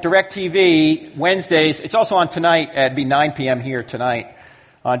also DirecTV Wednesdays. It's also on tonight at 9 p.m. here tonight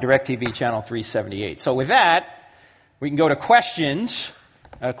on DirecTV channel 378. So with that, we can go to questions.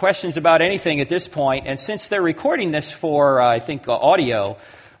 Questions about anything at this point. And since they're recording this for, I think, audio,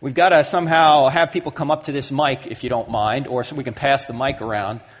 we've got to somehow have people come up to this mic, if you don't mind, or so we can pass the mic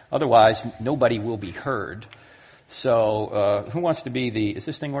around. Otherwise, nobody will be heard. So who wants to be the... Is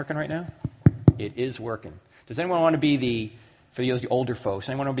this thing working right now? It is working. Does anyone want to be the... For those older folks,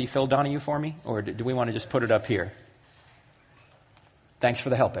 anyone want to be Phil Donahue for me? Or do we want to just put it up here? Thanks for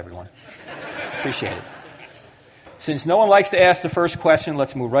the help, everyone. Appreciate it. Since no one likes to ask the first question,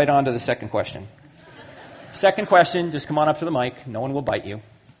 let's move right on to the second question. Second question, just come on up to the mic. No one will bite you.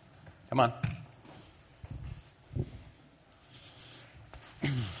 Come on.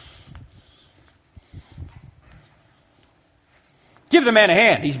 Give the man a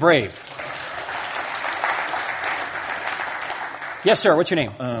hand. He's brave. Yes, sir. What's your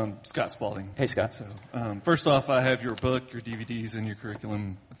name? Scott Spalding. Hey, Scott. So, first off, I have your book, your DVDs, and your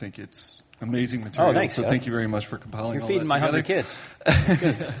curriculum. I think it's amazing material. Oh, thanks. So thank you very much for compiling You're all feeding that my together.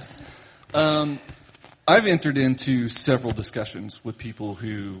 hungry kids. I've entered into several discussions with people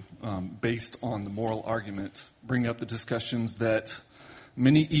who, based on the moral argument, bring up the discussions that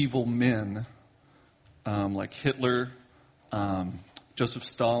many evil men, like Hitler, Joseph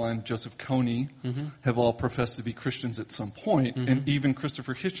Stalin, Joseph Kony, have all professed to be Christians at some point. And even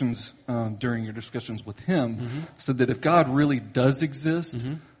Christopher Hitchens, during your discussions with him, said that if God really does exist,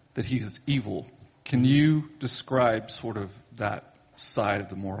 that he is evil. Can you describe sort of that side of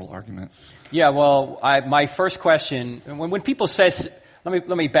the moral argument? Yeah, well, my first question, when people say, let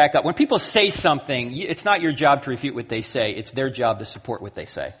me back up. When people say something, it's not your job to refute what they say. It's their job to support what they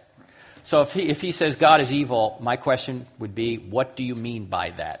say. So if he says God is evil, my question would be, what do you mean by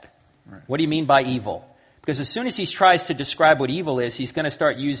that? Right. What do you mean by evil? Because as soon as he tries to describe what evil is, he's going to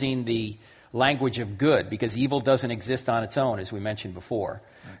start using the language of good, because evil doesn't exist on its own, as we mentioned before.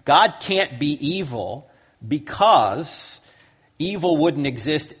 Right. God can't be evil because evil wouldn't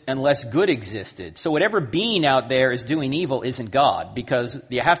exist unless good existed. So whatever being out there is doing evil isn't God, because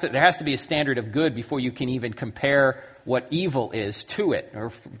there has to be a standard of good before you can even compare what evil is to it, or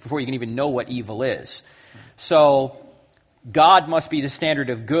before you can even know what evil is. So God must be the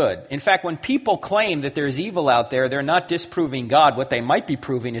standard of good. In fact, when people claim that there's evil out there, they're not disproving God. What they might be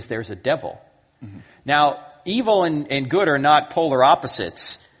proving is there's a devil. Now, evil and good are not polar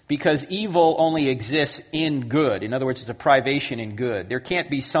opposites, because evil only exists in good. In other words, it's a privation in good. There can't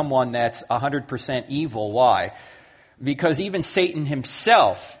be someone that's 100% evil. Why? Because even Satan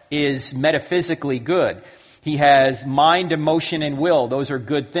himself is metaphysically good. He has mind, emotion, and will. Those are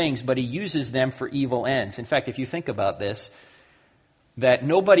good things, but he uses them for evil ends. In fact, if you think about this, that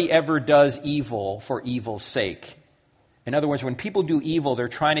nobody ever does evil for evil's sake. In other words, when people do evil, they're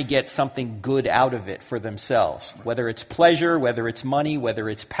trying to get something good out of it for themselves. Whether it's pleasure, whether it's money, whether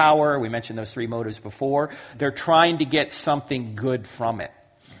it's power. We mentioned those three motives before. They're trying to get something good from it.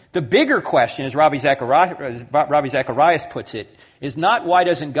 The bigger question, as Ravi Zacharias puts it, is not why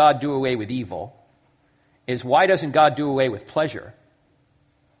doesn't God do away with evil, is why doesn't God do away with pleasure?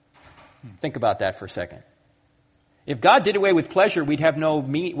 Think about that for a second. If God did away with pleasure, we'd have no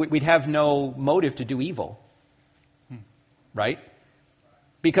motive to do evil. Right?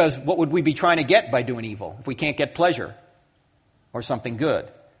 Because what would we be trying to get by doing evil if we can't get pleasure or something good?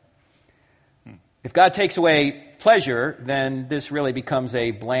 If God takes away pleasure, then this really becomes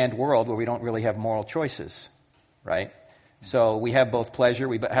a bland world where we don't really have moral choices. Right? So we have both pleasure,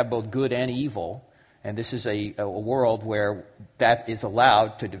 we have both good and evil. And this is a world where that is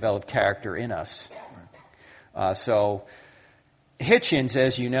allowed to develop character in us. So Hitchens,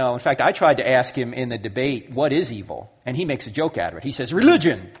 as you know, in fact, I tried to ask him in the debate, what is evil? And he makes a joke out of it. He says,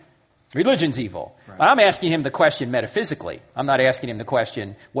 religion. Religion's evil. Right. I'm asking him the question metaphysically. I'm not asking him the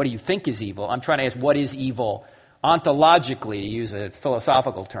question, what do you think is evil? I'm trying to ask, what is evil ontologically, to use a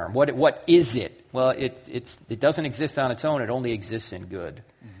philosophical term? What is it? Well, it doesn't exist on its own. It only exists in good.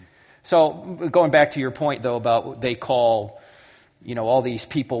 So going back to your point, though, about what they call, all these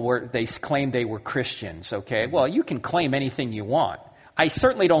people they claim they were Christians, okay? Well, you can claim anything you want. I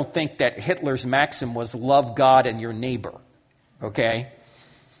certainly don't think that Hitler's maxim was love God and your neighbor, okay?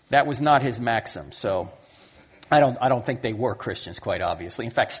 That was not his maxim. So I don't think they were Christians, quite obviously.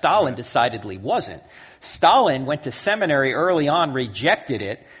 In fact, Stalin decidedly wasn't. Stalin went to seminary early on, rejected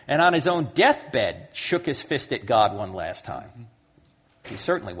it, and on his own deathbed shook his fist at God one last time. He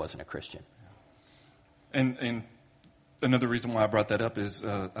certainly wasn't a Christian. And another reason why I brought that up is,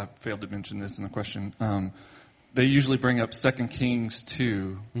 I failed to mention this in the question, they usually bring up 2 Kings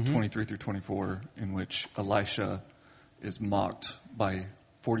 2, 23 through 24, in which Elisha is mocked by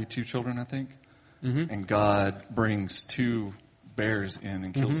 42 children, I think. And God brings 2 bears in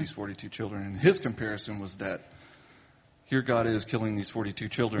and kills these 42 children. And his comparison was that here God is killing these 42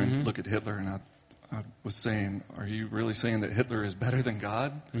 children. Look at Hitler. And I was saying, are you really saying that Hitler is better than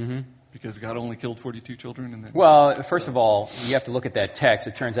God? Because God only killed 42 children? And well, first of all, you have to look at that text.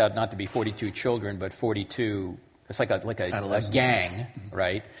 It turns out not to be 42 children, but 42. It's like a gang,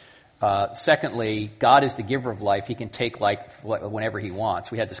 right? Secondly, God is the giver of life. He can take life whenever he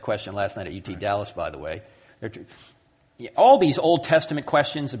wants. We had this question last night at UT Dallas, by the way. All these Old Testament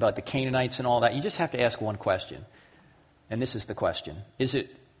questions about the Canaanites and all that, you just have to ask one question. And this is the question.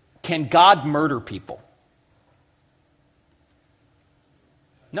 Can God murder people?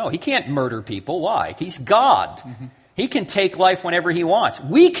 No, he can't murder people. Why? He's God. He can take life whenever he wants.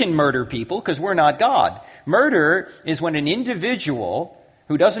 We can murder people because we're not God. Murder is when an individual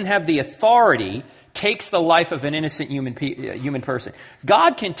who doesn't have the authority takes the life of an innocent human person.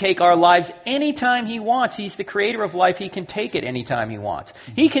 God can take our lives anytime he wants. He's the creator of life. He can take it anytime he wants.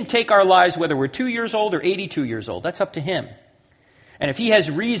 He can take our lives whether we're 2 years old or 82 years old. That's up to him. And if he has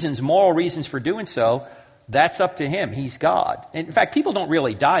reasons, moral reasons for doing so, that's up to him. He's God. And in fact, people don't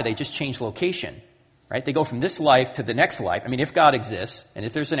really die. They just change location. Right? They go from this life to the next life. I mean, if God exists, and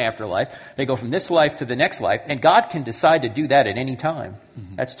if there's an afterlife, they go from this life to the next life, and God can decide to do that at any time.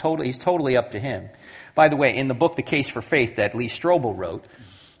 He's totally up to him. By the way, in the book, The Case for Faith, that Lee Strobel wrote,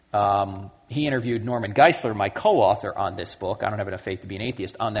 he interviewed Norman Geisler, my co-author on this book, I Don't Have Enough Faith to Be an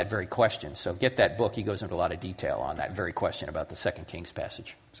Atheist, on that very question. So get that book. He goes into a lot of detail on that very question about the 2 Kings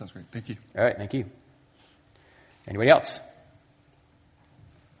passage. Sounds great. Thank you. All right, thank you. Anybody else?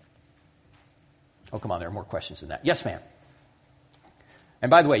 Oh, come on, there are more questions than that. Yes, ma'am.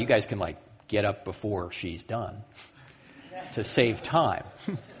 And by the way, you guys can, get up before she's done to save time.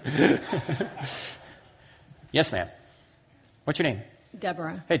 Yes, ma'am. What's your name?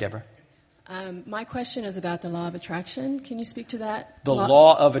 Deborah. Hey, Deborah. My question is about the law of attraction. Can you speak to that? The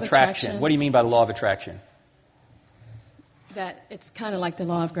law of attraction. What do you mean by the law of attraction? That it's kind of like the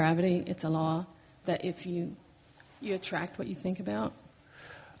law of gravity. It's a law that if you attract what you think about.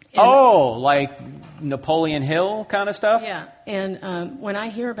 And like Napoleon Hill kind of stuff? Yeah. And when I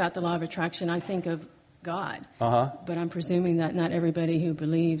hear about the law of attraction, I think of God. But I'm presuming that not everybody who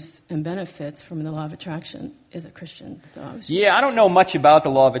believes and benefits from the law of attraction is a Christian. So I don't know much about the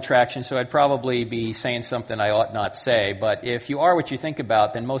law of attraction, so I'd probably be saying something I ought not say. But if you are what you think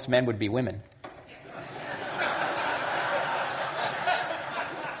about, then most men would be women.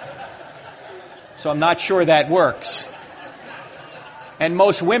 So I'm not sure that works. And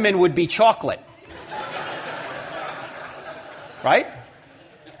most women would be chocolate. Right?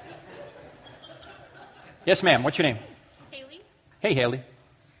 Yes, ma'am. What's your name? Haley. Hey, Haley.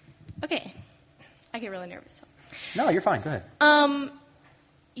 Okay. I get really nervous. No, you're fine. Go ahead.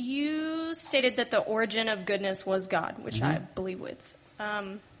 You stated that the origin of goodness was God, which I believe with.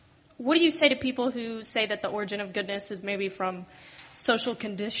 What do you say to people who say that the origin of goodness is maybe from social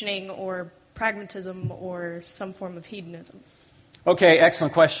conditioning or pragmatism or some form of hedonism? Okay,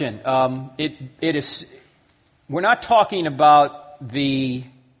 excellent question. It is. We're not talking about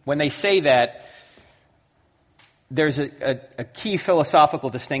when they say that, there's a key philosophical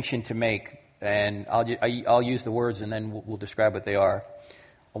distinction to make, and I'll use the words and then we'll describe what they are.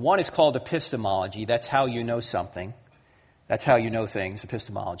 One is called epistemology. That's how you know something. That's how you know things,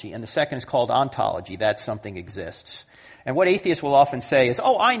 epistemology. And the second is called ontology. That something exists. And what atheists will often say is,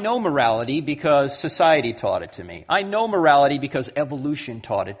 I know morality because society taught it to me. I know morality because evolution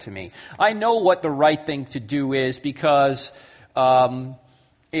taught it to me. I know what the right thing to do is because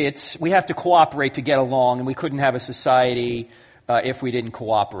we have to cooperate to get along, and we couldn't have a society if we didn't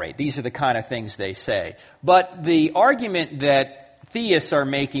cooperate. These are the kind of things they say. But the argument that theists are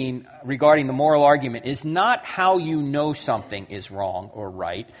making regarding the moral argument is not how you know something is wrong or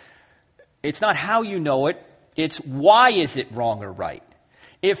right. It's not how you know it. It's why is it wrong or right?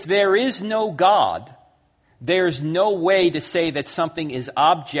 If there is no God, there's no way to say that something is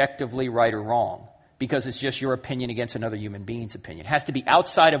objectively right or wrong, because it's just your opinion against another human being's opinion. It has to be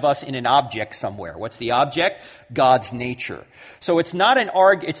outside of us in an object somewhere. What's the object? God's nature. So it's not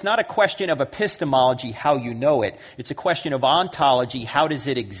a question of epistemology, how you know it. It's a question of ontology, how does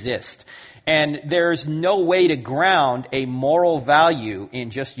it exist? And there's no way to ground a moral value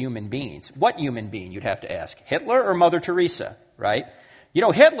in just human beings. What human being, you'd have to ask? Hitler or Mother Teresa, right? You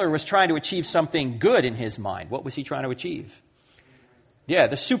know, Hitler was trying to achieve something good in his mind. What was he trying to achieve? Yeah,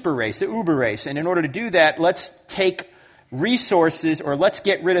 the super race, the uber race. And in order to do that, let's take resources, or let's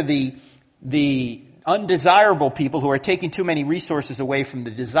get rid of the undesirable people who are taking too many resources away from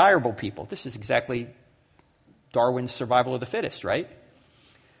the desirable people. This is exactly Darwin's survival of the fittest, right?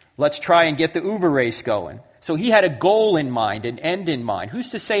 Let's try and get the uber race going. So he had a goal in mind, an end in mind. Who's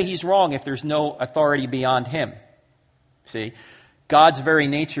to say he's wrong if there's no authority beyond him? See? God's very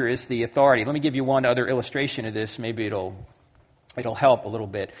nature is the authority. Let me give you one other illustration of this. Maybe it'll help a little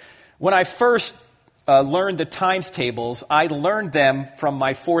bit. When I first learned the times tables, I learned them from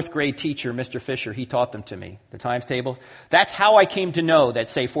my 4th grade teacher, Mr. Fisher. He taught them to me, the times tables. That's how I came to know that,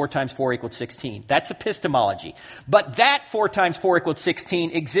 say, 4 times 4 equals 16. That's epistemology. But that 4 times 4 equals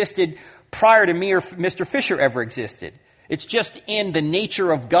 16 existed prior to me or Mr. Fisher ever existed. It's just in the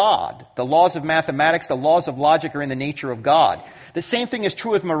nature of God. The laws of mathematics, the laws of logic are in the nature of God. The same thing is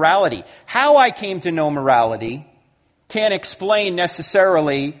true with morality. How I came to know morality can't explain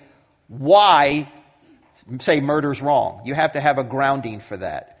necessarily why, say, murder's wrong. You have to have a grounding for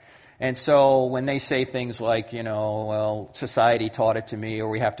that. And so when they say things like, well, society taught it to me, or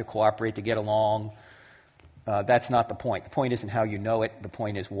we have to cooperate to get along, that's not the point. The point isn't how you know it. The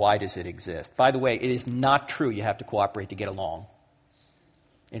point is, why does it exist? By the way, it is not true you have to cooperate to get along.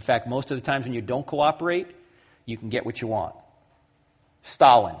 In fact, most of the times when you don't cooperate, you can get what you want.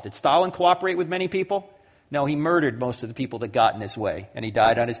 Stalin. Did Stalin cooperate with many people? No, he murdered most of the people that got in his way. And he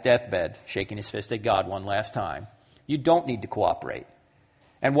died on his deathbed, shaking his fist at God one last time. You don't need to cooperate.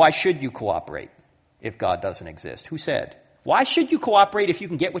 And why should you cooperate if God doesn't exist? Who said? Why should you cooperate if you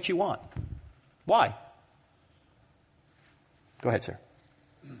can get what you want? Why? Go ahead, sir.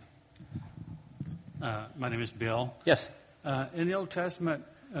 My name is Bill. Yes. In the Old Testament,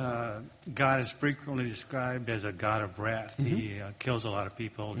 God is frequently described as a God of wrath. Mm-hmm. He kills a lot of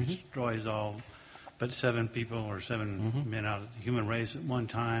people, mm-hmm. destroys all but 7 people or 7 mm-hmm. men out of the human race at one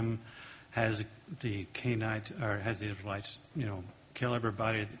time, has the Canaanites, or has the Israelites, kill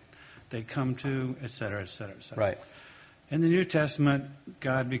everybody they come to, et cetera, et cetera, et cetera. Right. In the New Testament,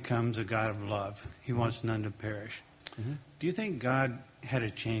 God becomes a God of love. He mm-hmm. wants none to perish. Mm-hmm. Do you think God had a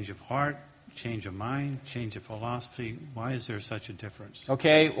change of heart, change of mind, change of philosophy? Why is there such a difference?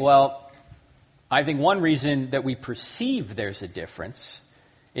 Okay, well, I think one reason that we perceive there's a difference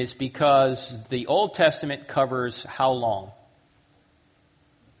is because the Old Testament covers how long?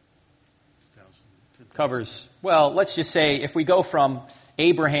 Covers, well, let's just say if we go from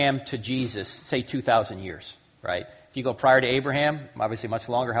Abraham to Jesus, say 2,000 years, right? If you go prior to Abraham, obviously much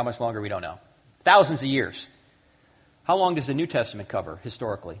longer. How much longer, we don't know. Thousands of years. How long does the New Testament cover,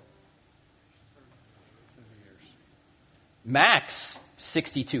 historically? Max,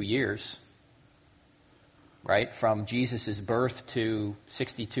 62 years, right? From Jesus' birth to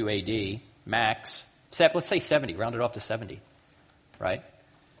 62 A.D., max. Let's say 70, round it off to 70, right?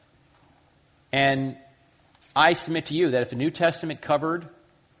 And I submit to you that if the New Testament covered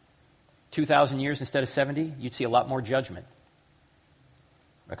 2,000 years instead of 70, you'd see a lot more judgment.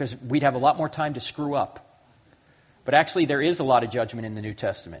 Because we'd have a lot more time to screw up. But actually, there is a lot of judgment in the New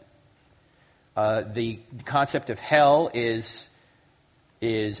Testament. The concept of hell is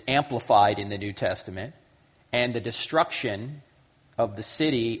amplified in the New Testament, and the destruction of the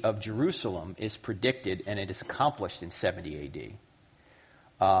city of Jerusalem is predicted, and it is accomplished in 70 A.D.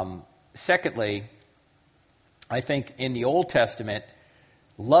 Secondly, I think in the Old Testament,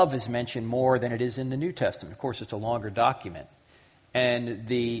 love is mentioned more than it is in the New Testament. Of course, it's a longer document. And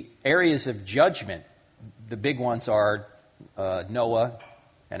the areas of judgment, the big ones are Noah,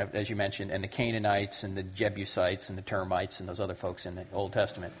 and as you mentioned, and the Canaanites and the Jebusites and the termites and those other folks in the Old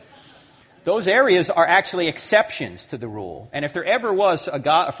Testament. Those areas are actually exceptions to the rule. And if there ever was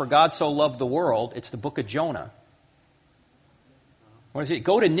for God so loved the world, it's the book of Jonah. What is it?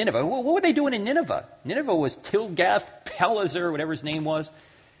 Go to Nineveh. What were they doing in Nineveh? Nineveh was Tilgath-Pileser, whatever his name was.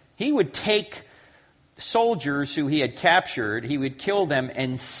 He would take soldiers who he had captured, he would kill them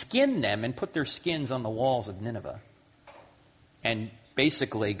and skin them and put their skins on the walls of Nineveh. And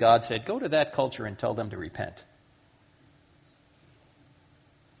basically, God said, go to that culture and tell them to repent.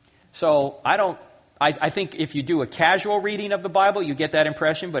 So I think if you do a casual reading of the Bible, you get that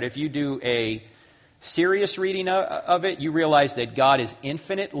impression. But if you do a serious reading of it, you realize that God is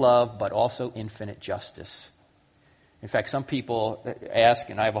infinite love, but also infinite justice. In fact, some people ask,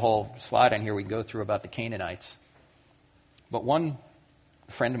 and I have a whole slide on here we can go through about the Canaanites. But one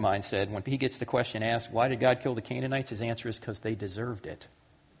friend of mine said, when he gets the question asked, why did God kill the Canaanites? His answer is because they deserved it.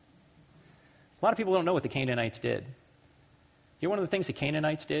 A lot of people don't know what the Canaanites did. You know one of the things the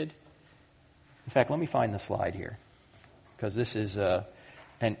Canaanites did? In fact, let me find the slide here, because this is a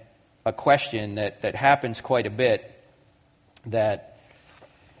question that happens quite a bit, that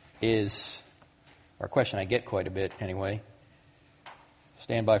is, or a question I get quite a bit anyway.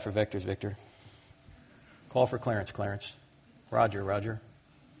 Stand by for vectors, Victor. Call for Clarence, Clarence. Roger, Roger.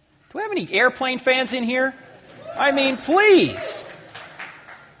 Do we have any airplane fans in here? I mean, please.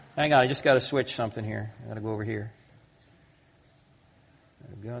 Hang on, I just got to switch something here. I got to go over here.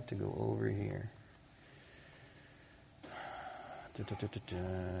 I've got to go over here.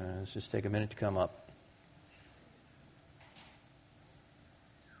 Let's just take a minute to come up.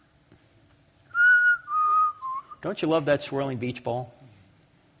 Don't you love that swirling beach ball?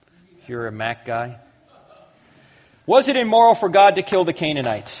 If you're a Mac guy. Was it immoral for God to kill the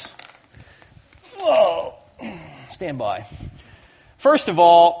Canaanites? Whoa. Stand by. First of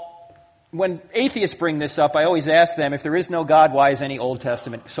all, when atheists bring this up, I always ask them, if there is no God, why is any Old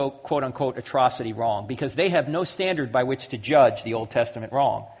Testament, so quote-unquote, atrocity wrong? Because they have no standard by which to judge the Old Testament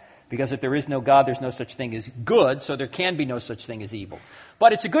wrong. Because if there is no God, there's no such thing as good, so there can be no such thing as evil.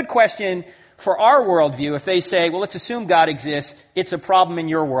 But it's a good question for our worldview. If they say, well, let's assume God exists, it's a problem in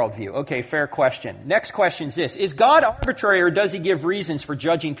your worldview. Okay, fair question. Next question is this. Is God arbitrary, or does he give reasons for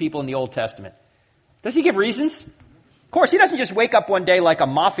judging people in the Old Testament? Does he give reasons? Of course, he doesn't just wake up one day like a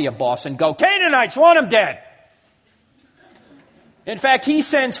mafia boss and go, Canaanites, want them dead. In fact, he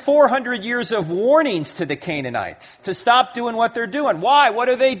sends 400 years of warnings to the Canaanites to stop doing what they're doing. Why? What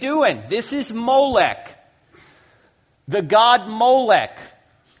are they doing? This is Molech, the god Molech.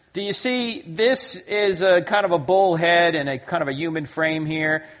 Do you see, this is a kind of a bull head and a kind of a human frame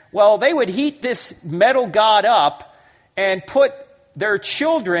here. Well, they would heat this metal god up and put their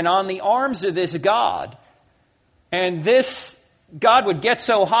children on the arms of this god. And this God would get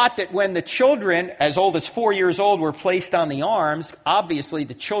so hot that when the children, as old as 4 years old, were placed on the arms, obviously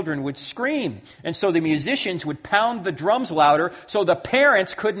the children would scream. And so the musicians would pound the drums louder so the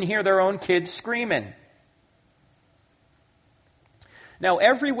parents couldn't hear their own kids screaming. Now,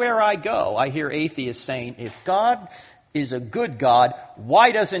 everywhere I go, I hear atheists saying, if God is a good God,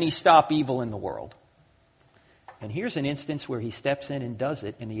 why doesn't he stop evil in the world? And here's an instance where he steps in and does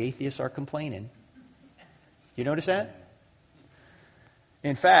it, and the atheists are complaining. You notice that?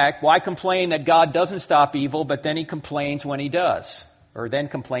 In fact, why complain that God doesn't stop evil, but then he complains when he does? Or then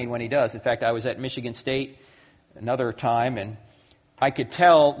complain when he does. In fact, I was at Michigan State another time, and I could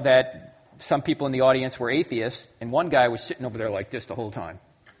tell that some people in the audience were atheists, and one guy was sitting over there like this the whole time.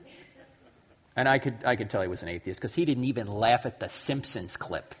 And I could tell he was an atheist, because he didn't even laugh at the Simpsons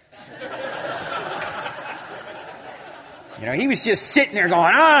clip. You know, he was just sitting there going,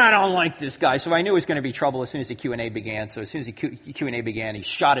 I don't like this guy. So I knew it was going to be trouble as soon as the Q&A began. So as soon as the Q&A began, he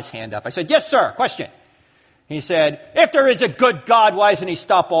shot his hand up. I said, yes, sir, question. He said, if there is a good God, why doesn't he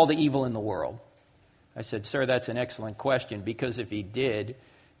stop all the evil in the world? I said, sir, that's an excellent question, because if he did,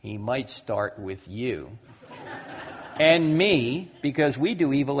 he might start with you. And me, because we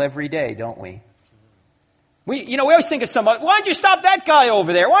do evil every day, don't we? We always think of somebody, why don't you stop that guy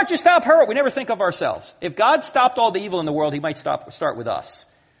over there? Why don't you stop her? We never think of ourselves. If God stopped all the evil in the world, he might start with us.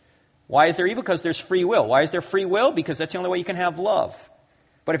 Why is there evil? Because there's free will. Why is there free will? Because that's the only way you can have love.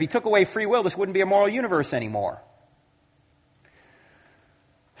 But if he took away free will, this wouldn't be a moral universe anymore.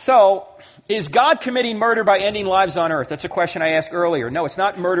 So, is God committing murder by ending lives on earth? That's a question I asked earlier. No, it's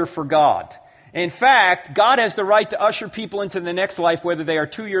not murder for God. In fact, God has the right to usher people into the next life, whether they are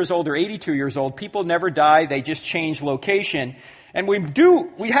 2 years old or 82 years old. People never die, they just change location. And we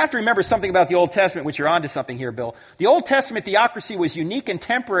have to remember something about the Old Testament, which you're onto something here, Bill. The Old Testament theocracy was unique and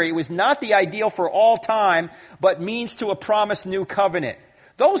temporary. It was not the ideal for all time, but means to a promised new covenant.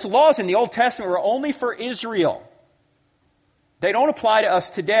 Those laws in the Old Testament were only for Israel. They don't apply to us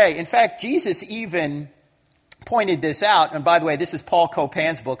today. In fact, Jesus even pointed this out. And by the way, this is Paul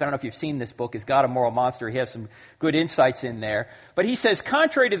Copan's book. I don't know if you've seen this book. Is God a Moral Monster? He has some good insights in there. But he says,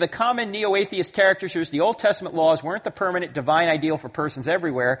 contrary to the common neo-atheist caricatures, the Old Testament laws weren't the permanent divine ideal for persons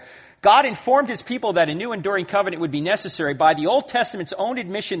everywhere. God informed his people that a new enduring covenant would be necessary. By the Old Testament's own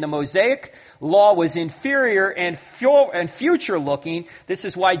admission, the Mosaic law was inferior and future-looking. This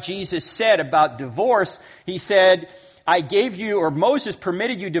is why Jesus said about divorce, he said, I gave you, or Moses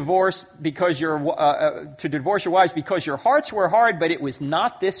permitted you divorce because to divorce your wives because your hearts were hard, but it was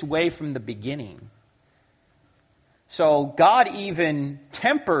not this way from the beginning. So God even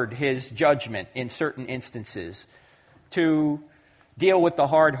tempered his judgment in certain instances to deal with the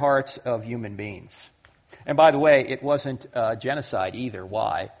hard hearts of human beings. And by the way, it wasn't genocide either.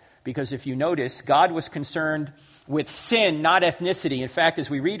 Why? Because if you notice, God was concerned with sin, not ethnicity. In fact, as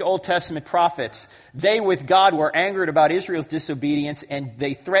we read Old Testament prophets, they with God were angered about Israel's disobedience, and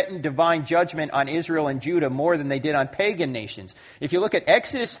they threatened divine judgment on Israel and Judah more than they did on pagan nations. If you look at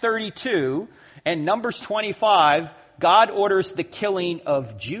Exodus 32 and Numbers 25, God orders the killing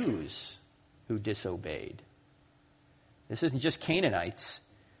of Jews who disobeyed. This isn't just Canaanites.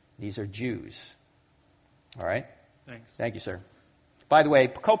 These are Jews. All right? Thanks. Thank you, sir. By the way,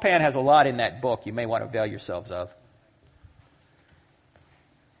 Copan has a lot in that book you may want to avail yourselves of.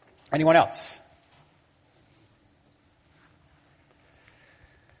 Anyone else?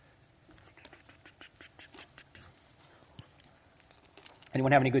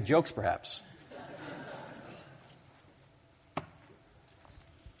 Anyone have any good jokes, perhaps?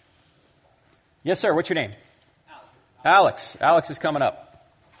 Yes, sir. What's your name? Alex. Alex is coming up.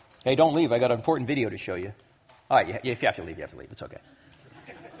 Hey, don't leave. I got an important video to show you. All right, if you have to leave, you have to leave. It's okay.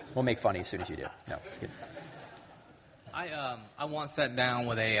 We'll make fun of you as soon as you do. No, it's good. I once sat down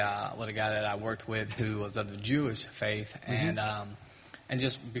with a guy that I worked with who was of the Jewish faith, and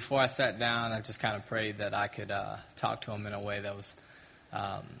just before I sat down, I just kind of prayed that I could talk to him in a way that was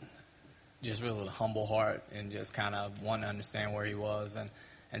just really with a humble heart and just kind of want to understand where he was,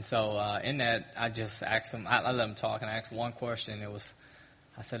 and so in that I just asked him. I let him talk, and I asked one question.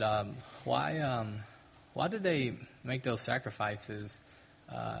 I said, why did they make those sacrifices?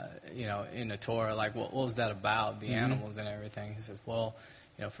 In the Torah, like what was that about, the animals and everything? He says, well,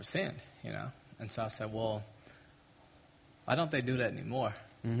 for sin, And so I said, well, why don't they do that anymore?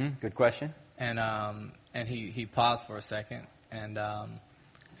 Good question. And he paused for a second, and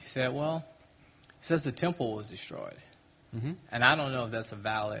he said, well, he says the temple was destroyed. And I don't know if that's a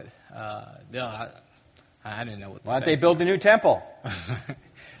valid deal. I didn't know what to say. Why don't they build a new temple?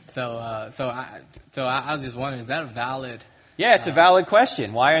 So I was just wondering, is that a valid? Yeah, it's a valid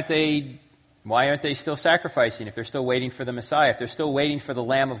question. Why aren't they still sacrificing if they're still waiting for the Messiah? If they're still waiting for the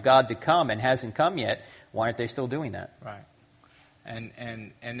Lamb of God to come and hasn't come yet, why aren't they still doing that? Right.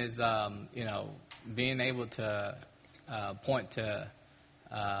 And is being able to point to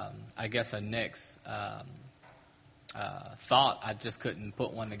I guess a next thought, I just couldn't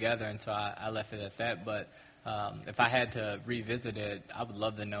put one together, and so I left it at that. But if I had to revisit it, I would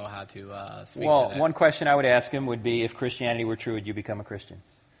love to know how to speak to that. Well, one question I would ask him would be, if Christianity were true, would you become a Christian?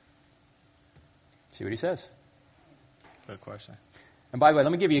 See what he says. Good question. And by the way,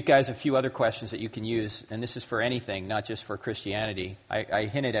 let me give you guys a few other questions that you can use, and this is for anything, not just for Christianity. I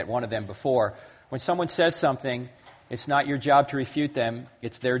hinted at one of them before. When someone says something, it's not your job to refute them.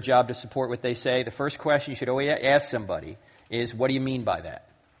 It's their job to support what they say. The first question you should always ask somebody is, what do you mean by that?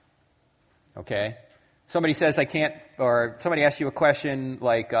 Okay? Somebody says, I can't, or somebody asks you a question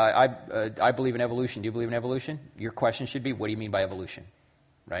like, I believe in evolution. Do you believe in evolution? Your question should be, what do you mean by evolution?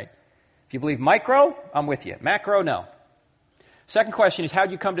 Right? If you believe micro, I'm with you. Macro, no. Second question is, how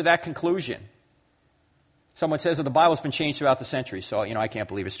do you come to that conclusion? Someone says, well, the Bible's been changed throughout the centuries, so, I can't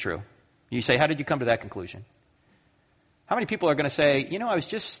believe it's true. You say, how did you come to that conclusion? How many people are going to say, I was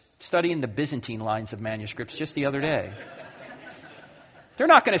just studying the Byzantine lines of manuscripts just the other day? They're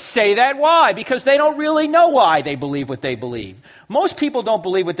not going to say that. Why? Because they don't really know why they believe what they believe. Most people don't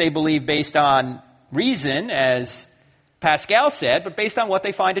believe what they believe based on reason, as Pascal said, but based on what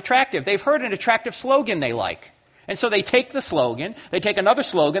they find attractive. They've heard an attractive slogan they like. And so they take the slogan, they take another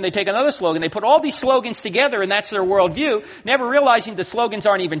slogan, they take another slogan, they put all these slogans together, and that's their worldview, never realizing the slogans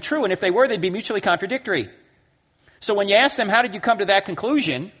aren't even true, and if they were, they'd be mutually contradictory. So when you ask them, how did you come to that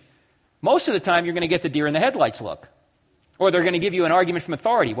conclusion, most of the time you're going to get the deer in the headlights look. Or they're going to give you an argument from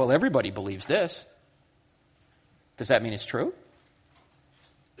authority. Well, everybody believes this. Does that mean it's true?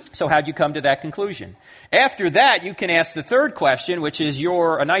 So how'd you come to that conclusion? After that, you can ask the third question, which is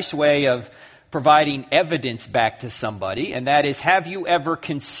a nice way of providing evidence back to somebody, and that is, have you ever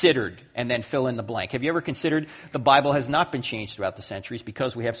considered, and then fill in the blank. Have you ever considered the Bible has not been changed throughout the centuries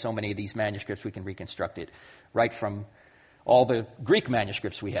because we have so many of these manuscripts, we can reconstruct it right from all the Greek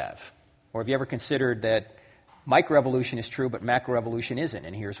manuscripts we have? Or have you ever considered that microevolution is true, but macroevolution isn't,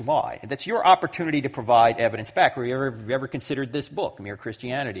 and here's why? And that's your opportunity to provide evidence back. Or have you ever considered this book, Mere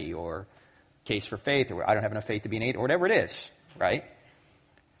Christianity, or Case for Faith, or I Don't Have Enough Faith to Be an Atheist, or whatever it is, right?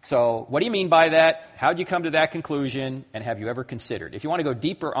 So what do you mean by that? How'd you come to that conclusion? And have you ever considered? If you want to go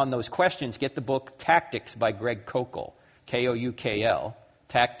deeper on those questions, get the book Tactics by Greg Koukl, Koukl,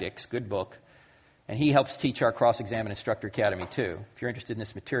 Tactics, good book. And he helps teach our Cross-Examine Instructor Academy too. If you're interested in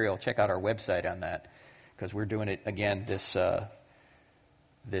this material, check out our website on that, because we're doing it again this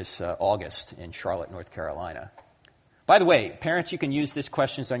August in Charlotte, North Carolina. By the way, parents, you can use these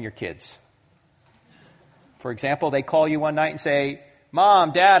questions on your kids. For example, they call you one night and say,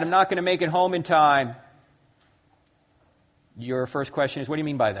 Mom, Dad, I'm not going to make it home in time. Your first question is, what do you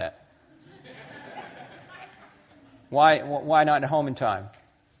mean by that? Why not home in time?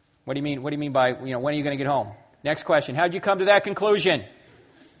 What do you mean? What do you mean by, when are you going to get home? Next question. How did you come to that conclusion?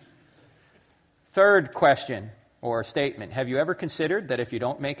 Third question or statement. Have you ever considered that if you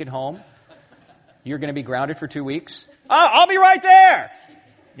don't make it home, you're going to be grounded for 2 weeks? I'll be right there.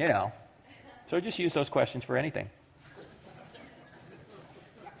 So just use those questions for anything.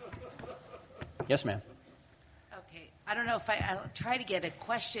 Yes, ma'am. Okay. I don't know if I'll try to get a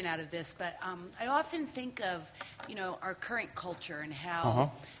question out of this, but I often think of, our current culture and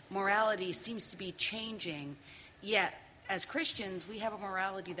how morality seems to be changing. Yet, as Christians, we have a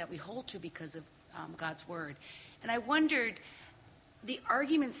morality that we hold to because of God's Word. And I wondered, the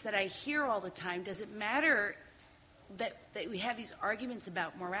arguments that I hear all the time, does it matter that we have these arguments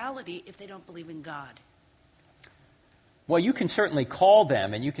about morality if they don't believe in God? Well, you can certainly call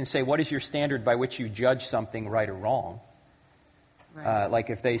them and you can say, what is your standard by which you judge something right or wrong? Right. Like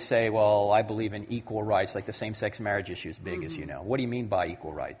if they say, well, I believe in equal rights, like the same-sex marriage issue is big, as you know. What do you mean by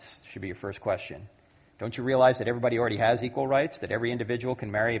equal rights? Should be your first question. Don't you realize that everybody already has equal rights, that every individual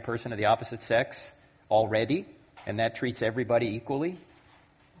can marry a person of the opposite sex already, and that treats everybody equally?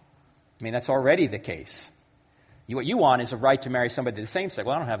 I mean, that's already the case. What you want is a right to marry somebody of the same sex.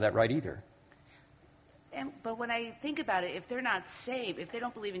 Well, I don't have that right either. But when I think about it, if they're not saved, if they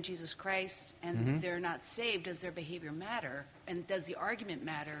don't believe in Jesus Christ and they're not saved, does their behavior matter? And does the argument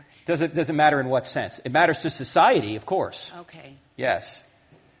matter? Does it matter in what sense? It matters to society, of course. Okay. Yes.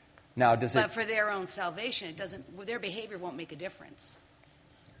 Now, But for their own salvation, it doesn't. Their behavior won't make a difference.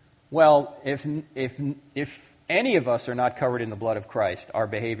 Well, if any of us are not covered in the blood of Christ, our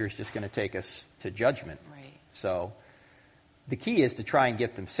behavior is just going to take us to judgment. Right. So the key is to try and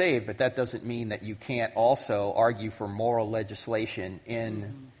get them saved, but that doesn't mean that you can't also argue for moral legislation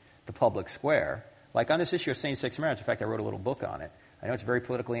in the public square. Like on this issue of same-sex marriage, in fact, I wrote a little book on it. I know it's very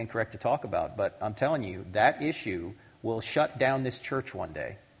politically incorrect to talk about, but I'm telling you, that issue will shut down this church one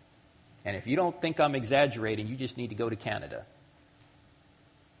day. And if you don't think I'm exaggerating, you just need to go to Canada.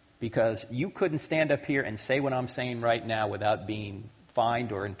 Because you couldn't stand up here and say what I'm saying right now without being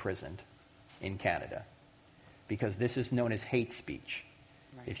fined or imprisoned in Canada. Because this is known as hate speech.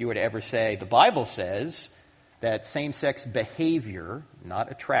 Right. If you were to ever say, the Bible says that same-sex behavior,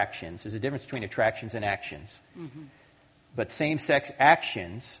 not attractions, there's a difference between attractions and actions. Mm-hmm. But same-sex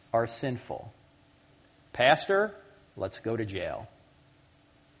actions are sinful. Pastor, let's go to jail.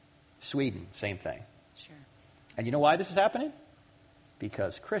 Sweden, same thing. Sure. And you know why this is happening?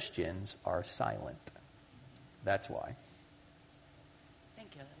 Because Christians are silent. That's why. Thank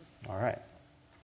you. All right.